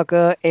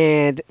motherfucker,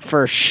 and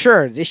for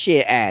sure this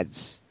shit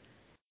adds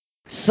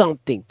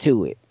something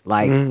to it.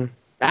 Like Mm.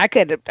 I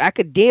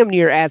could damn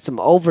near add some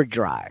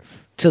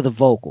overdrive to the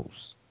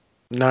vocals.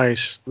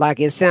 Nice. Like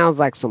it sounds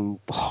like some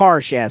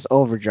harsh ass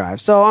overdrive.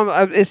 So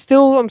I'm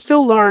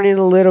still learning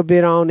a little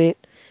bit on it,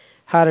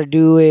 how to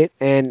do it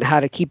and how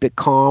to keep it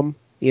calm.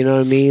 You know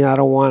what I mean? I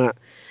don't want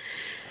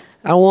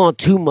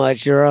too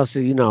much, or else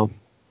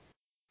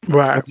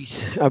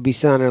Right. I'll be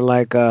sounding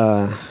like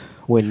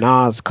when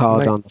Nas called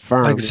Like on the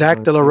firm. like You know Zach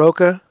what De I La mean?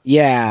 Roca,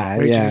 Yeah,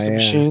 Rage yeah, Against the yeah.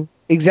 Machine.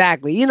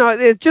 Exactly.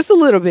 Just a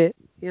little bit.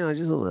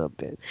 Just a little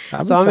bit. I'll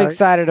be So I'm tight.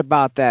 excited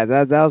about that.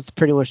 That was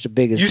pretty much the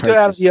biggest You still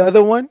have purchase. the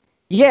other one?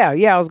 Yeah,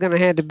 yeah. I was gonna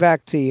hand it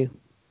back to you.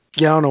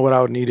 Yeah, I don't know what I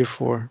would need it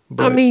for, I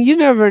but mean, you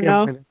never yeah, I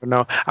know. might never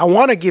know. I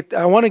want to get You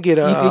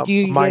a could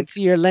get mic.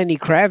 to your Lenny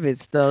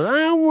Kravitz though.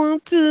 I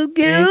want to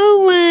get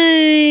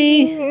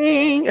away.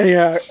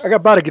 Yeah, I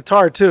got bought a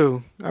guitar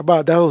too. I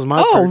bought that was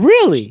my Oh, purchase.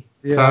 really?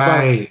 Yeah, I bought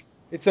a. Tight.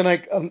 It's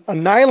like a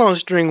nylon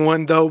string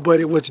one though,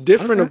 but what's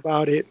different Okay.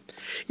 about it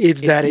is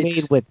It's that made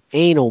it's with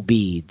anal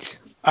beads.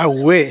 I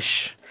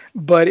wish,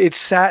 but it's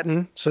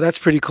satin, so that's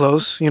pretty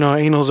close.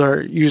 Anals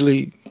are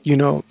usually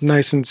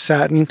nice and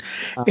satin,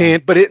 Uh,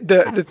 and but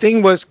the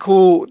thing was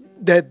cool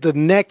that the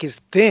neck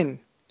is thin,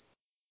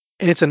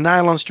 and it's a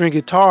nylon string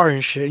guitar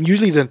and shit. And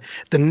usually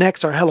the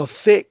necks are hella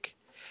thick,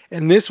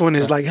 and this one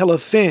is right. like hella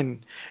thin,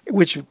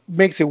 which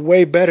makes it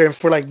way better. And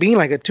for like being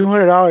like a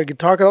 $200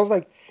 guitar, cause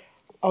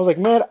I was like,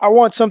 man, I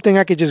want something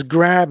I could just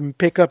grab and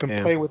pick up and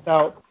Yeah. play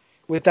without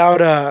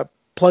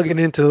plugging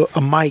into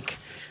a mic, Yeah.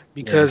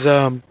 because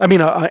I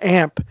mean a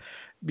amp,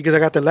 because I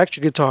got the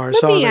electric guitar. Let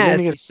So I was me like, let me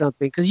ask get you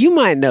something, because you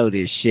might know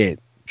this shit.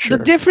 The sure.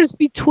 difference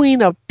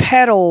between a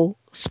pedal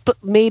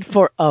made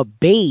for a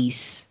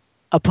bass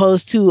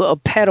opposed to a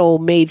pedal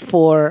made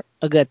for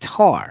a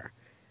guitar.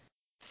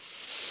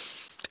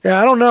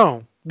 Yeah, I don't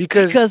know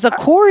because Because a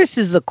chorus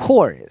is a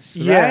chorus,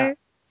 yeah, right?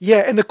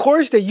 yeah, and the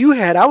chorus that you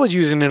had, I was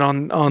using it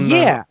on the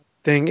Yeah.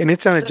 thing, and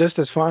it sounded just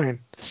as fine.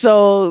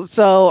 So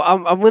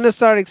I'm gonna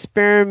start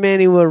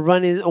experimenting with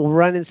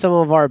running some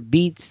of our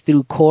beats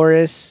through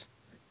chorus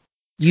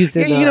Yeah,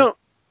 using a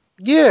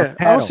yeah, I don't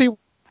pedal. see.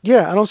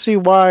 Yeah, I don't see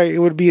why it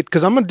would be,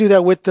 because I'm gonna do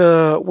that with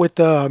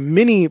the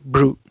mini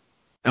brute.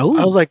 I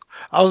was Oh, like,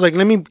 I was like,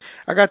 let me.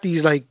 I got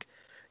these like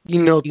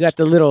you know, You got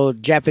the little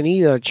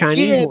Japanese or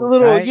Chinese ones,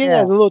 right?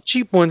 the little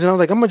cheap ones, and I was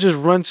like, I'm gonna just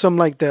run some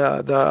like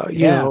the you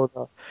Yeah.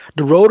 know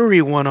the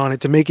rotary one on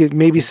it to make it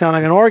maybe sound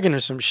like an organ or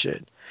some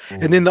shit,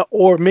 and then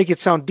or make it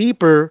sound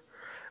deeper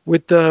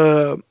with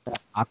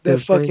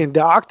Octave thing.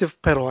 the octave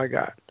pedal I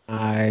got.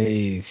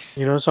 Nice.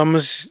 You know, so I'm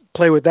gonna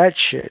play with that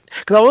shit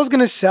because I was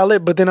gonna sell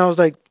it, but then I was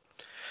like,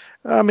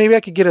 maybe I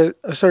could get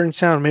a certain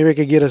sound. Maybe I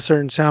could get a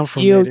certain sound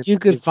from it. You And you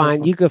make could it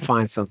sound,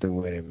 find something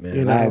with it,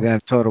 you man. I know.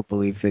 have total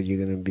belief that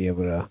you're gonna be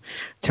able to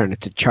turn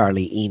it to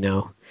Charlie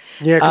Eno.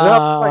 Yeah, because I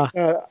was like,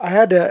 Uh I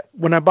had to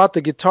when I bought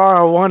the guitar,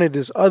 I wanted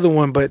this other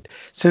one, but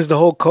since the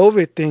whole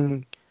COVID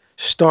thing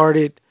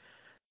started,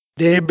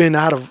 they've been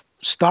out of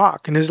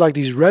stock, and there's like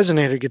these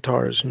resonator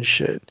guitars and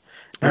shit.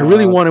 I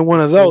really wanted one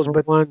the of those, silver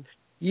but one.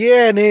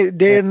 yeah, and Yeah.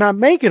 they're not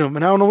making them,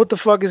 and I don't know what the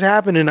fuck is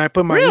happening. I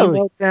put my Really?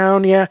 email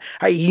down. Yeah,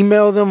 I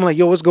emailed them like,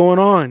 "Yo, what's going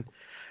on?"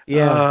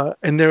 Yeah.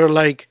 And they're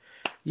like,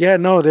 "Yeah,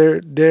 no,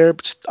 they're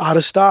out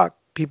of stock.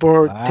 People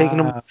are taking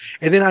them." Wow.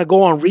 And then I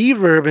go on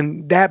Reverb,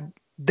 and that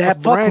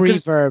Fuck brand,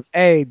 because reverb.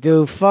 Hey,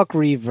 dude, fuck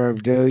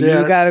reverb, dude. You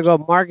yeah, gotta go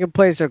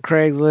marketplace or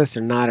Craigslist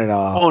or not at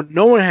all. oh,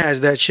 no one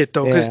has that shit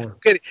though. Because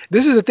Yeah.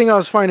 this is the thing I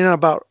was finding out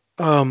about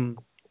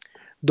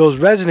those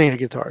resonator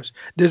guitars.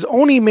 There's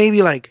only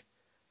maybe like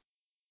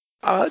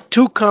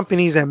two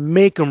companies that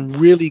make them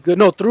really good.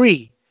 No,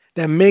 three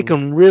that make Mm.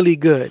 them really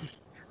good.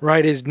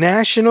 Right? Is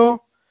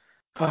National,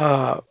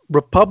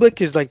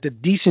 Republic is like the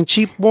decent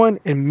cheap one,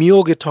 and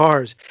Mule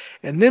Guitars,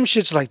 and them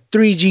shits like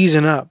 3Gs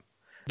and up.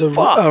 The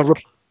Fuck.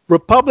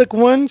 Republic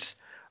ones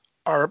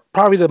are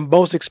probably the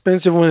most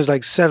expensive one is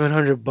like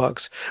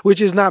 $700,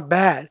 which is not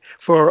bad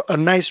for a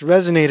nice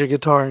resonator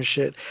guitar and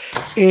shit.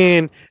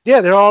 And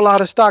yeah, they're all out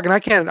of stock, and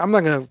I'm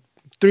not gonna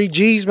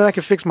 3Gs, man. I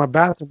can fix my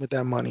bathroom with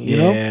that money, you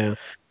know. Yeah.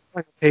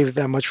 I can pay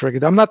that much for a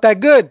guitar. I'm not that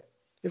good.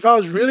 If I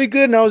was really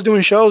good and I was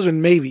doing shows,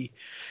 then maybe,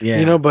 you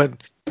Yeah. know. But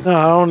no,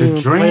 I don't The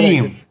even play that good.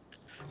 dream.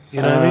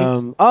 You know what I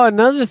mean? Oh,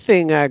 another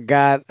thing I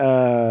got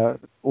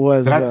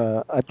was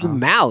That a new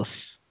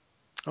mouse.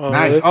 Oh,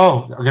 nice. really?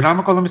 Oh,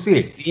 economical. Let me see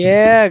it.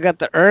 Yeah, I got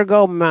the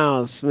Ergo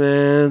mouse,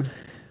 man.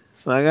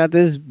 So I got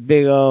this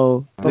big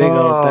old Oh, thing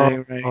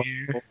right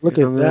here. You look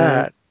know at what I'm saying?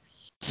 that.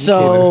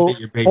 Okay, let me see So,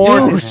 your big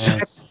Horn fat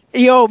dude, ass.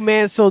 yo,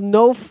 man. So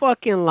no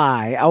fucking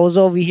lie. I was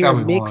over here Tell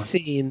me more.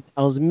 mixing.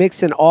 I was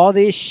mixing all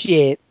this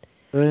shit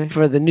Really?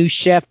 for the new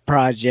chef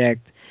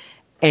project,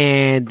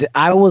 and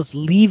I was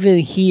leaving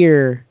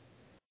here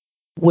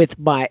with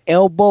my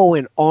elbow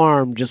and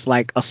arm just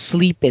like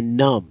asleep and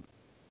numb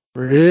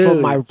from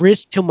Really? my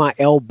wrist to my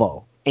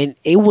elbow. And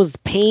it was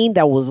pain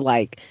that was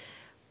like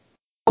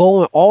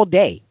going all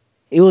day.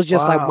 It was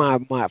just like Wow.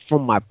 my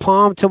from my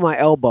palm to my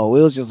elbow.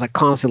 It was just like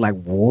constant like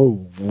whoa,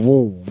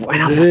 whoa.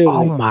 And I was like,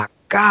 oh Really? my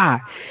God.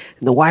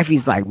 And the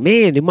wifey's like,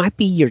 man, it might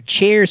be your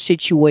chair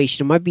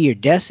situation. It might be your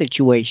desk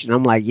situation.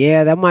 I'm like,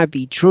 yeah, that might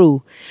be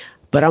true.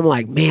 But I'm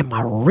like, man,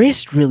 my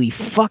wrist really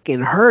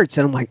fucking hurts.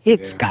 And I'm like,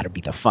 it's Yeah. gotta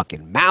be the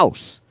fucking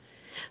mouse.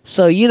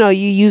 So you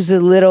use a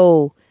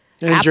little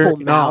And Apple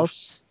jerking off.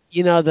 mouse,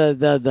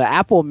 the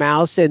Apple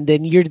mouse, and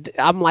then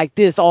I'm like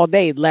this all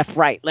day, left,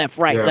 right, left,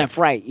 right, Yeah. left,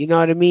 right. You know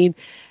what I mean?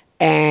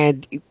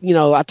 And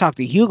I talked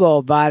to Hugo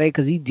about it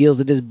because he deals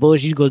with this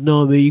bullshit. He goes,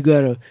 "No, man, you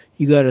gotta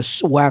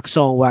wax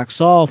on, wax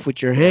off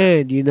with your Yeah.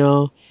 hand."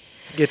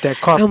 Get that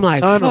And I'm carpal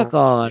like, "Fuck tunnel.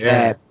 all of Yeah.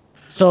 that."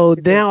 So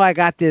now I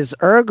got this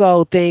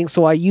ergo thing,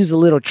 so I use a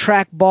little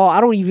track ball.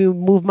 I don't even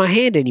move my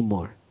hand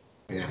anymore.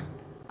 Yeah.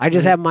 I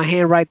just have my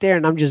hand right there,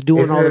 and I'm just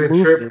doing Isn't all the it a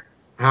trip? movement.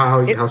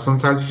 It, How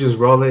sometimes you just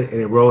roll it and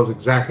it rolls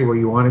exactly where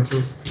you want it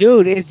to.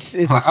 dude, it's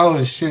I'm like, it's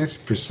oh shit, it's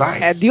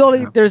precise.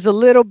 there's a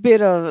little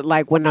bit of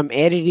like when I'm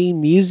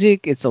editing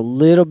music, it's a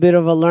little bit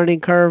of a learning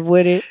curve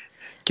with it,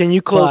 Can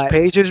you close but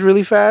pages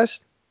really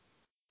fast?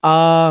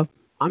 uh,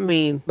 I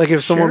mean, Like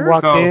if someone sure.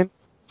 walked So in?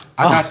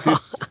 I got Oh,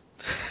 this.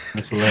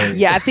 It's hilarious.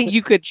 yeah, I think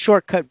you could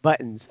shortcut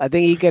buttons. I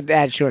think you could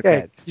add Yeah.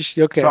 shortcuts.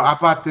 So Okay. I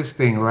bought this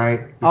thing, right?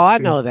 Oh, This I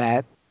thing, know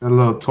that. a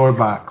little toy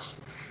box.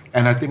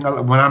 And I think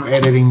when I'm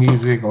editing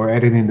music or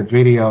editing the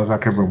videos, I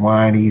can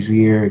rewind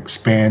easier,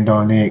 expand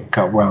on it,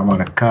 cut where I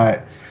want to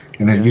cut,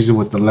 and then use it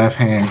with the left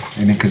hand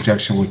and in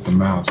conjunction with the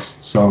mouse.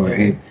 So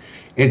Yeah,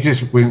 it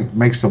just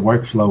makes the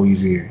workflow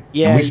easier. And we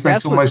yeah, spend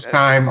that's too what. much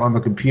time on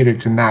the computer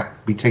to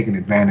not be taking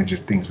advantage of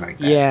things like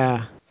that.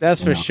 Yeah,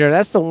 that's You for know? sure.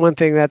 That's the one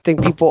thing that I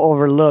think people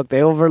overlook.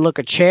 They overlook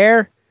a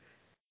chair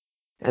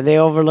and they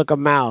overlook a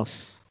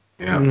mouse.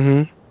 Yeah.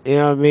 Mm-hmm. You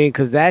know what I mean?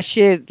 Because that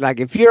shit, like,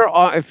 if you're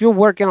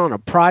working on a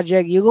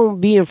project, you're gonna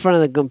be in front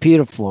of the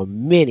computer for a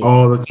minute.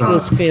 All the You're gonna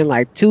time. spend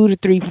like 2 to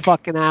 3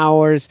 fucking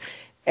hours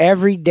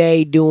every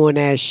day doing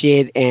that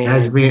shit.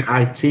 As And being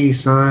IT,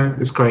 son,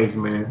 it's crazy,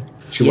 man.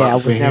 She yeah, walk I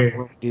up would in never here.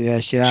 want to do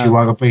that shit. She I'll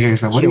walk up in here and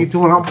say, "What are kill you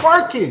doing?" I'm myself.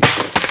 working.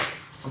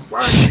 I'm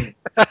working.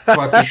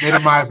 Fucking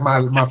minimize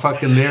my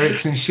fucking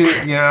lyrics and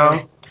shit, you know?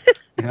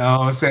 You know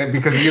what I'm saying?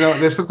 Because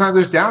there's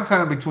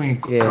downtime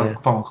between some Yeah,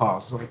 phone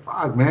calls. It's like,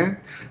 fuck, man.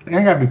 I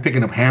ain't gotta be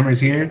picking up hammers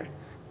here.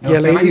 You know what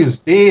I'm saying? I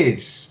use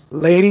this.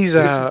 ladies,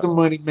 This is the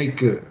money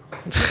maker.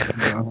 he's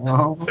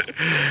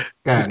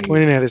Got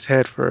pointing it. at his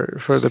head for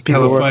the people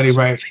Hella who are funny,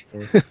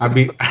 listening. right? I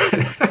be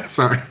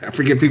sorry, I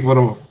forget people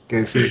don't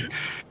can't see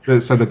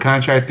this. So the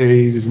contractor,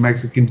 he's this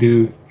Mexican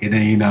dude, and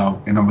then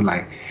and I'm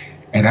like,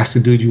 and that's the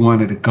dude you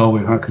wanted to go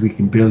with, huh? Because he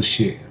can build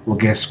shit. Well,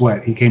 guess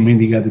what? He came in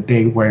the other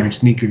day wearing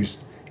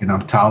sneakers, and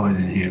I'm taller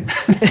than him.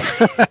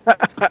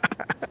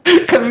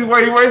 Because he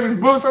wears his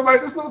boots. I'm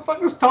like, this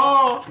motherfucker's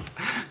tall.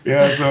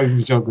 Yeah, so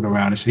he's joking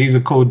around and shit. He's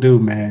a cool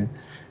dude, man.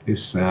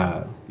 It's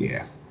yeah.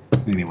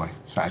 Anyway,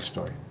 side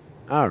story.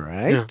 All Yeah.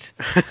 right.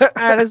 All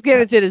right, let's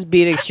get into this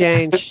beat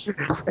exchange.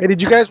 Hey,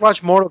 did you guys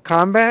watch Mortal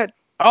Kombat?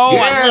 Oh,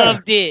 I Yeah.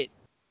 loved it.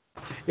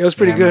 It was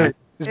pretty Yeah, man. good.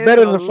 It's And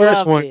better I than the first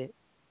loved one. it.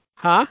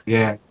 Huh?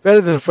 Yeah.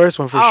 Better than the first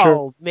one for sure.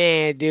 Oh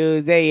man,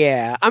 dude.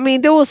 Yeah. I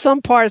mean, there was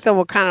some parts that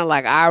were kind of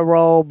like eye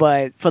roll,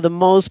 but for the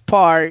most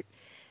part,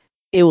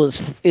 it was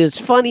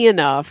funny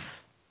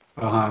enough.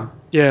 Uh-huh.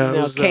 Yeah, You it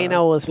know, was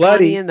Kano was funny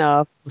bloody.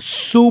 enough,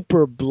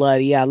 super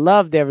bloody. I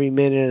loved every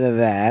minute of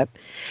that,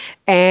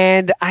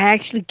 and I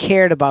actually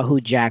cared about who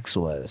Jax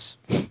was.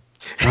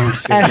 Oh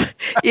shit. And,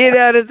 you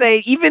know what I'm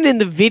saying? Even in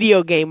the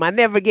video game, I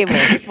never gave a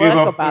Give fuck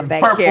up about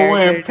that purple character,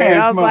 wearing dude. I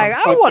pants, was like,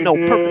 I don't want motherfucker,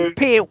 no purple dude.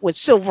 pant with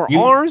silver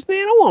You arms,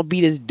 man. I want to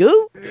be this dude.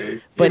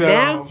 you But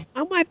now know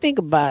I might think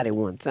about it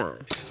one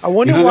time. I you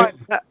wonder know why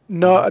that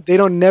no they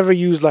don't never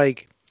use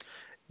like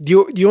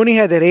you only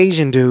had that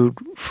Asian dude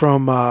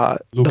from Liu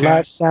The Kang?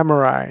 Last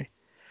Samurai,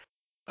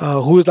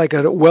 who was like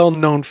a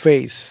well-known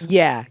face.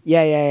 Yeah.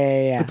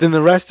 But then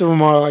the rest of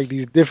them are like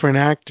these different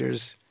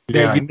actors that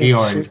Yeah, you like never Eeyore,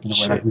 see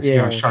and like shit. we see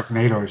on Yeah.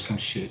 Sharknado or some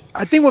shit.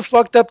 I think what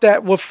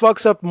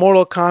fucks up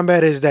Mortal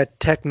Kombat is that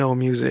techno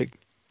music.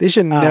 They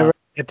should Uh, never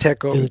get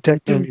techno do,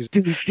 techno do, music.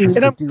 do, do,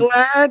 And I'm do.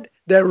 glad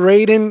that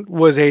Raiden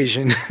was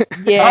Asian. Oh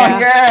Yeah.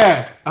 yeah.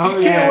 You Oh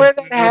can't yeah, wear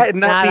that hat dude.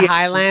 and not Not be Asian. You know what I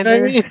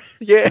Highlander. mean?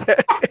 Yeah.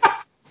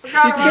 You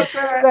Forgot can't about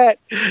wear that.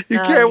 that. You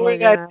can't Oh wear my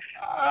that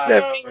god.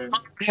 that Oh,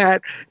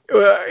 hat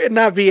and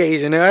not be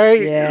Asian. All right.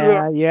 So,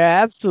 Yeah, you're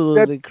that's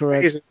absolutely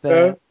correct Asian, with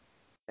bro.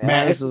 that.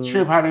 man, it's a trip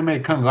Absolutely. how they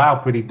made Kung Lao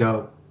pretty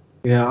dope.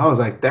 Yeah, I was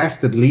like, that's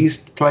the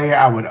least player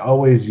I would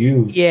always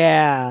use.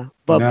 Yeah, You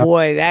but know?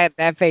 boy, that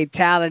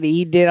fatality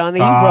he did on it,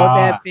 he rode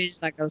that Saw.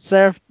 bitch like a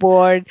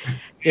surfboard, just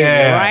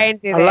Yeah. right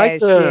into I like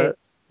that shit.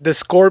 the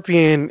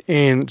Scorpion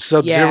in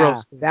Sub Zero Yeah, that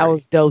story.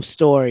 was dope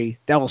story.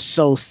 That was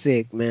so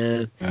sick,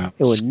 man. Yeah.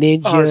 It was Sub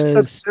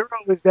ninjas. Zero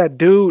is that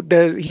dude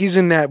that he's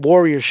in that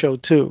Warrior show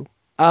too.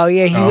 Oh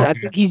yeah, Oh, I okay.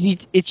 think he's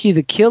Ichi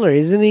the Killer,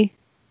 isn't he?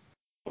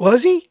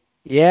 Was he?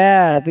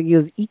 Yeah, I think he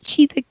was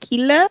Ichi the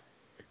Killer.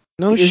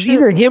 No It was shit.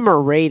 either him or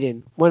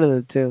Raiden, one of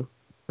the two.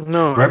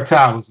 No.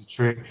 Reptile was a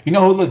trick. You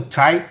know who looked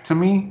tight to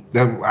me?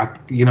 Yeah,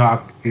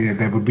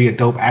 that would be a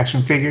dope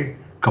action figure.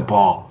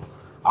 Cabal.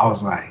 I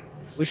was like,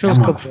 Which that one's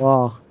motherfucker.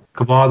 Cabal?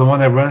 Cabal, the one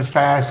that runs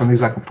fast and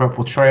he's like a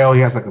purple trail.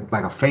 He has like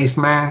a face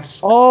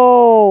mask.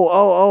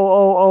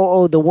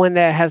 Oh, the one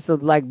that has to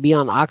like be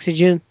on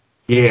oxygen.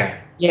 Yeah,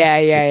 he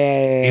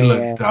Yeah.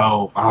 looked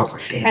dope. I was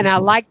like, damn, And this I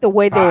like the motherfucker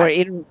way they were tight.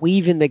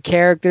 interweaving the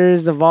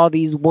characters of all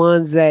these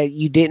ones that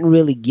you didn't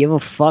really give a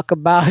fuck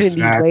about in these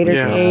Exactly. later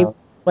Yeah. games,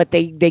 but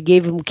they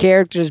gave them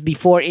characters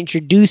before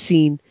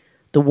introducing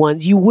the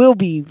ones you will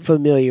be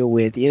familiar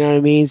with. You know what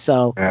I mean?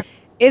 So Yeah,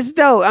 it's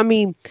dope. I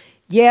mean,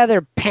 yeah,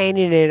 they're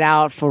panning it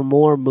out for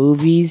more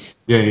movies.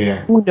 yeah.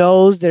 Who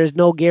knows? There's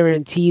no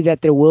guarantee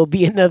that there will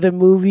be another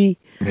movie,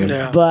 Yeah.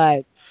 Yeah.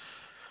 but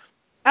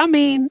I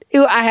mean,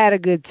 I had a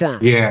good time.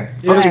 Yeah.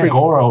 It was I had Fucking a, pretty.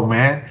 Goro,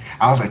 man.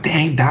 I was like,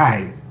 dang, he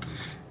died.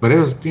 But it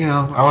was,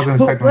 I wasn't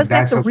but expecting him to was die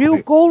that the so real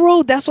quick.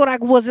 Goro? That's what I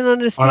wasn't Or like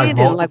understanding.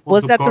 Like, multiples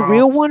was of that the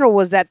real one Goros. or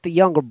was that the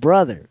younger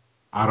brother?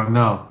 I don't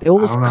know. There I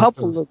was a don't know.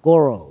 couple of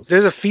Goros.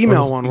 There's a It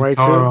female was one, right?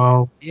 Too.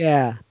 Taro,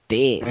 Yeah,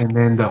 dead. and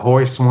then the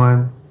horse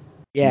one,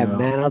 Yeah,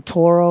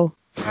 Manotoro.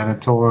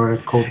 Minotaur,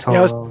 Yeah,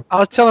 Kotaro. I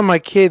was telling my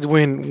kids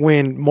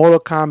when Mortal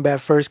Kombat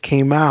first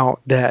came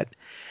out that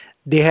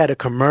they had a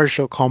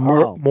commercial called Oh,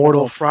 Mortal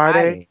Mortal Friday.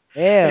 Friday.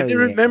 Hell And then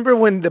yeah. remember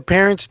when the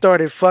parents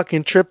started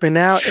fucking tripping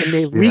out and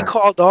they Yeah,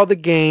 recalled all the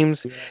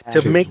games to Yeah,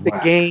 shit was make the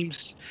whack.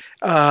 games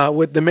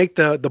with to make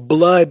the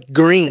blood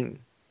green.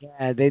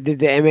 yeah. They did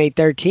the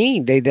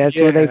MA13. That's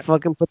where they Yeah.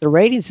 fucking put the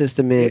rating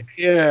system in.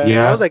 Yeah. I was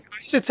Yeah, like, I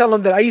used to tell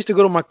them that I used to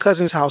go to my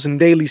cousin's house in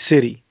Daly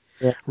City.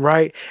 Yeah.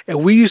 Right.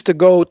 And we used to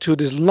go to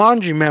this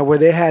laundromat where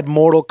they had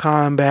Mortal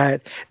Kombat,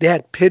 they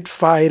had Pit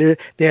Fighter,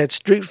 they had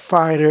Street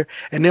Fighter,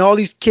 and then all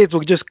these kids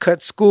would just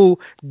cut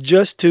school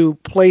just to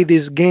play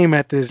this game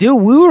at this.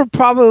 Dude, we were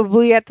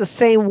probably at the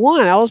same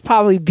one. I was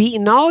probably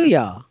beating all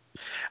y'all.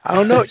 I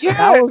don't know. Yeah.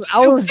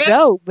 I was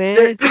dope, There,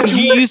 man. did You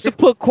you used to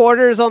put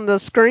quarters on the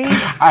screen.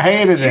 I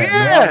hated that, man.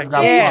 I Yeah, always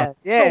got yeah. fucked.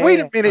 Yeah. So wait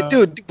a minute,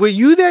 dude. Were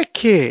you that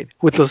kid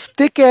with those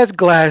thick ass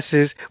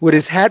glasses with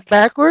his hat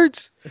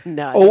backwards?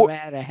 No, I Oh never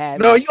had a hat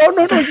no,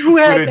 back. no. You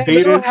With had that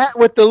little hat Adidas.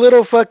 with the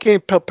little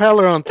fucking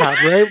propeller on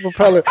top, right?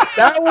 Propeller.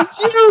 That was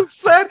you,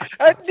 son.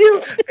 I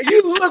knew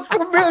you look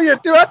familiar,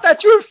 dude. I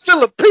thought you were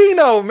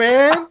Filipino,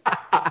 man.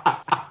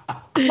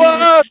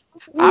 Fuck.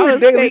 I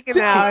was Daily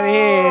taking out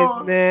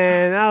his,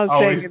 man. I was Oh,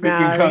 he's taking speaking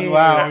out Kung his.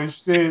 Lao and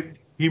shit.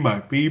 He my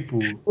people.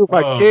 with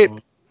my kid, Oh,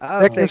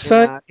 I was second taking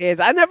son. out his.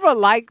 I never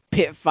liked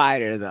Pit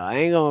Fighter though. I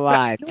ain't gonna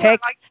lie. You know what Tech.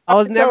 I I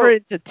was like never though?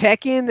 into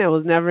Tekken. I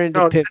was never into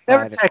No, Pit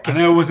never Fighter. I Tekken.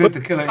 never was But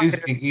into Killer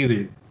Instinct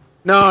either.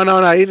 no,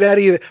 that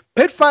either.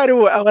 Pit Fighter.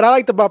 What I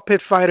liked about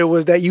Pit Fighter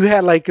was that you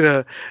had like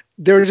they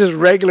were just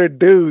regular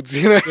dudes.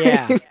 You know, what I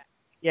Yeah, mean?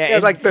 yeah, You had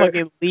and like the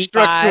fucking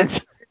structure.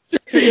 Levi's,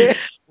 Yeah,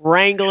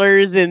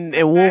 Wranglers, and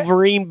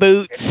Wolverine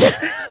boots.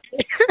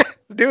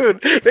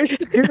 dude, they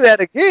should do that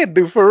again,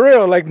 dude. For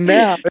real, like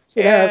now, they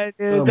should have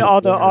Yeah, dude. Oh my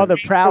All the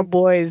god. Proud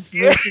Boys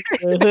versus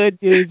the Hood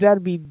dudes.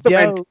 That'd be some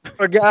dope.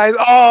 Antifa guys.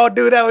 Oh,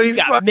 dude, that would You be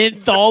got fun.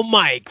 Menthol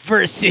Mike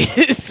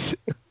versus.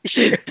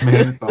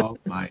 Man, oh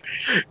my.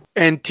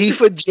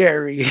 Antifa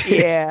Jerry.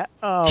 Yeah.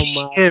 Oh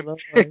my Him.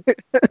 lord.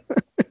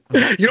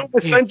 You know, my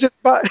Yeah. son just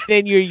bought.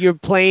 Then you're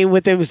playing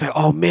with him. It's like,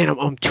 oh man,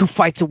 I'm 2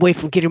 fights away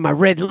from getting my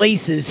red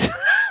laces.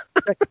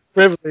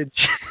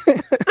 Privilege.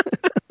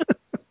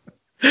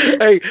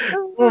 Hey,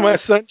 well, my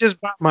son just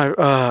bought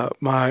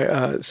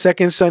my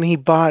second son. He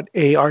bought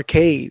a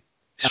arcade,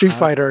 Street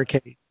Fighter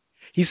arcade.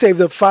 He saved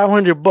up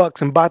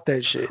 $500 and bought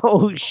that shit.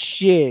 Oh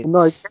shit. No,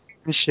 arcade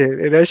and shit.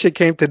 And that shit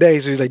came today.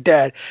 So he's like,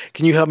 "Dad,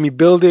 can you help me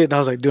build it?" And I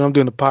was like, "Dude, I'm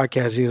doing the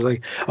podcast." He was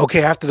like,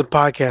 "Okay, after the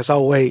podcast,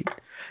 I'll wait."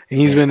 And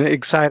he's been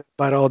excited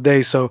about it all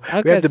day. So we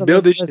Okay, have to so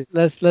build this shit.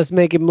 let's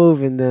make it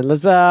moving then.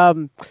 Let's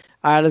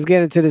all right, let's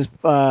get into this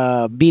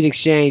beat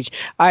exchange.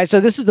 All right, so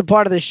this is the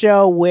part of the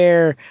show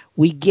where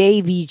we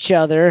gave each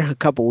other a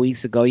couple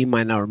weeks ago. You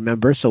might not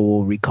remember, so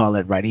we'll recall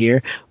it right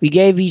here. We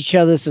gave each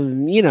other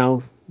some,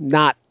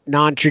 not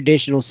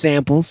non-traditional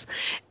samples,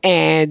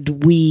 and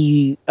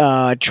we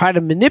try to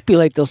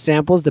manipulate those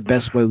samples the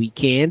best way we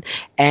can.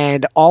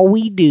 And all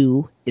we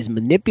do is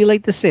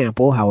manipulate the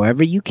sample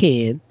however you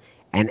can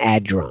and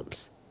add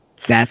drums.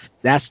 That's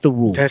the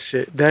rule. That's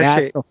it. That's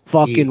That's it. the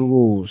fucking Yeah.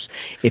 rules.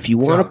 If you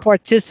want to So,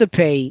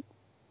 participate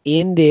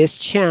in this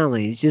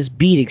challenge, this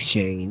beat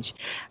exchange,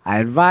 I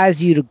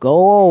advise you to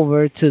go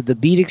over to the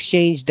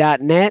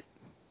beatexchange.net.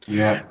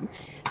 yeah,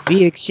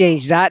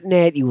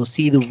 Beatexchange.net. You will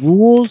see the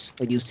rules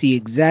and you'll see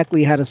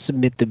exactly how to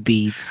submit the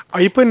beats.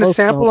 Are you putting the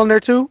Also, sample on there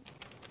too?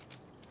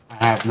 I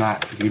have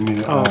not.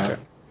 Oh, okay.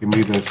 Give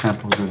me the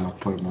samples and I'll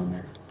put them on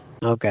there.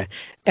 okay.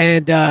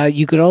 And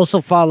you could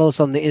also follow us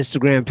on the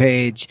Instagram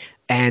page,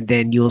 and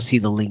then you'll see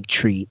the link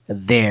tree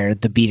there,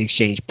 the Beat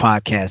Exchange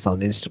podcast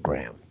on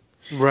Instagram.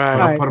 But Right.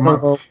 All I'll right. put them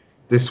up So,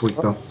 this week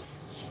though.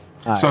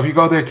 all So right. if you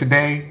go there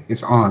today,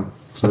 it's on.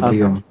 So it'll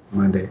be Okay. on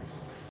Monday.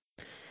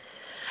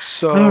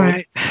 So All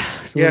right.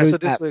 So what yeah. do we So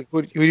this got? week,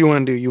 who do you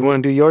want to do? You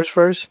want to do yours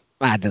first?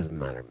 Ah, it doesn't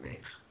matter, man.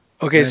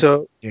 Okay.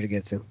 So Here to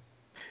get to.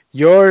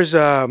 yours,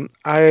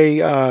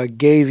 I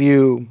gave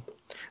you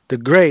the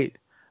great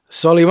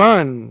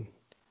Soliman.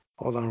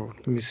 Hold on.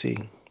 Let me see.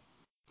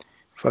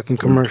 Fucking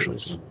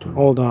commercials.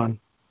 Hold on.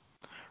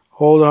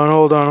 Hold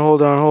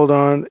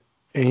on.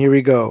 And here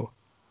we go.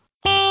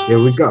 Here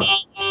we go.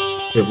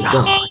 Here we go.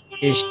 Oh,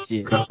 this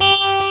shit. Go.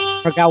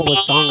 Forgot what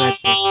song I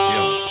did.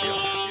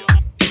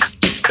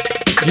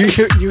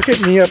 You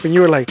hit me up and you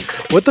were like,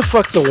 "What the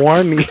fuck's a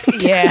warning?"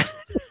 Yeah.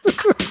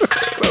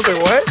 I was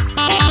like, "What?"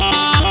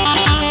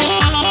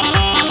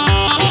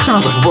 It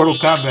sounds like Mortal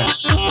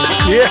Kombat.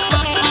 Yeah.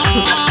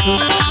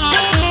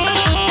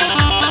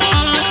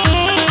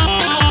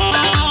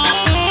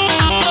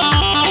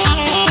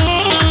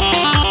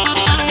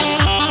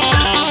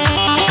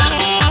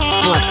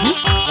 I'm like,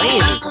 who's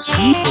playing this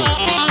keyboard?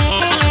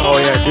 Oh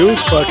yeah, dude,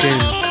 fucking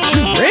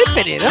He's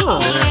ripping it,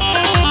 huh?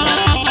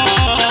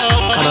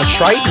 on a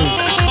Triton.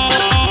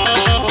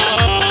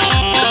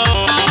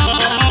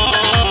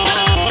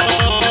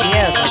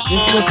 Yeah, like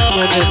this must be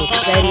under the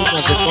setting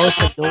of the most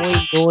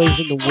annoying noise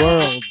in the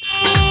world.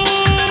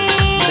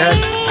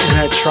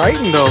 That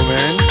Triton though,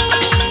 man.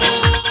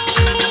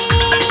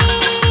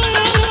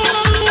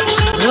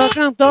 Rock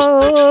and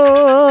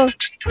roll.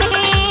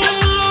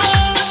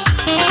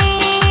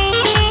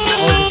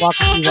 I was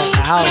walking through like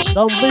the house.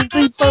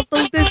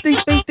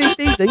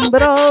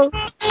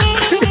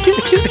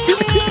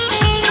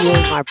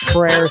 Doing my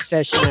prayer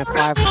session at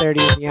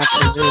 5:30 in the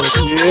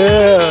afternoon.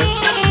 Yeah.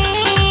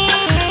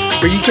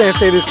 But you can't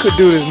say this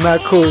dude is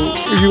not cool.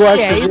 If you watch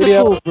Yeah, the he's a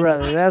video, cool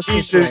brother. That's for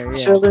he's sure. just Yeah.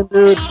 chilling,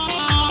 dude.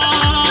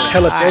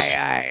 Hella dead.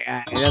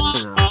 I.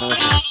 That's enough.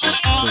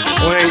 That's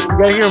enough. Wait, you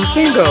gotta hear him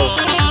sing though.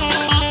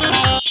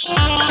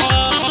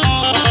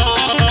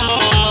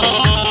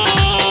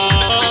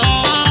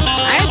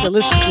 I had to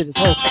listen to this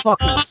whole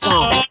fucking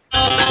song.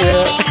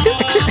 Yeah.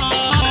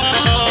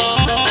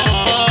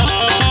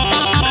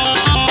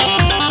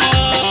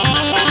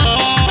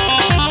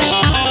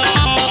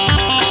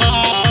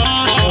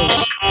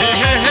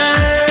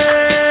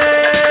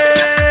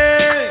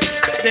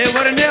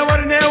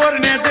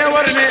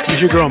 You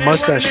should grow a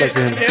mustache like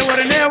him.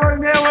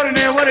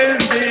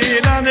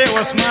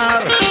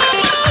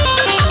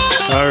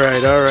 All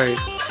right.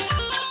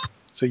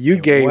 So you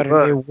gave up.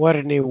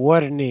 Warning.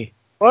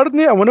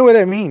 Warni, I wonder what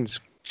that means.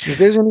 If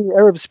there's any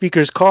Arab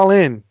speakers, call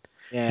in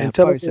Yeah, and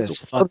tell probably us what's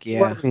says fuck yeah.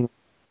 warni.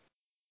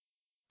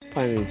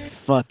 Finance,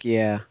 fuck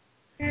yeah.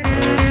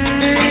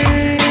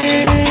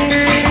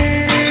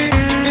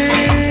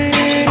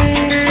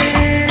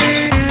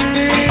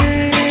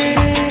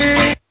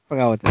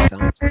 Forgot what this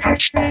song.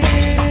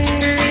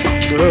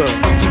 Ugh.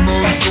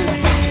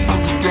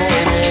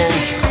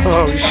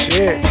 Oh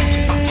shit.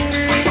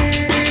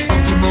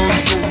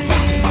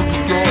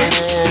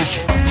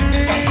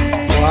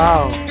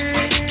 Wow.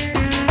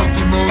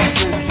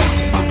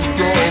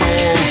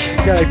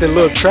 Got like the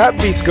little trap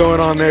beats going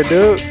on there,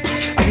 dude.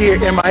 I hear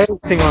MIA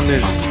sing on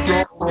this.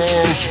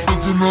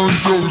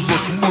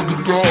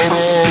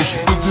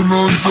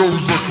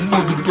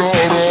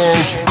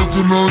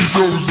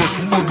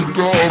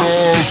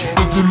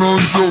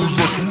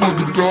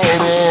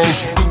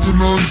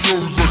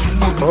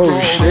 Oh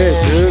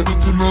shit, dude.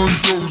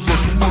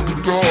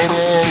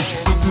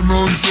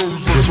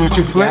 This what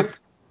you flipped?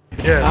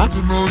 Yeah.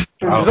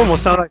 Huh? This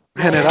almost sounds like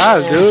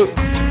General, dude.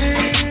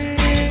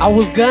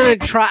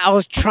 I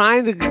was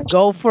trying to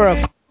go for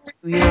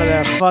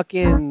the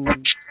fucking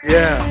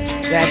Yeah.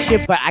 that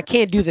shit, but I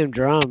can't do them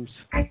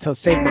drums to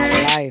save my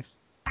life.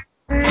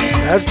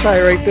 That's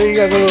tight right there. You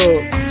got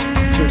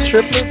the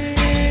triplets.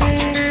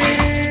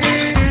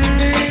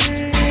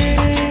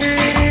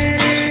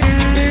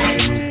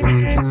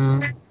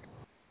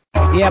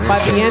 Yeah, by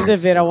the end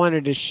of it, I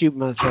wanted to shoot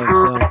myself.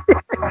 So,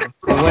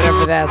 for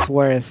whatever that's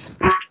worth.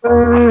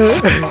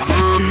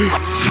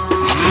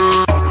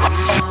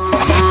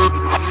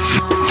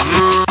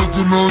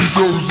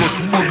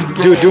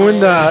 Dude, doing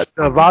the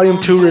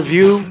volume 2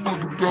 review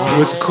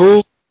was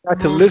cool. Got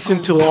to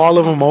listen to all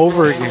of them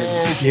over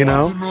again, you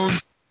know?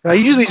 I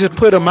usually just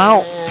put them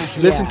out,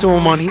 listen to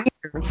them on here,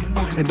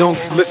 and don't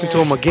listen to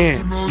them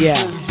again. Yeah.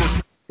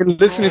 And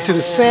listening to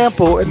the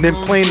sample and then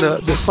playing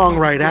the song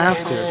right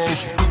after,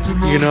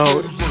 you know,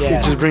 Yeah.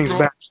 it just brings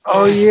back,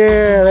 oh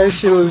yeah, that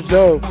shit was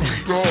dope.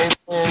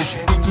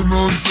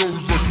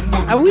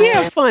 We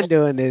have fun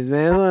doing this,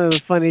 man. It's one of the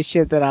funniest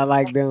shit that I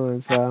like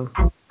doing. So,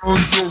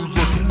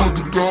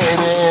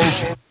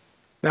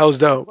 That was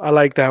dope. I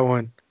like that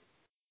one.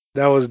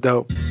 That was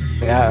dope.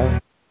 yeah.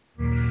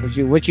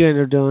 What you end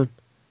up doing?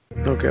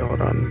 Okay,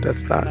 hold on.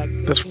 That's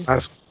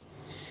last.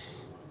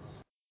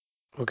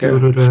 Okay.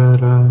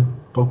 Do-do-da-da.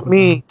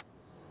 Me,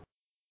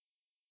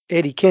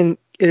 Eddie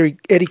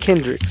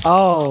Kendricks.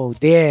 Oh,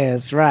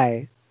 yes,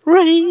 right.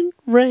 Rain,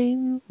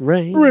 rain,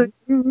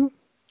 rain.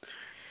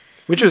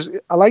 Which was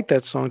I like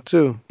that song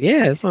too.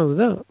 Yeah, that sounds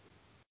dope.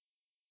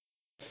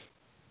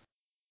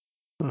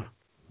 Huh.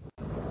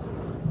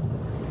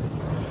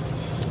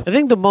 I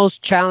think the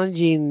most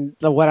challenging,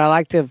 what I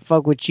like to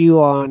fuck with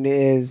you on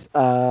is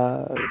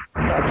a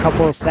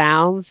couple of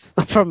sounds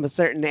from a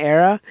certain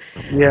era,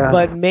 Yeah.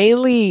 but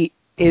mainly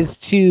is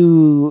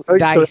to Oh,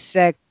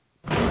 dissect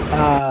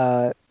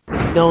uh,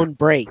 known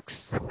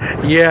breaks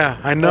Yeah,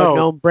 I or know.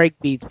 known break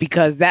beats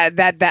because that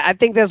I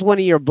think that's one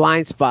of your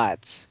blind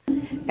spots,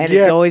 and it's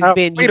Yeah, always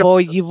been wait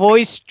you've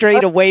always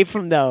strayed away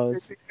from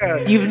those.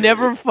 You've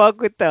never fucked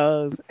with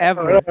those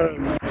ever.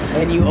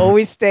 And you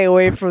always stay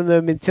away from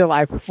them until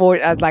I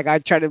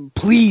try to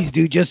please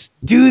do just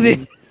do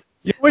this.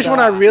 You know which one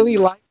I really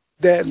like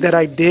that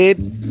I did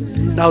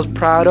and I was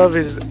proud of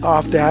is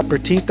off the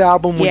Aperitif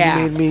album when Yeah.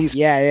 you made me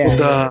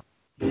Yeah.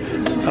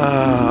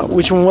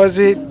 which one was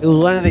it? It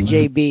was one of the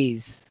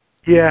JBs.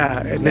 Yeah,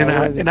 and Yeah, then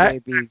one of the I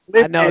JBs.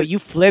 I know you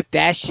flipped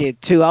that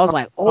shit too. I was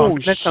like, oh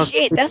that sounds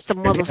shit, that's the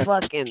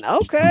motherfucking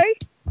okay.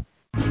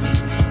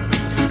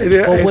 But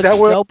is what's that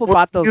what dope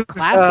about those used,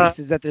 classics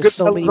is that there's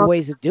so Goodfellas many on-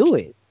 ways to do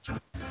it.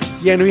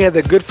 Yeah, and we had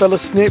the Goodfellas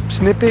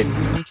snippet.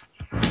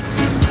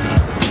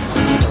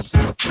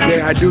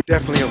 Yeah, I do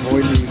definitely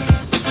avoid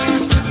these.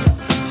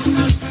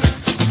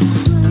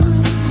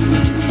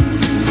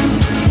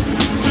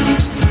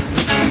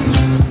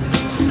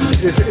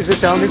 Is this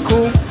sounding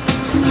cool?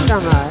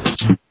 Sound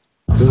alright.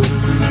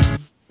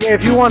 Yeah,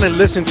 if you want to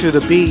listen to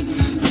the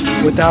beats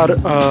without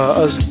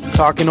us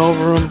talking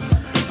over them,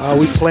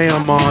 we play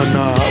them on.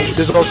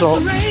 There's also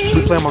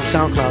we play them on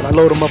SoundCloud. I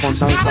load them up on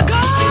SoundCloud.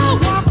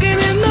 Walking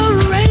in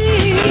the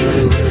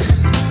rain,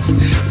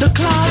 the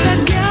clouds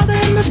that gather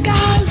in the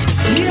skies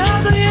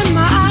gather in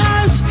my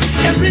eyes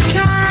every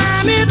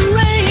time it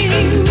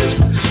rains.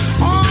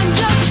 On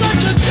just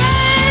such a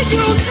day,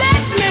 you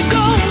let me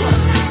go,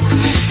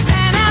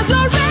 and as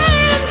the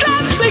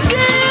raindrops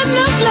begin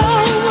to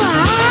flow,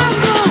 I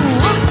go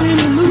walking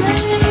in the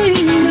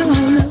rain, no,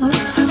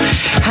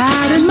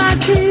 hiding my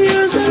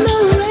tears in the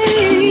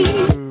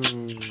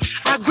rain.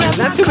 I grab There's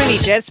not too many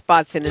dead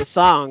spots in his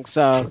song,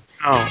 so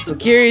No, I'm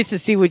curious to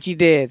see what you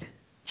did.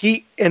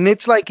 and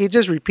it's like it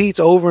just repeats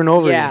over and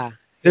over again. Yeah.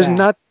 There's yeah.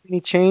 not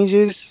any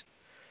changes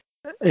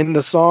in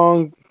the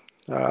song.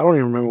 I don't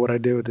even remember what I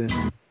did with it.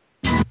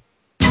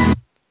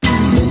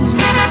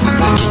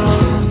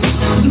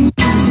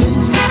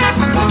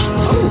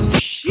 Oh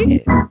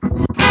shit.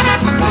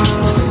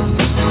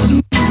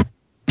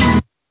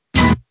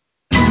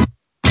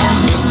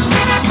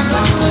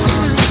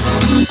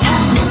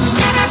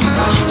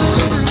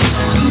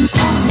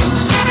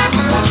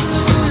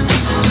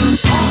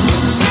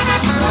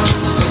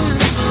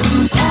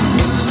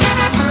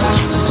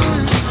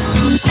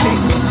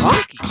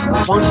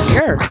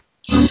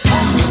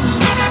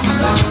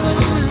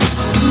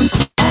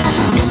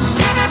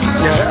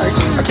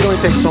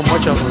 take so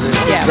much off of it.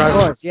 I was Yeah, of driving.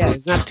 course. Yeah,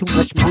 there's not too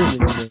much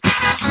movement in it.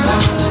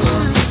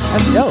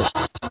 That's dope.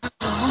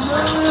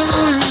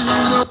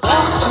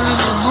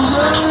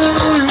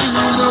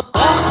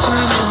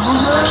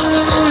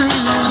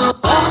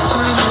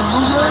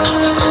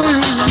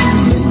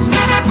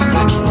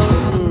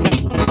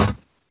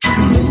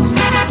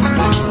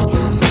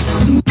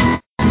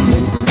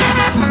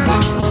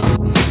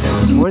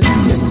 Yeah, the horns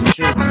are different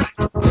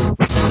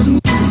too.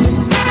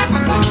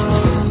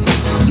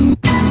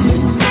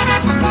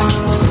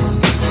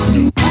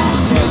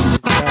 Yes, it's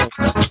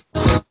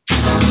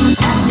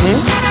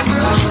dope.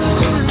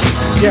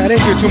 Yeah, I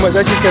didn't do too much.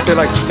 I just kept it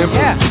like simple.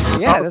 Yeah,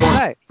 yeah, was that's going-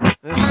 right. That's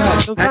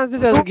right. Sometimes it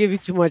doesn't give you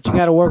too much. You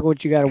got to work with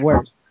what you got to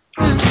work.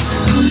 the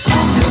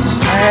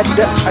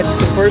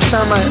first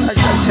time I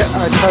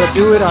tried to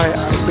do it, I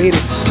made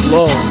it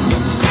slow.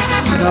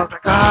 And I was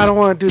like, I don't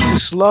want to do it too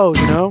slow,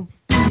 you know?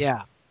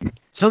 Yeah.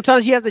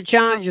 Sometimes you have to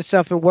challenge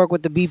yourself and work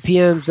with the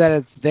BPMs that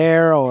it's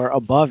there or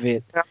above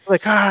it. And I was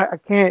like, I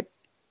can't.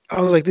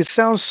 I was like, this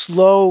sounds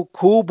slow,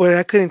 cool, but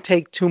I couldn't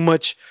take too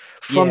much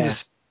from Yeah.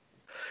 this.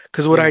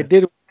 Because what I Yeah.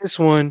 did with this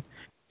one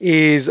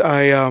is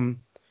I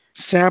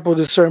sampled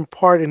a certain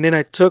part and then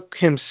I took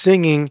him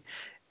singing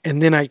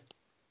and then I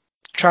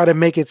try to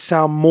make it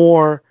sound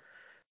more,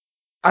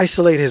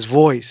 isolate his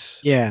voice,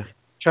 Yeah.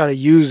 try to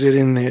use it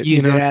in there, you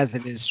Use it know? as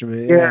an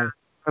instrument. Yeah. Yeah.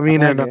 I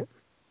mean, I like it.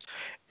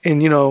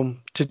 and you know,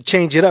 to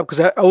change it up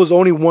because I was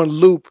only one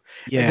loop,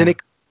 and then Yeah.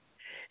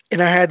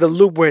 and I had the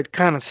loop where it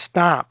kind of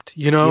stopped,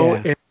 you know,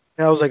 Yeah. and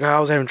I was like, I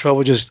was having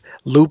trouble just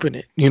looping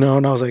it, you know,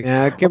 and I was like,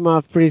 Yeah, it came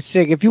off pretty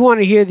sick. If you want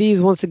to hear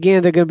these, once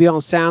again, they're going to be on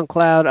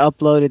SoundCloud,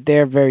 uploaded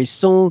there very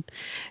soon,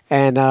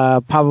 and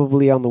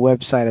probably on the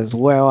website as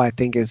well. I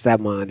think is that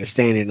my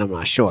understanding. I'm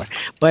not sure,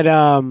 but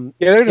yeah,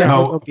 they're definitely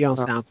not. going to be on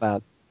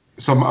SoundCloud.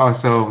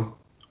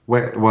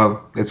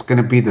 Well, it's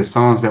gonna be the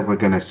songs that we're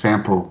gonna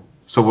sample.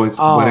 So it's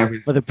Oh, whatever.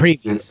 for the It,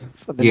 previews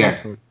for the yeah,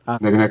 next one.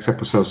 the next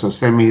episode. So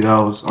send me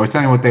those, or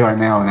tell me what they are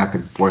now, and I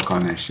can work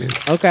on that shit.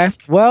 Okay.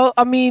 Well,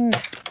 I mean,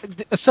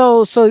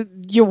 so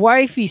your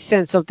wifey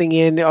sent something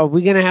in. Are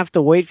we gonna have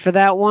to wait for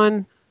that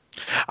one?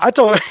 I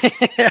told her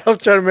I was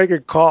trying to make her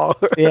call.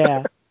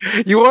 Yeah.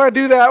 You want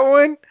to do that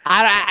one?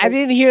 I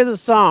didn't hear the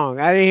song.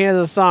 I didn't hear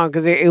the song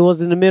because it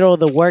was in the middle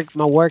of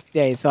my work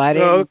day, so Okay. I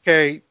didn't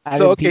Okay.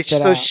 peep it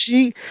So out.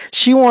 she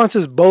wants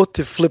us both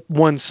to flip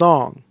one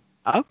song,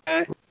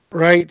 Okay.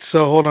 right?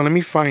 So hold on, let me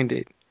find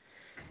it.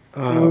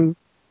 Mm,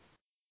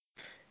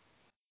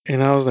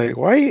 And I was like,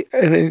 why?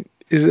 And it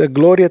is a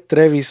Gloria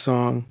Trevi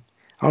song.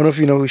 I don't know if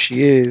you know who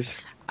she is.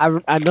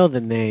 I know the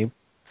name.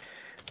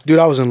 Dude,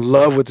 I was in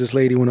love with this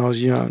lady when I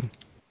was young.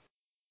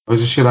 Was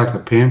this shit like a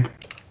pimp?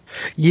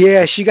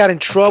 Yeah, she got in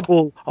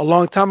trouble a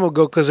long time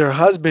ago because her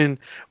husband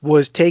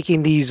was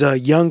taking these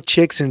young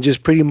chicks and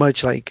just pretty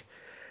much like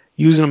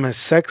using them as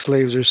sex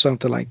slaves or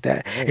something like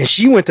that. Damn. And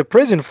she went to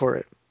prison for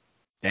it.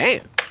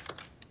 Damn.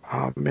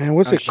 Oh man,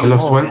 what's Oh, it she Lo was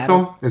called? bad.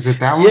 suelto? Is it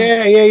that one?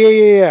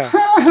 Yeah.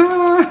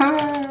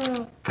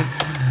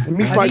 Let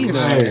me How do find you this.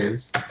 know that?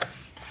 Nice.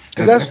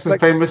 Because that's That's a like,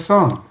 famous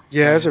song.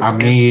 yeah, that's A a,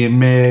 mí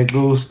me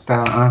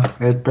gusta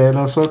el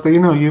pelo suelto. You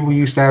know, you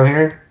used to have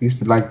hair. Used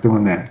to like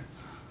doing that.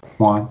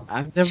 One.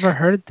 I've never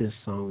heard this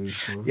song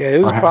before. yeah, it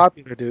was Or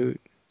popular, dude.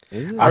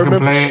 Is I it? I can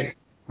remember play it.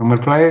 I'm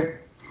gonna play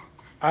it.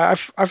 I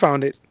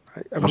found it.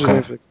 I'm just Okay.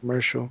 waiting for the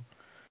commercial.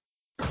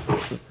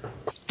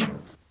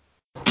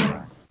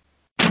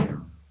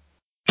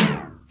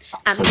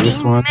 A So mí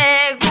this one.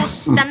 me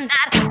gusta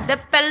andar de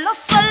pelo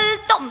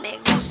suelto, me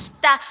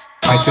gusta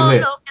Bite your todo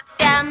lip. lo que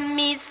sea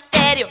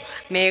misterio,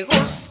 me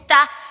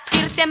gusta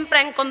ir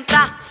siempre en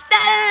contra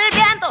del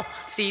viento.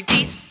 Si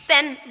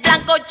dicen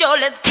blanco, yo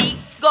les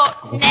digo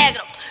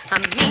negro. A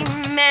mí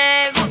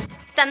me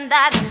gusta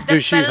andar de Dude,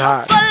 she's pelo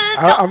hot.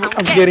 suelto, I'm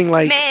aunque getting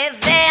like me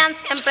vean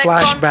siempre con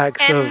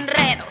flashbacks of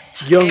enredos.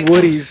 young Me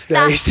Woodies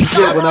that I gusta used to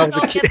get when I todo was a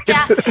lo que kid.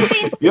 sea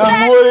Young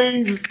sincero.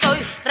 Woodies.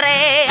 Soy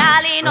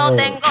real y no Oh.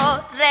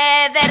 tengo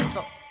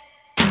reverso.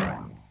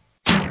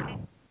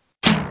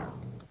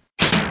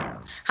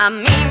 A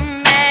mí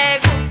me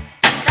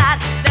gusta andar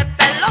de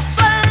pelo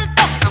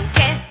suelto,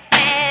 aunque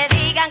me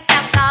digan que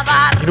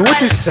acabar. You know what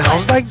this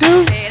sounds like,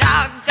 dude? Ser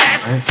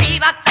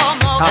agresiva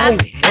como Oh,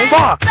 gato yeah.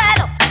 Fuck.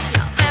 celo, y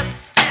a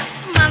veces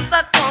mansa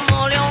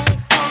como león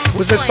con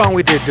What's that song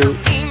we did, dude?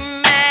 A mí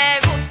me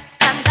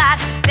gusta andar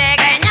de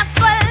greña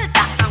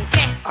suelta,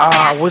 aunque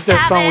Ah, what's that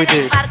song we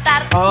did?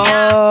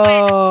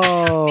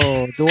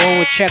 Oh, the one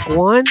with check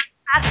one.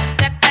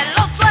 De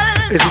pelo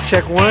suelto, Is it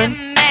check one?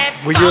 que me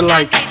Where you're pongan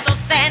like,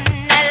 gritos en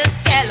el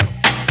cielo.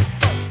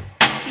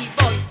 Y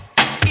voy,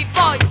 y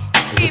voy, Is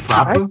y it voy.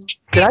 proper?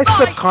 did I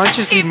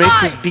subconsciously make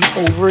this beat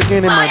over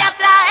again in Voy my a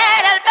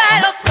traer el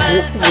pelo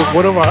suelto. with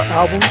one of our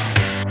albums?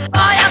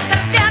 Voy a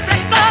ser siempre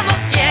como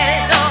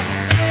quiero.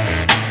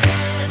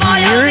 Voy a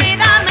hear it?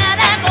 olvidarme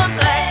de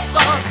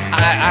complejos. I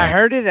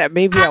heard it at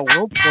maybe at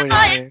one point in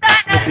there.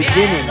 The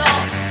beginning.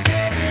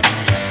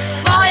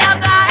 Voy a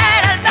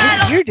traer el What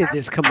pelo year did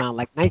this come out?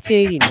 Like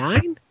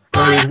 1989?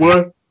 Wait,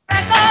 what?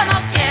 siempre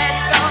como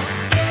quiero.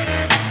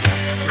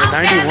 Yeah, 91.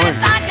 Aunque me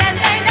tachen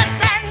de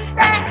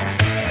indecente,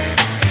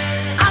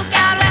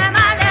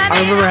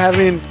 remember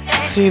having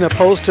seen a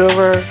poster of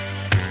her,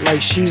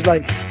 like she's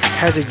like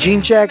has a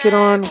jean jacket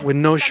on with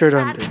no shirt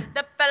under.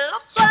 De pelo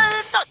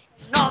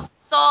suelto, no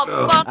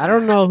I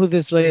don't know who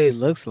this lady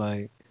looks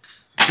like.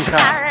 She's hot.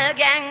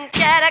 Alguien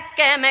quiere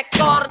que me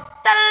corte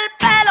el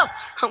pelo,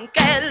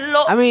 aunque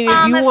lo I mean,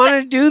 if you ame, want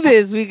to do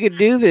this, we could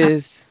do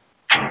this.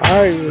 All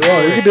right,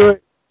 yeah, we can do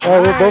it.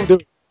 We'll both do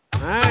it. All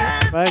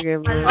right, fuck it,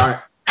 All man. right.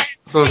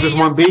 So is this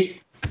one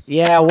beat?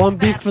 Yeah, one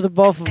beat for the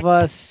both of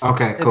us.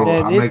 Okay, And cool.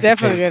 then I'll it's make the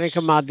definitely gonna changes.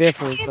 come out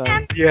different. So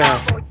Yeah.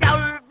 voy a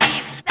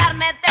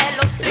olvidarme de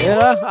los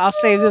yeah, I'll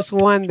say this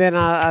one that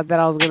I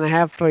was gonna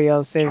have for you.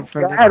 I'll save it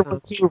for I next had time.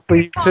 one too for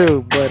you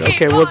too, but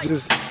okay, we'll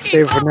just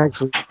save it for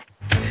next week.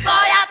 voy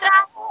a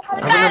traer I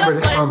el remember pelo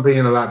this one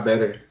being a lot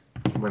better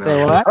when I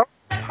Say was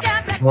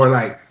what? more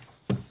like,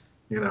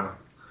 you know,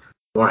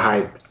 more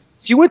hype.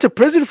 She went to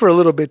prison for a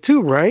little bit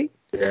too, right?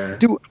 Yeah.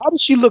 Dude, how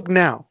does she look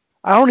now?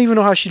 I don't even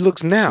know how she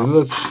looks She now.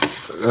 looks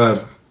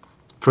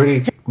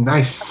pretty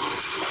nice.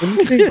 Let me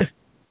see. You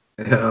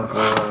know,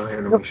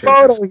 here, let The me share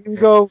photo, this.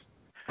 Hugo.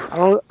 I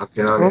don't. I'll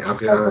get on it. I'll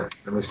get on it.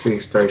 Let me see.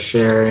 Start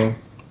sharing.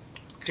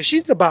 Cause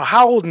she's about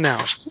how old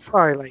now? She's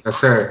probably like.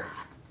 That's her.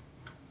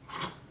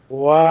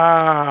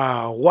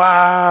 Wow,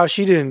 wow.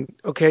 She didn't.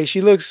 Okay,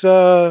 she looks.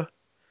 Yeah.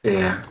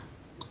 Yeah,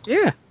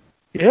 Yeah.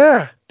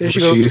 There That's she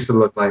what she goes. used to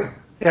look like.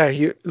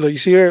 Yeah. Look, you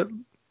see her?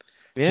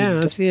 yeah.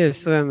 I see it.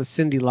 So I'm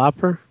Cindy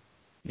Lauper.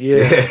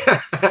 Yeah.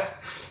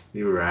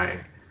 You're right.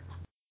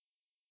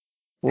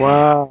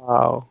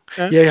 Wow.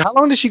 Okay. Yeah. How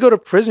long did she go to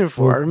prison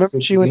for? I remember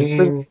she went to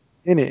prison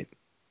 16. in it.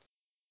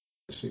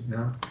 She,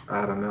 no,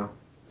 I don't know.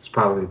 It's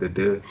probably the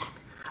dude.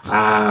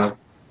 Uh,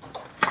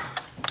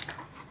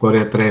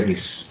 Gloria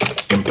Trevis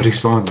in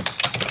prison.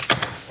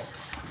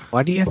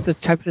 Why do you have to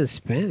type it in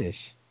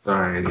Spanish?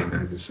 Sorry,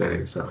 I just said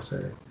it. So I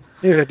said it.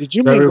 Yeah. Did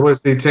you Trevi make?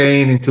 was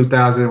detained in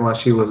 2000 while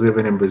she was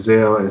living in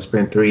Brazil and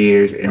spent 3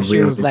 years in Oh, she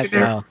Rio was de let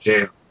Janeiro go.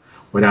 jail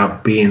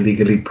without being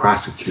legally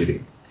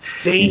prosecuted.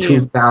 In Damn.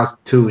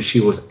 2002, she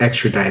was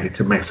extradited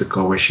to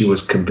Mexico, where she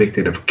was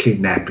convicted of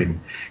kidnapping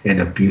and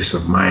abuse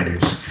of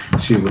minors.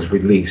 She was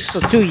released So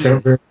 2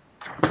 September years.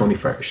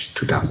 21st,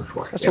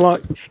 2004. That's Yep. a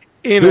lot.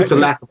 In Due a to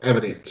lack of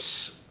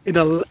evidence. in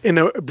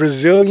a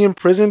Brazilian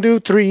prison,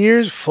 dude. 3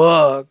 years.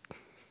 Fuck.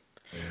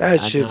 That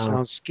I shit know.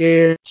 sounds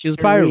scary. She was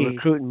probably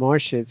recruiting more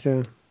shit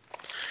too.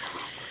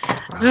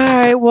 All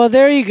right, well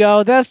there you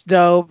go. That's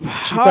dope. She All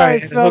probably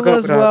right, had to hook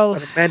up fellas. with Well,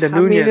 Amanda I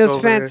mean, Nunez it's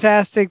over there.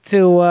 fantastic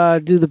to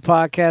do the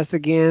podcast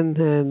again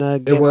and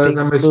It get was.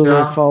 I things missed moving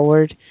y'all.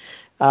 forward.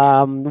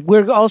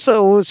 We're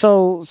also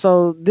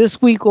so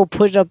this week we'll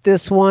put up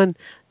this one.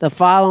 The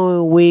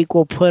following week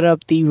we'll put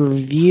up the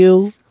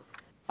review,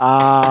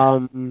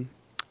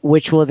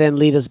 which will then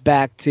lead us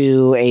back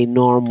to a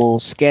normal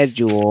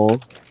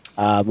schedule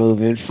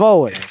moving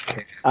forward.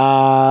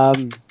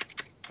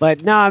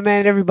 But no,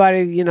 man,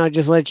 everybody,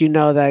 just let you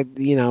know that,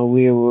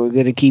 we're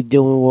going to keep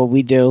doing what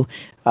we do.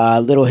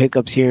 Little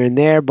hiccups here and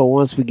there. But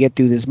once we get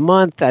through this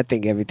month, I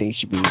think everything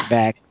should be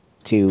back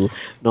to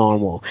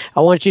normal.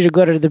 I want you to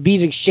go to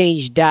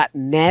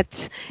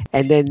thebeatexchange.net,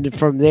 and then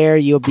from there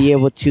you'll be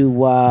able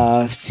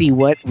to see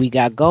what we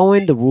got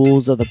going, the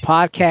rules of the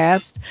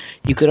podcast.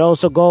 You could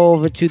also go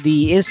over to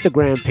the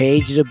Instagram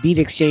page, the Beat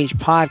Exchange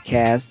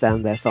Podcast,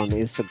 and that's on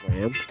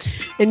Instagram.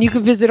 And you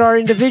can visit our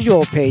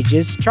individual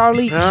pages.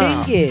 Charlie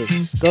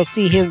Chinggis, go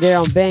see him there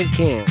on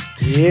Bandcamp.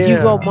 Yeah.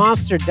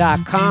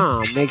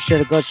 HugoMonster.com. Make sure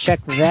to go check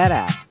that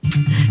out.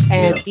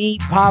 And me,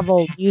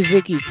 Pavo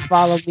Music. You can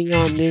follow me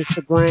on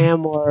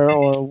Instagram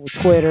or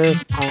Twitter.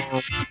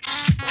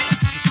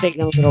 Just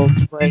taking a little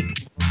break.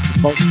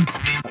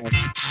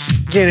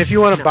 Again, if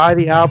you want to buy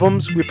the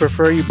albums, we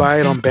prefer you buy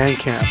it on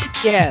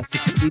Bandcamp. Yes,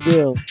 we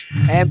do.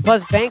 And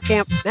plus,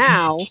 Bandcamp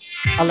now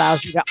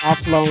allows you to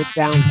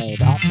download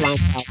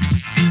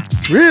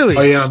offline. Really?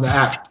 Oh yeah, on the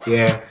app.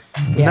 Yeah.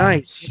 Yeah.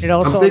 Nice. And it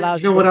also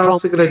allows You know you what to I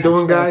was thinking of Chromecast.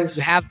 doing, So if guys?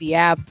 you have the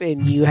app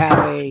and you have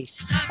a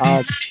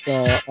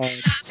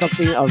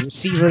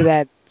receiver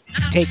that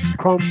takes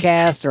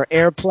Chromecast or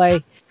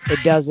AirPlay, it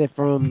does it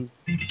from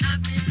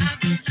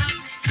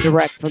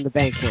direct from the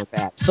Bandcamp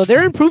app. So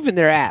they're improving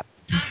their app.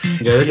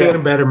 Yeah, they're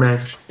getting better, man.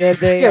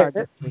 They Yeah. are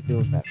definitely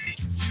doing better.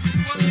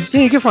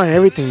 Yeah, you can find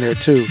everything there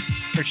too.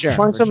 For sure.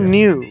 Find something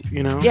new,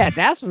 you know? Yeah,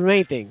 that's the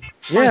main thing.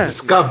 Yeah.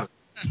 Discover.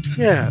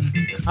 Yeah.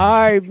 All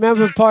right,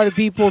 remember, party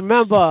people,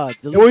 remember.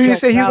 What were you gonna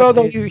say, Hugo?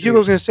 Though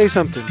Hugo's gonna say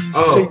something.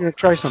 You say you're gonna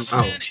try something.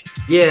 Oh,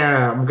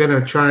 yeah. I'm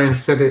gonna try and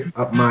set it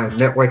up my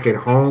network at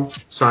home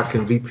so I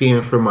can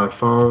VPN from my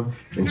phone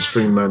and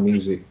stream my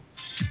music.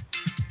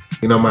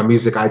 You know, my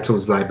music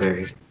iTunes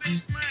library.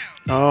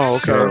 Oh, okay.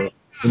 So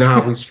you know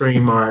how we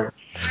stream our,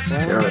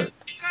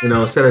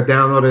 instead of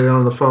downloading it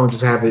on the phone,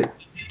 just have it.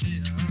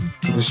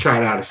 Just try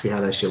it out and see how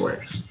that shit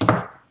works.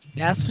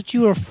 That's what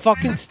you were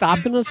fucking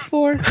stopping us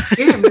for?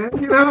 Yeah, man.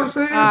 You know what I'm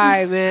saying? All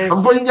right, man. I'm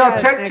See putting you y'all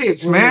guys tech next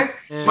tips, week, man.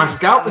 My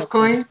scalp is See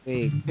you guys clean. next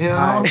week. You know,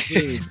 All right,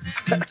 peace.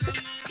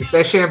 get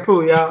that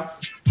shampoo, y'all.